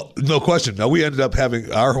 Well, no question. Now, we ended up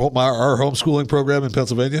having our homeschooling program in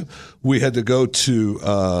Pennsylvania. We had to go to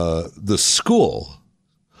the school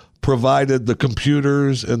provided the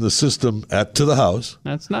computers and the system to the house.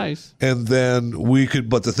 That's nice. And then we could,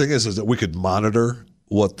 but the thing is that we could monitor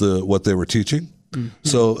what they were teaching. Mm-hmm.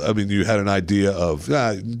 So, you had an idea of,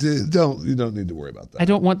 you don't need to worry about that. I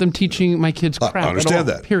don't want them teaching my kids crap. I understand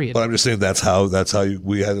at all, that. Period. But I'm just saying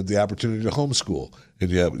we had the opportunity to homeschool. And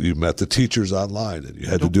you met the teachers online, and you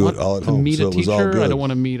had to do it all at home. Meet so a teacher. I don't want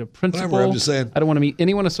to meet a principal. Whatever, I'm just saying. I don't want to meet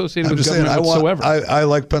anyone associated with government whatsoever. I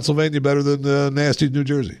like Pennsylvania better than nasty New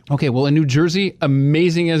Jersey. Okay, well, in New Jersey,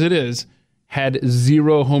 amazing as it is, had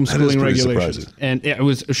zero homeschooling regulations. Surprising. And it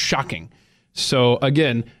was shocking. So,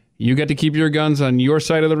 again, you got to keep your guns on your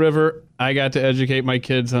side of the river. I got to educate my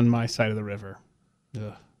kids on my side of the river.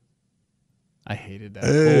 Ugh. I hated that.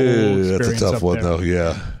 That's a tough one, though.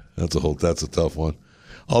 Yeah, that's a tough one.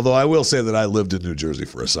 Although I will say that I lived in New Jersey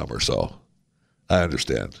for a summer, so I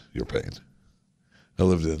understand your pain. I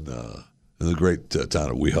lived in the great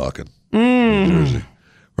town of Weehawken, New Jersey,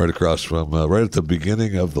 right across from, right at the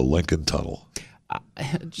beginning of the Lincoln Tunnel.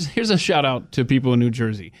 Here's a shout out to people in New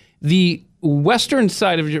Jersey. The western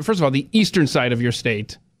side of first of all, the eastern side of your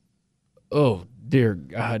state. Oh, dear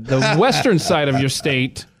God. The western side of your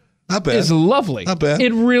state not bad. Is lovely. Not bad.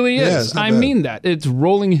 It really is. Yeah, I mean that. It's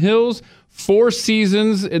rolling hills, 4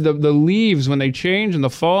 seasons, the leaves when they change in the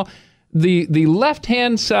fall. The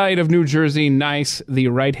left-hand side of New Jersey, nice. The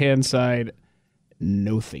right-hand side,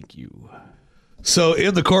 no thank you. So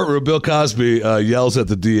in the courtroom, Bill Cosby yells at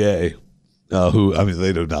the DA, who,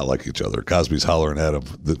 they do not like each other. Cosby's hollering at him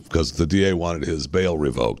because the DA wanted his bail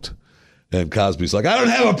revoked. And Cosby's like, I don't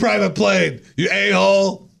have a private plane, you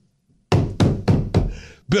a-hole.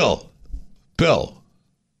 Bill,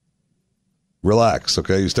 relax,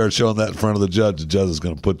 okay? You start showing that in front of the judge is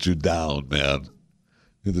going to put you down, man.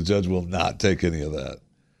 The judge will not take any of that.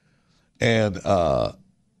 And,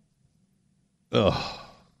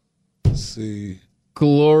 let's see.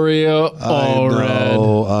 Gloria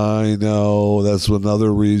Allred. I know. That's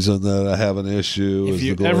another reason that I have an issue. If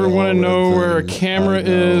you ever want to know where a camera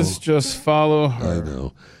is, just follow her. I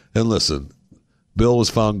know. And listen, Bill was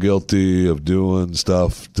found guilty of doing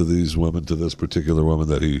stuff to these women, to this particular woman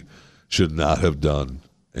that he should not have done.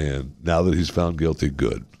 And now that he's found guilty,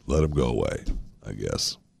 good. Let him go away, I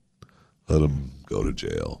guess. Let him go to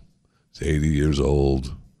jail. He's 80 years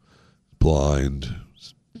old, blind,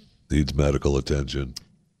 needs medical attention.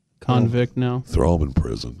 Convict now? Throw him in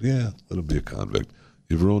prison. Yeah, let him be a convict.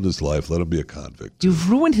 You've ruined his life. Let him be a convict. You've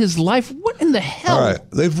ruined his life? What in the hell? All right.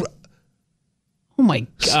 Oh, my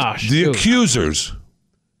gosh. The accusers,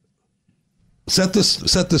 set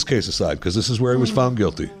this case aside because this is where he was found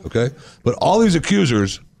guilty, okay? But all these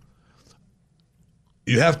accusers,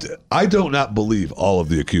 I do not believe all of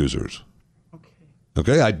the accusers.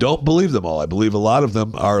 Okay? I don't believe them all. I believe a lot of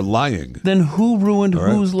them are lying. Then who ruined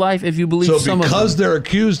whose life if you believe some of them? So because they're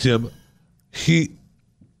accused him, he's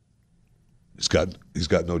got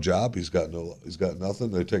no job, he's got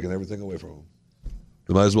nothing. They're taking everything away from him.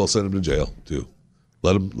 They might as well send him to jail, too.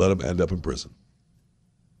 Let him end up in prison.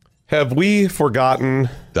 Have we forgotten?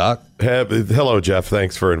 Doc? Hello, Jeff.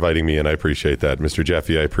 Thanks for inviting me in. I appreciate that. Mr.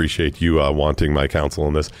 Jeffy, I appreciate you wanting my counsel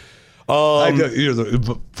on this. You're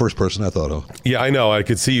the first person I thought of. Yeah, I know. I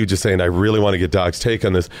could see you just saying, I really want to get Doc's take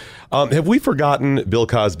on this. Have we forgotten Bill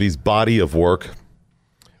Cosby's body of work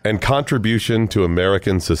and contribution to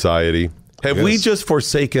American society? Have we just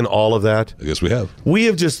forsaken all of that? I guess we have. We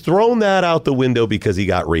have just thrown that out the window because he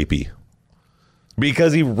got rapey.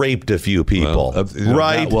 Because he raped a few people.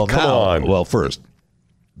 Right? Come on. Well, first,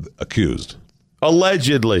 accused.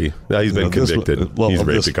 Allegedly. Now, he's been convicted. He's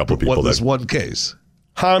raped a couple people. This one case.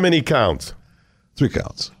 How many counts? 3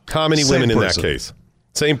 counts. How many women in that case?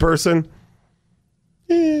 Same person?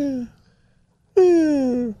 Yeah.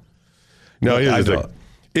 No, here's the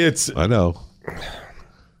thing. I know.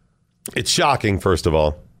 It's shocking, first of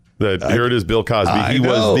all, that here it is, Bill Cosby. He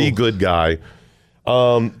was the good guy.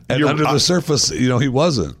 And under the surface, he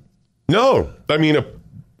wasn't. No. I mean, a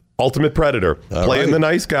ultimate predator. Playing the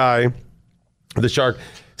nice guy, the shark.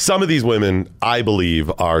 Some of these women, I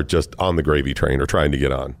believe, are just on the gravy train or trying to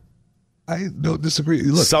get on. I don't disagree.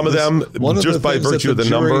 Look, some of them, just by virtue of the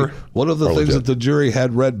number. One of the things that the jury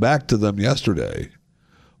had read back to them yesterday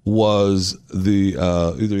was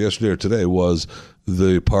either yesterday or today was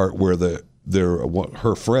the part where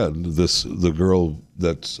her friend, the girl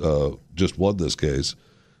that's just won this case,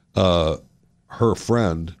 her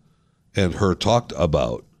friend and her talked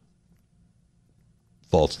about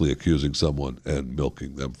falsely accusing someone and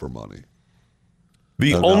milking them for money.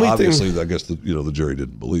 Obviously, I guess the jury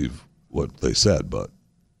didn't believe what they said, but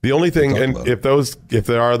the only thing, and if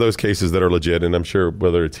there are those cases that are legit, and I'm sure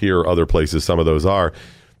whether it's here or other places, some of those are.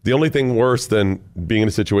 The only thing worse than being in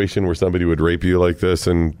a situation where somebody would rape you like this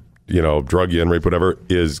and drug you and rape whatever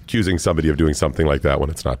is accusing somebody of doing something like that when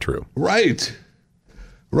it's not true. Right,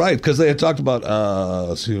 because they had talked about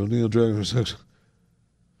Neil Dragon for sex.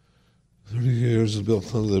 30 years of Bill.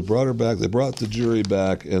 They brought her back. They brought the jury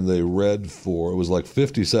back, and they read it was like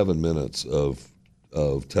 57 minutes of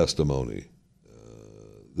testimony.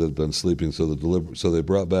 They'd been sleeping, so they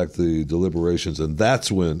brought back the deliberations, and that's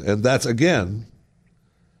again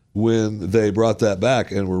when they brought that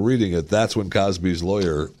back and were reading it. That's when Cosby's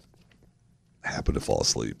lawyer happened to fall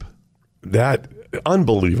asleep. That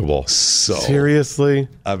unbelievable. So seriously,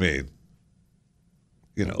 I mean,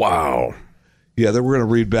 wow. Yeah, we're going to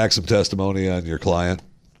read back some testimony on your client.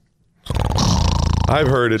 I've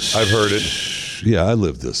heard it. Yeah, I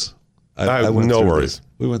lived this. I went no worries. This.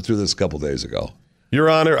 We went through this a couple days ago. Your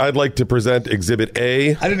Honor, I'd like to present Exhibit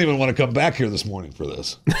A. I didn't even want to come back here this morning for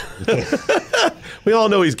this. We all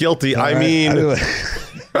know he's guilty. Right. He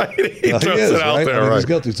throws it out there. He's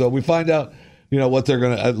guilty. So we find out, what they're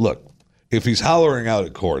going to look. If he's hollering out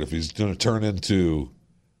at court, if he's going to turn into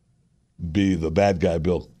be the bad guy,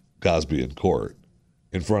 Bill Cosby, in court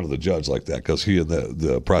in front of the judge like that, because he and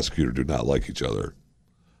the prosecutor do not like each other.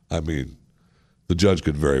 I mean, the judge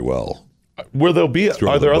could very well. Are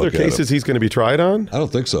there other cases he's going to be tried on? I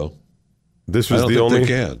don't think so. This was the only. They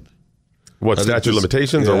can. What, statute of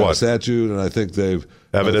limitations or what? Statute, and I think they've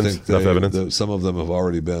enough evidence. Some of them have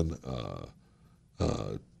already been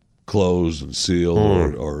closed and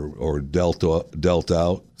sealed or dealt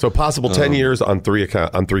out. So possible 10 years on three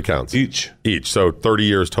counts each. So 30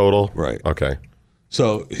 years total. Right. Okay.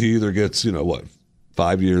 So he either gets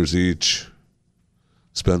 5 years each,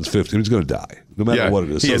 spends 15. He's going to die no matter what it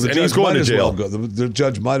is. And he's going to jail. The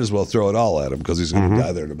judge might as well throw it all at him because he's going to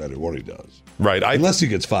die there no matter what he does. Right. Unless he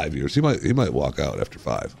gets 5 years, he might walk out after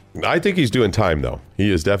 5. I think he's doing time though. He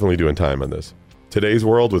is definitely doing time on this. Today's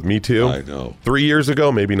world with Me Too. I know. 3 years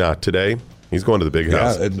ago, maybe not. Today, he's going to the big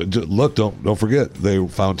house. And look, don't forget, they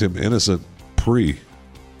found him innocent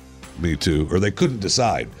pre-Me Too, or they couldn't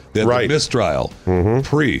decide. They had the mistrial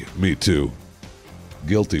pre-Me Too,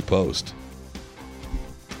 guilty post.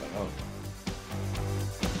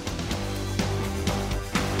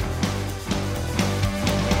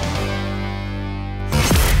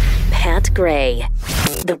 Pat Gray,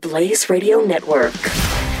 the Blaze Radio Network.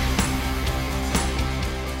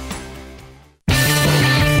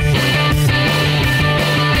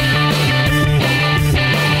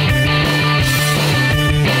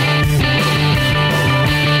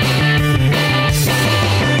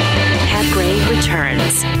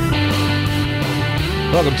 Returns.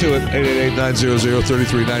 Welcome to it.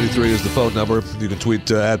 888-900-3393 is the phone number. You can tweet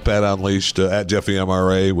at Pat Unleashed, at Jeffy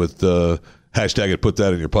MRA with hashtag it, put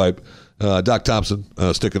that in your pipe. Doc Thompson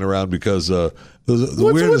sticking around because the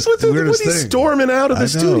weirdest thing. He's storming out of the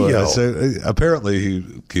studio. Apparently,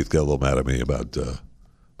 Keith got a little mad at me about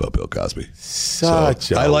Bill Cosby.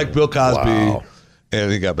 I like Bill Cosby,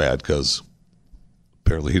 and he got mad because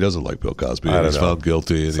apparently he doesn't like Bill Cosby. And he's found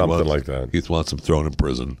guilty. And something like that. Keith wants him thrown in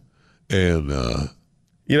prison. And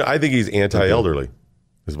I think he's anti-elderly,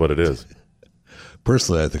 is what it is.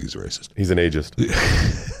 Personally, I think he's racist. He's an ageist.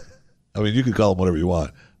 I mean, you can call him whatever you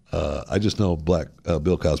want. I just know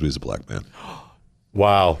Bill Cosby is a black man.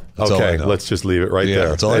 Wow. Okay, let's just leave it there.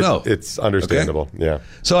 That's all I know. It's understandable. Okay? Yeah.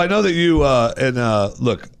 So I know that you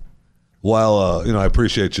look, while I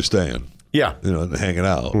appreciate you staying. Yeah. And hanging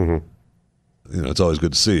out. Mm-hmm. It's always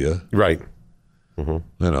good to see you. Right.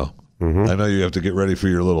 Mm-hmm. I know you have to get ready for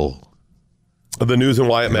your little the news and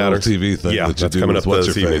why it matters TV thing. Yeah, that you that's do coming with up what's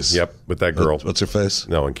this her evening. face. Yep, with that girl. What's her face?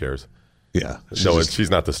 No one cares. Yeah. She's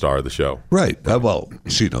not the star of the show. Right. Well,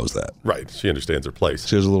 she knows that. Right. She understands her place.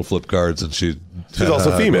 She has a little flip cards, and she's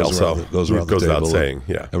also female, goes around the without table, saying.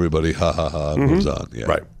 Yeah. Everybody, ha, ha, ha, moves on. Yeah.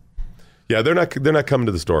 Right. Yeah, they're not coming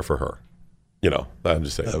to the store for her. I'm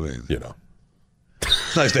just saying. I mean,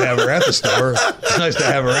 It's nice to have her at the store. It's nice to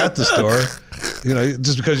have her at the store.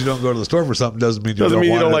 Just because you don't go to the store for something doesn't mean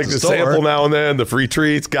you don't like the sample now and then, the free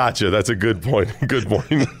treats. Gotcha. That's a good point. Good point.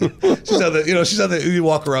 She's on the. You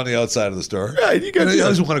walk around the outside of the store. Right. You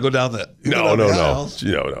always want to go down the. No.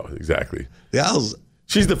 Exactly. The aisles.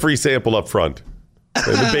 She's the free sample up front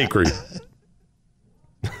in the bakery.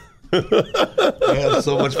 I have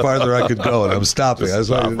so much farther I could go, and I'm stopping. I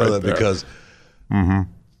just want you to know that because.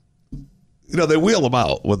 They wheel them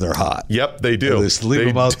out when they're hot. Yep, they do. They just leave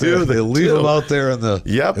them out there. They leave them out there in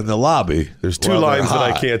the lobby. There's two lines that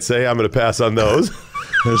I can't say. I'm going to pass on those.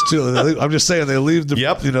 There's two. I'm just saying they leave the.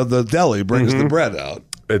 The deli brings the bread out.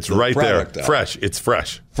 It's right there, fresh. It's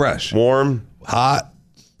fresh, warm, hot,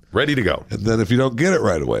 ready to go. And then if you don't get it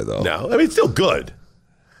right away, though, no, I mean it's still good,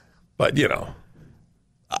 but you got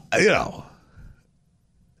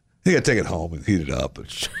to take it home and heat it up.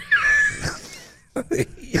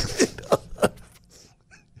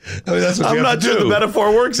 I'm not sure the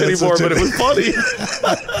metaphor works anymore, but it was funny.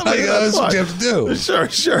 That's what you have to do.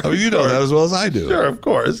 Sure. I mean, you know that as well as I do. Sure, of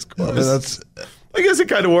course. I guess it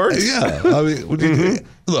kind of works. Yeah. I mean,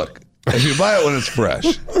 look, if you buy it when it's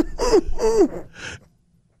fresh.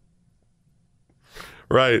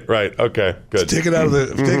 Right. Okay, good. Take it out of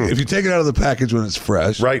the. If you take it out of the package when it's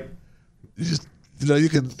fresh, right? You just you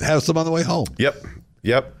can have some on the way home. Yep.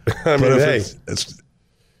 I mean, hey, it's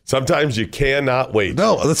sometimes you cannot wait.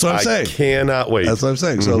 No, that's what I'm saying. Cannot wait. That's what I'm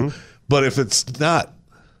saying. So, but if it's not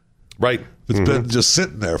right, if it's been just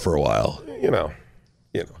sitting there for a while.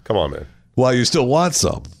 Come on, man. While you still want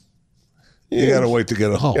some, you got to wait to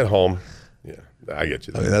get it home. Get home. Yeah, I get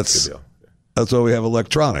you. I mean, that's why we have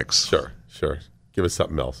electronics. Sure. Give us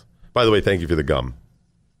something else. By the way, thank you for the gum.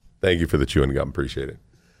 Thank you for the chewing gum. Appreciate it.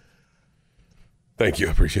 Thank you.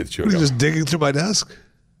 Appreciate the chewing gum. You're just digging through my desk?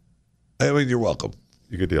 I mean, you're welcome.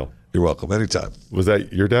 Good deal. You're welcome. Anytime. Was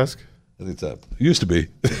that your desk? Anytime. Used to be.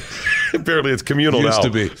 Apparently it's communal Used now. to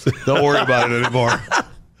be. Don't worry about it anymore.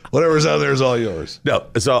 Whatever's out there is all yours. No.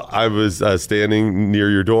 So I was standing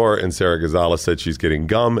near your door, and Sarah Gonzalez said she's getting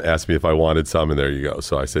gum, asked me if I wanted some, and there you go.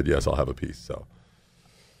 So I said, yes, I'll have a piece. So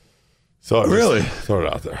really? Throw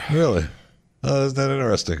it out there. Really? Oh, isn't that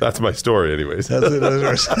interesting? That's my story, anyways. That's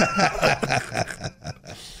interesting.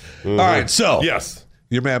 All right, so yes,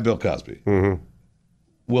 your man Bill Cosby.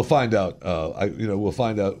 We'll find out. We'll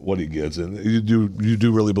find out what he gets, and you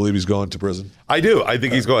do really believe he's going to prison? I do. I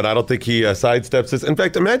think he's going. I don't think he sidesteps this. In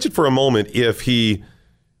fact, imagine for a moment if he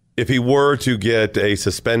were to get a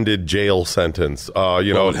suspended jail sentence. What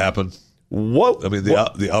would happen? What? I mean,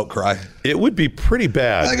 the outcry. It would be pretty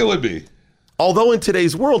bad. I think it would be. Although in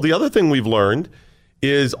today's world, the other thing we've learned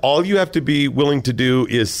is all you have to be willing to do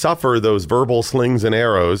is suffer those verbal slings and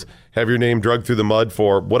arrows, have your name dragged through the mud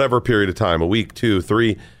for whatever period of time, a week, 2,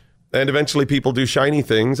 3, and eventually people do shiny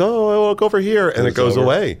things. Oh, I'll look over here, and it goes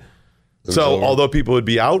away. So although people would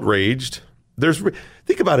be outraged,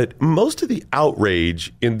 think about it, most of the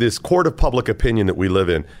outrage in this court of public opinion that we live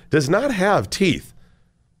in does not have teeth.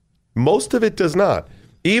 Most of it does not.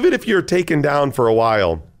 Even if you're taken down for a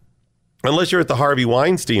while, unless you're at the Harvey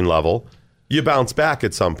Weinstein level, you bounce back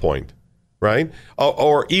at some point, right?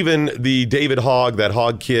 Or even the David Hogg, that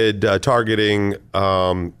Hogg kid targeting,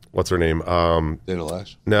 what's her name? Dana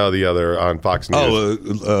Lash? No, the other on Fox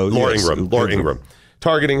News. Laura Ingraham.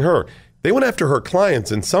 Targeting her. They went after her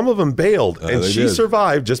clients, and some of them bailed, and she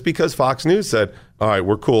survived just because Fox News said, all right,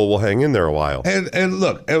 we're cool, we'll hang in there a while. And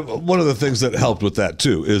look, one of the things that helped with that,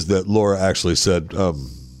 too, is that Laura actually said,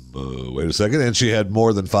 wait a second, and she had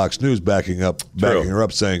more than Fox News backing her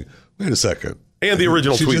up, saying, wait a second. And the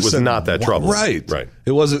original tweet was not that troubling. Right.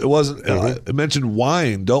 It wasn't. It mentioned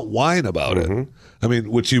whine. Don't whine about it. I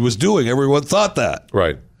mean, which he was doing. Everyone thought that.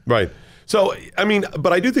 Right. So, I mean,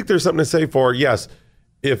 but I do think there's something to say for, yes,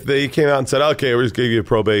 if they came out and said, okay, we just gave you a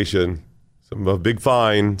probation, a big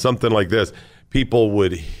fine, something like this, people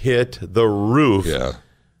would hit the roof. Yeah.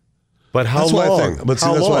 But how long?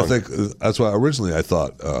 That's why originally I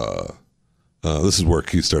thought, this is where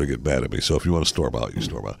Keith started getting mad at me. So if you want to storm out, you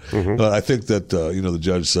storm out. But I think that, the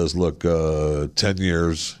judge says, look, 10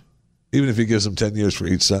 years, even if he gives him 10 years for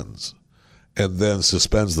each sentence, and then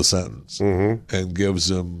suspends the sentence and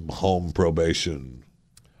gives him home probation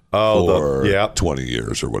for 20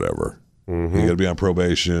 years or whatever. You got to be on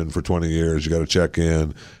probation for 20 years. You got to check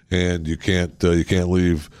in, and you can't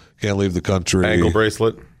leave the country. Ankle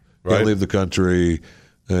bracelet. Can't leave the country.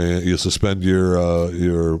 You suspend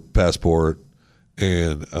your passport,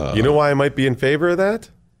 and you know why I might be in favor of that?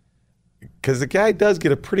 Because the guy does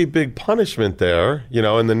get a pretty big punishment there,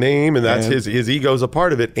 in the name, and that's his ego's a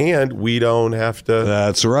part of it, and we don't have to.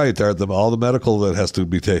 That's right. All the medical that has to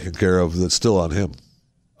be taken care of, that's still on him.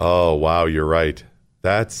 Oh, wow, you're right.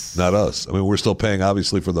 That's not us. I mean, we're still paying,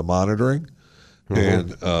 obviously, for the monitoring and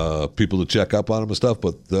people to check up on him and stuff,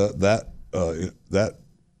 but that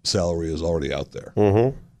salary is already out there.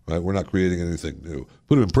 Right? We're not creating anything new.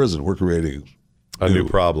 Put him in prison. We're creating a new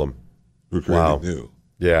problem. We're creating new.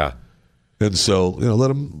 Yeah. And so, let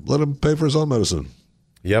him pay for his own medicine.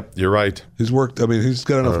 Yep, you're right. He's worked. I mean, he's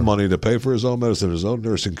got enough money to pay for his own medicine, his own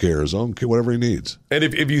nursing care, his own whatever he needs. And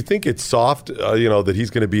if you think it's soft, that he's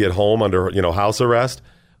going to be at home under house arrest,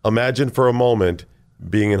 imagine for a moment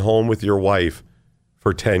being at home with your wife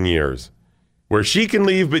for 10 years, where she can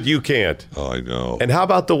leave but you can't. Oh, I know. And how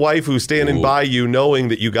about the wife who's standing by you, knowing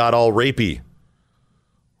that you got all rapey?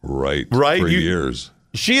 Right. For years.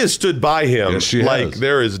 She has stood by him like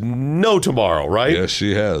there is no tomorrow, right? Yes,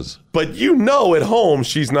 she has. But at home,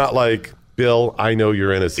 she's not like, Bill, I know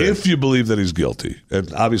you're innocent. If you believe that he's guilty,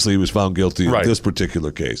 and obviously he was found guilty in this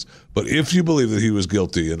particular case, but if you believe that he was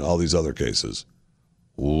guilty in all these other cases,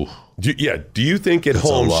 do you think at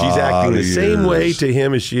home she's acting the same way to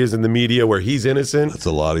him as she is in the media where he's innocent? That's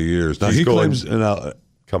a lot of years. Now, he claims...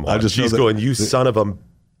 Come on, she's going, you son of a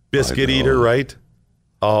biscuit eater, right?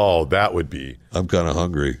 Oh, that would be. I'm kind of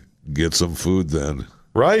hungry. Get some food then.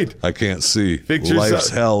 Right. I can't see. Pictures Life's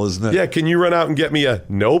hell, isn't it? Yeah, can you run out and get me a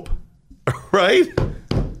nope? Right?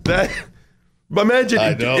 Imagine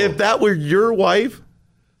if that were your wife.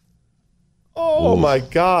 Oh, my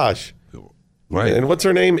gosh. Right. And what's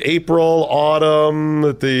her name? April, Autumn,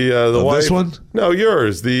 the wife. This one? No,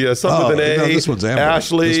 yours. The son with an A. No, this one's Amber.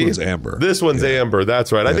 Ashley. This one's Amber. This one's Amber.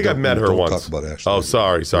 That's right. I think I've met her once. Talk about Ashley. Oh,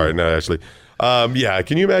 sorry. No, Ashley.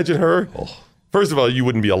 Can you imagine her? First of all, you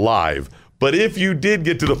wouldn't be alive. But if you did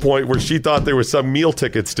get to the point where she thought there was some meal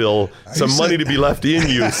ticket still, some money to be left in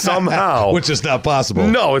you somehow. Which is not possible.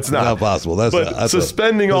 No, it's not. Not possible. That's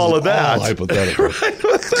suspending all of that. All hypothetical.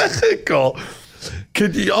 Hypothetical.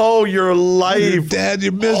 Could you? Oh, your life, Dad,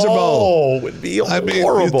 you're miserable. Oh, it would be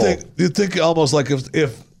horrible. You'd think almost like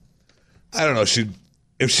if I don't know,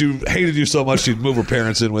 if she hated you so much, she'd move her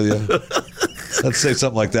parents in with you. Let's say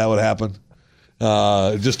something like that would happen.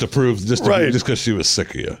 Just to prove, just because she was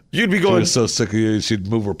sick of you. You'd be going. She was so sick of you, she'd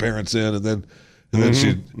move her parents in, and then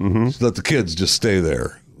she'd let the kids just stay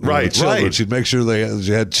there. Right, the children. right. She'd make sure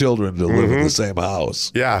she had children to live in the same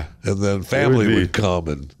house. Yeah, and then family would come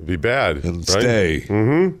and be bad and stay.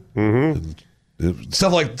 And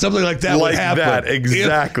something like that would happen. That,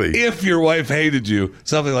 exactly. If your wife hated you,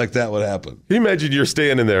 something like that would happen. Can you imagine you're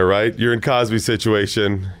standing there, right? You're in Cosby's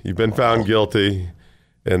situation. You've been found guilty,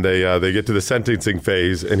 and they get to the sentencing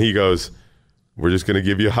phase, and he goes, "We're just going to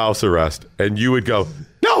give you house arrest," and you would go,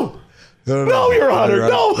 "No, Your Honor,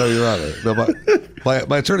 no, Your Honor." No,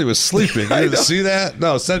 my attorney was sleeping. You didn't see that?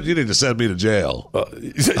 No, you need to send me to jail.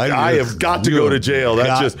 I have got to go to jail.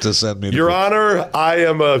 That's just to send me. Your Honor, I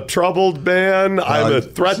am a troubled man. I'm a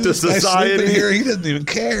threat to society. Here, he doesn't even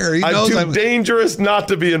care. He knows I'm too dangerous not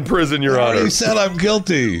to be in prison, Your Honor. He said I'm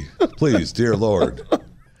guilty. Please, dear Lord.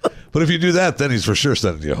 But if you do that, then he's for sure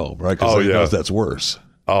sending you home, right? Because he knows that's worse.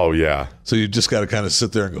 Oh, yeah. So you just got to kind of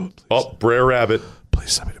sit there and go, "Oh, Brer Rabbit.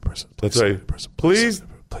 Please send me to prison. That's right.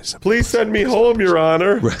 Please send me home, Your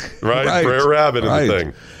Honor." Right. Brer Rabbit is the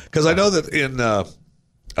thing. Because I know that in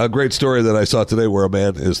a great story that I saw today where a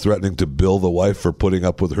man is threatening to bill the wife for putting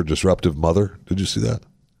up with her disruptive mother. Did you see that?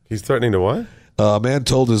 He's threatening to what? A man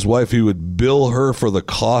told his wife he would bill her for the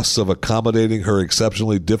costs of accommodating her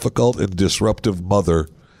exceptionally difficult and disruptive mother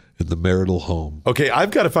in the marital home. Okay,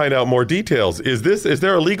 I've got to find out more details. Is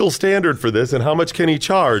there a legal standard for this, and how much can he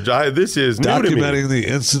charge? This is new to me. Documenting the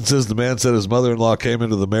instances, the man said his mother-in-law came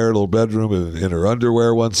into the marital bedroom in her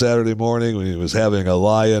underwear one Saturday morning when he was having a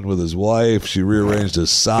lie-in with his wife. She rearranged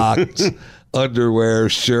his socks, underwear,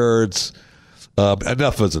 shirts.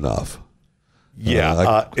 Enough is enough.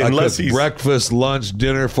 Yeah, unless he's breakfast, lunch,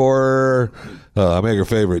 dinner for her. I make her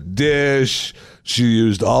favorite dish. She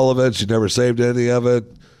used all of it. She never saved any of it.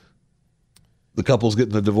 The couple's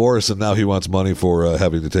getting a divorce, and now he wants money for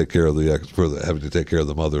having to take care of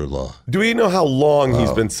the mother-in-law. Do we know how long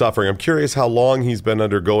he's been suffering? I'm curious how long he's been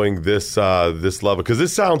undergoing this level, because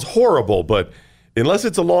this sounds horrible, but unless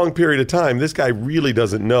it's a long period of time, this guy really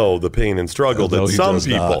doesn't know the pain and struggle that some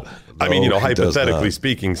people, hypothetically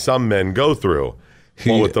speaking, some men go through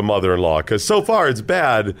with the mother-in-law. Because so far it's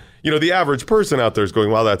bad. The average person out there is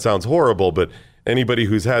going, "Wow, that sounds horrible," but anybody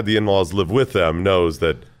who's had the in-laws live with them knows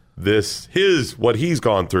that what he's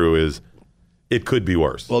gone through is it could be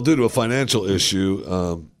worse. Well, due to a financial issue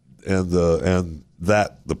and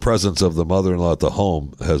the presence of the mother-in-law at the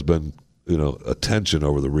home has been, attention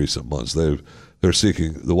over the recent months. The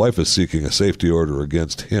wife is seeking a safety order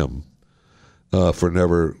against him for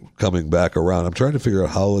never coming back around. I'm trying to figure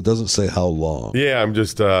out how. It doesn't say how long. Yeah, I'm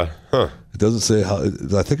just, It doesn't say how.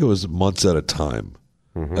 I think it was months at a time.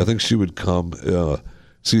 Mm-hmm. I think she would come.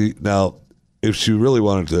 See, now, if she really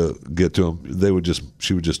wanted to get to him,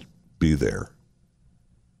 she would just be there.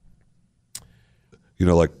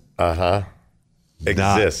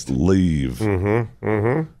 Exist. Not leave. Mm-hmm.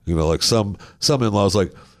 Mm-hmm. Like some in-laws,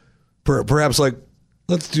 like perhaps like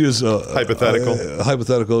let's use a hypothetical.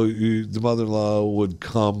 The mother-in-law would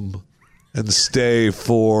come and stay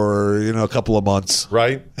for a couple of months,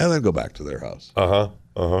 right, and then go back to their house.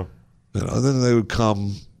 And then they would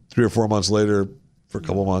come 3 or 4 months later for a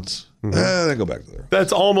couple of months, and then go back to their house.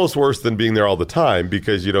 That's almost worse than being there all the time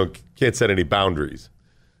because you can't set any boundaries.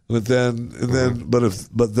 But then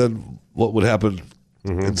what would happen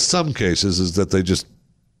in some cases is that they just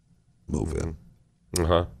move in.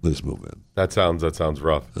 They just move in. That sounds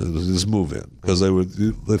rough. They just move in because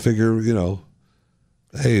they figure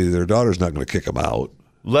hey, their daughter's not going to kick them out.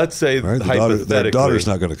 Let's say hypothetically, their daughter's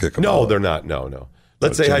not going to kick them out. No, they're not. No.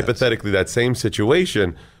 Let's say hypothetically that same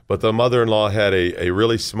situation, but the mother-in-law had a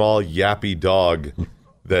really small yappy dog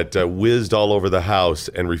that whizzed all over the house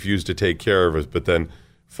and refused to take care of it, but then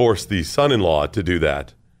forced the son-in-law to do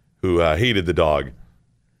that, who hated the dog.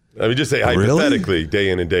 I mean, just say hypothetically, day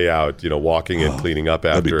in and day out, walking and cleaning up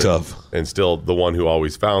after. That'd be tough. And still the one who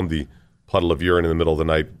always found the puddle of urine in the middle of the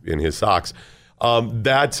night in his socks.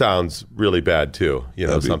 That sounds really bad too.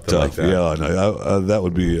 That'd something be tough. like that. Yeah, no, that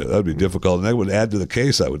would be difficult, and that would add to the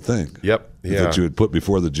case, I would think. Yep. Yeah. That you would put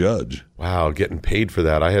before the judge. Wow, getting paid for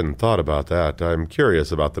that. I hadn't thought about that. I'm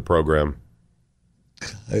curious about the program.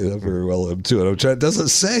 I very well am too. It doesn't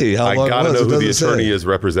say how long. I gotta know who the attorney is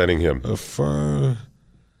representing him. A firm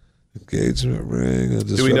engagement ring.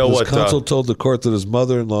 Do we know what counsel told the court that his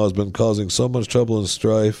mother-in-law has been causing so much trouble and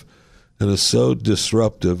strife and is so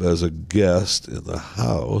disruptive as a guest in the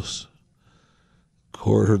house.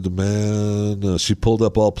 Court heard the man. She pulled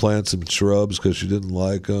up all plants and shrubs because she didn't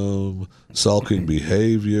like them. Sulking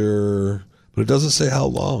behavior. But it doesn't say how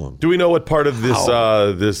long. Do we know what part of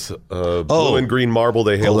this blue and green marble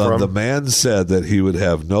they hail from? The man said that he would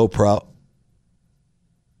have no problem.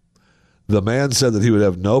 The man said that he would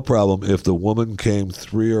have no problem if the woman came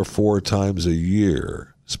 3 or 4 times a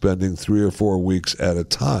year, spending 3 or 4 weeks at a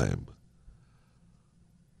time.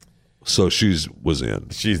 So was in.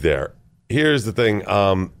 She's there. Here's the thing.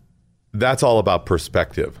 That's all about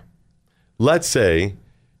perspective. Let's say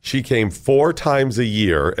she came 4 times a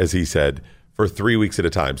year, as he said, for 3 weeks at a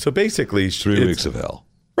time. So basically, 3 weeks of hell.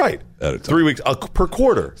 Right. At a time. 3 weeks per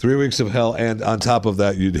quarter. 3 weeks of hell, and on top of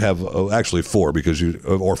that, you'd have actually 4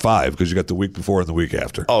 or 5 because you got the week before and the week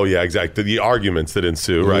after. Oh yeah, exactly. The arguments that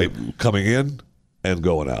ensue, right? Coming in and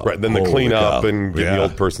going out. Right. Then the cleanup and get the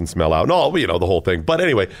old person smell out, and all the whole thing. But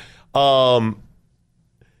anyway,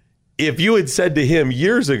 if you had said to him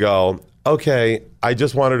years ago, okay, I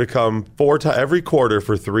just wanted to come every quarter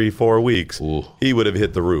for 3-4 weeks, he would have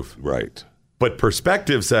hit the roof. Right. But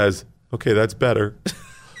perspective says, okay, that's better.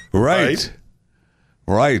 Right.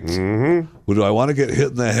 Mm-hmm. Well, do I want to get hit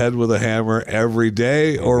in the head with a hammer every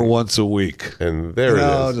day or once a week? And there it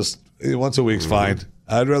is. Just once a week's fine.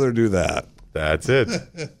 I'd rather do that. That's it.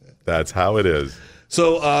 That's how it is.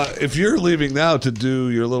 So if you're leaving now to do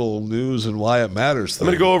your little news and why it matters thing,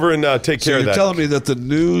 I'm going to go over and take care of that. You're telling me that the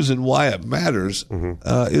news and why it matters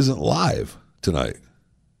isn't live tonight.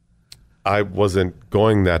 I wasn't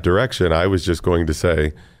going that direction. I was just going to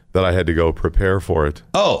say that I had to go prepare for it.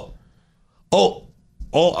 I'm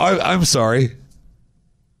sorry.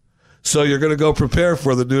 So you're going to go prepare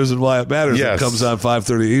for the news and why it matters. Yes. That comes on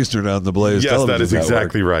 5:30 Eastern on the Blaze Yes, Television that is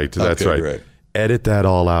exactly right. That's right. Great. Edit that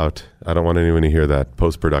all out. I don't want anyone to hear that.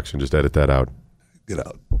 Post-production, just edit that out. Get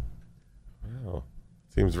out. Wow.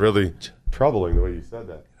 Seems really troubling the way you said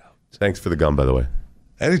that. Thanks for the gum, by the way.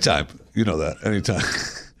 Anytime. You know that. Anytime.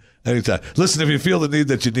 Anytime. Listen, if you feel the need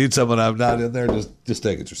that you need someone, I'm not in there, just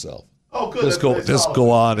take it yourself. Oh, good. Just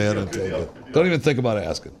go on in and take it. Don't even think about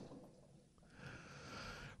asking.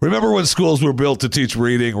 Remember when schools were built to teach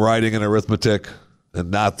reading, writing, and arithmetic,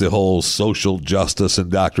 and not the whole social justice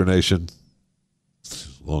indoctrination?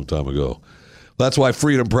 A long time ago. That's why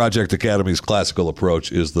Freedom Project Academy's classical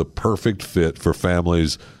approach is the perfect fit for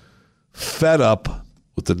families fed up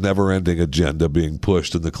with the never-ending agenda being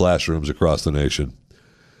pushed in the classrooms across the nation.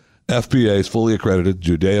 FPA is fully accredited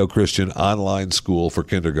Judeo-Christian online school for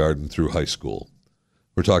kindergarten through high school.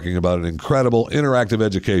 We're talking about an incredible interactive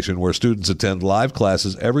education where students attend live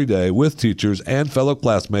classes every day with teachers and fellow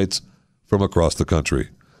classmates from across the country.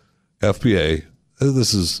 FPA,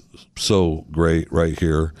 this is so great right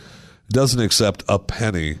here, doesn't accept a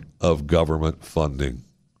penny of government funding.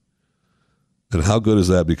 And how good is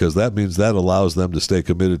that? Because that means that allows them to stay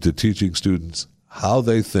committed to teaching students how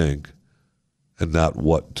they think and not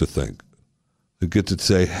what to think. They get to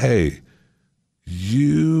say, hey,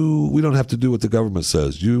 we don't have to do what the government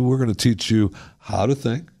says. We're going to teach you how to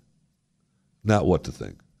think, not what to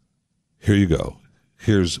think. Here you go.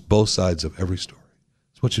 Here's both sides of every story.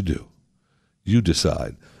 It's what you do. You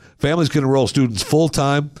decide. Families can enroll students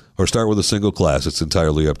full-time or start with a single class. It's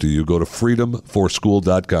entirely up to you. Go to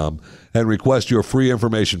freedomforschool.com and request your free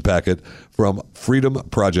information packet from Freedom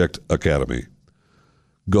Project Academy.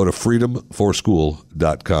 Go to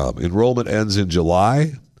freedomforschool.com. Enrollment ends in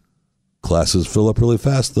July. Classes fill up really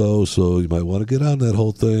fast, though, so you might want to get on that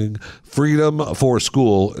whole thing.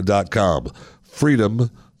 freedomforschool.com.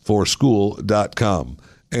 freedomforschool.com.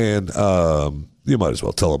 And you might as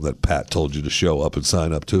well tell them that Pat told you to show up and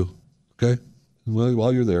sign up, too. Okay? Well,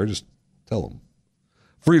 while you're there, just tell them.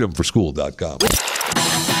 freedomforschool.com.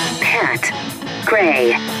 Pat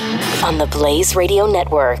Gray on the Blaze Radio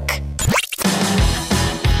Network.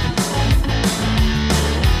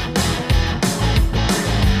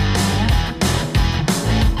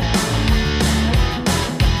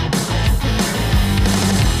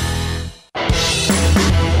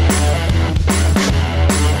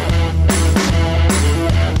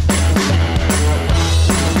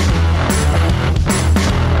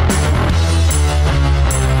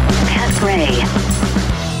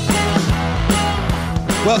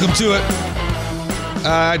 Welcome to it.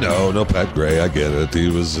 I know, no Pat Gray. I get it. He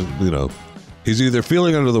was, he's either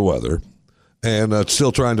feeling under the weather and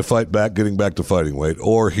still trying to fight back, getting back to fighting weight,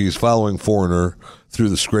 or he's following Foreigner through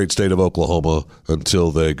the great state of Oklahoma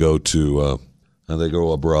until they go to, they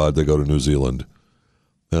go abroad. They go to New Zealand.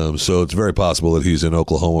 So it's very possible that he's in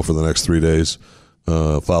Oklahoma for the next 3 days,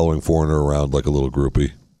 following Foreigner around like a little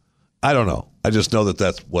groupie. I don't know. I just know that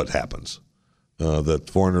that's what happens. That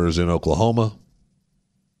Foreigner is in Oklahoma.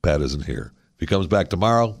 Pat isn't here. If he comes back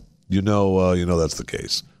tomorrow, you know that's the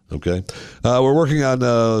case. Okay, we're working on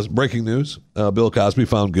breaking news. Bill Cosby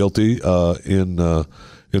found guilty in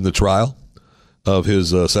the trial of his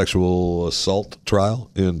sexual assault trial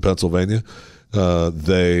in Pennsylvania.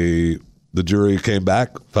 The jury came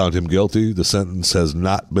back, found him guilty. The sentence has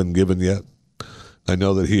not been given yet. I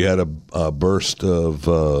know that he had a burst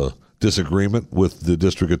of disagreement with the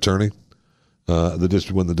district attorney. When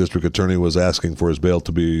the district attorney was asking for his bail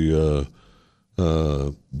to be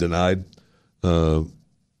denied,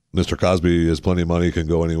 Mr. Cosby has plenty of money, can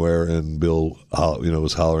go anywhere, and Bill,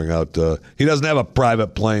 was hollering out, "He doesn't have a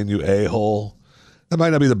private plane, you a-hole." That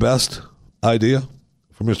might not be the best idea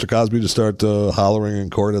for Mr. Cosby to start hollering in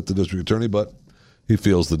court at the district attorney, but he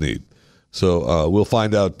feels the need. So we'll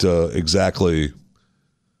find out exactly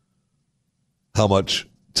how much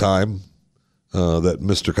time that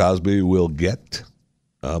Mr. Cosby will get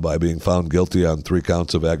by being found guilty on 3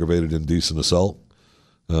 counts of aggravated indecent assault.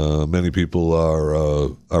 Many people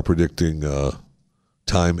are predicting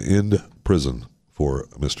time in prison for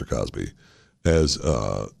Mr. Cosby, as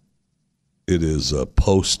it is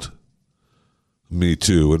post Me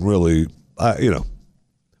Too, and really,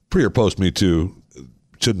 pre or post Me Too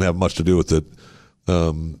shouldn't have much to do with it.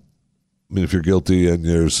 If you're guilty and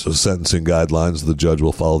there's sentencing guidelines, the judge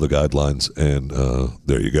will follow the guidelines, and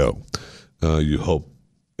there you go. You hope,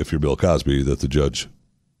 if you're Bill Cosby, that the judge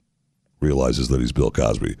realizes that he's Bill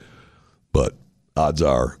Cosby, but odds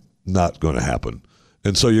are not going to happen,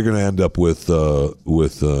 and so you're going to end up with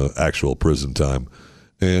actual prison time.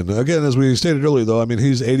 And again, as we stated earlier, though,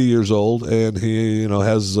 he's 80 years old, and he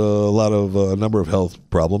has a number of health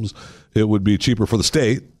problems. It would be cheaper for the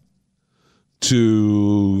state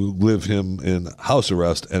to live him in house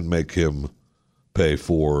arrest and make him pay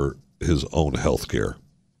for his own health care.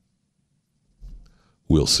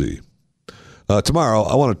 We'll see. Tomorrow,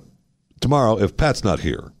 if Pat's not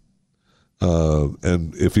here,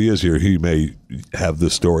 and if he is here, he may have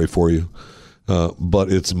this story for you,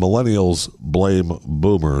 but it's millennials blame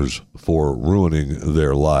boomers for ruining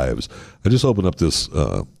their lives. I just opened up this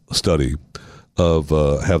study of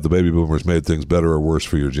have the baby boomers made things better or worse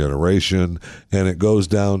for your generation, and it goes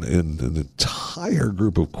down in an entire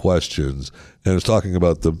group of questions, and it's talking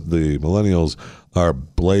about the millennials are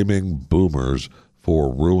blaming boomers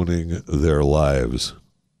for ruining their lives.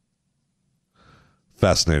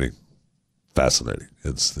 Fascinating.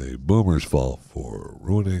 It's the boomers' fault for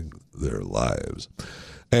ruining their lives.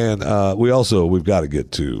 And we've got to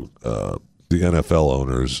get to the NFL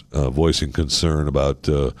owners voicing concern about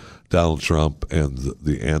Donald Trump and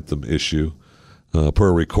the anthem issue.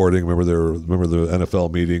 Per recording, remember the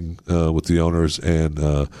NFL meeting with the owners,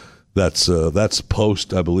 and that's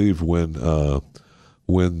post, I believe, when the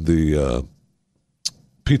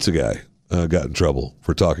pizza guy got in trouble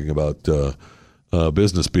for talking about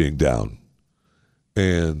business being down.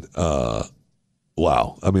 And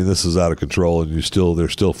wow, I mean, this is out of control, and they're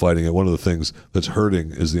still fighting it. One of the things that's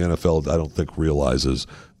hurting is the NFL, I don't think, realizes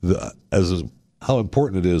how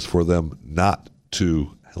important it is for them not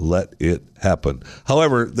to let it happen.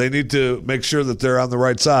 However, they need to make sure that they're on the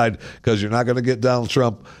right side, because you're not going to get Donald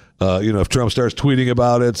Trump. If Trump starts tweeting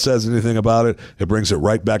about it, says anything about it, it brings it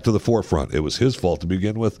right back to the forefront. It was his fault to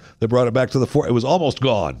begin with. They brought it back to the forefront. It was almost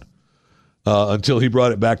gone until he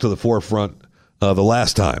brought it back to the forefront the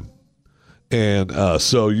last time. And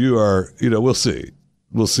so you are, we'll see.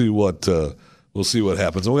 We'll see what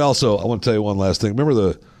happens. And I want to tell you one last thing. Remember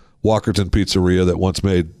the Walkerton Pizzeria that once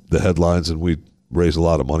made the headlines, and we raised a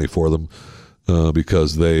lot of money for them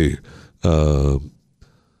because they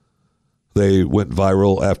went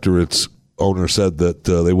viral after its owner said that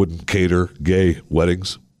they wouldn't cater gay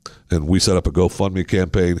weddings. And we set up a GoFundMe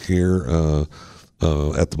campaign here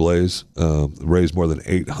at the Blaze, raised more than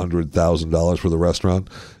 $800,000 for the restaurant.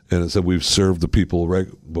 And it said, we've served the people, right,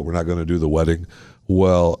 but we're not going to do the wedding.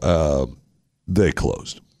 Well, they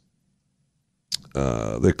closed.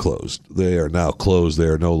 They are now closed. They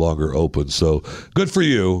are no longer open. So good for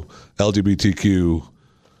you, LGBTQ.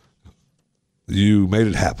 You made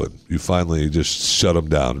it happen. You finally just shut them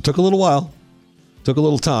down. It took a little while. Took a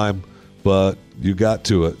little time, but you got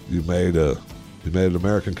to it. You made an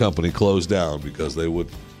American company close down because they would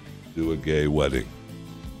do a gay wedding.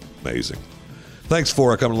 Amazing. Thanks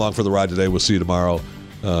for coming along for the ride today. We'll see you tomorrow,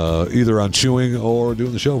 either on Chewing or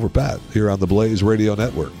doing the show for Pat here on the Blaze Radio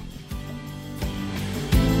Network.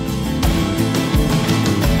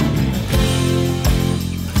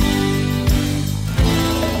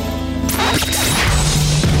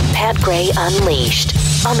 Pat Gray Unleashed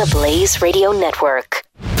on the Blaze Radio Network.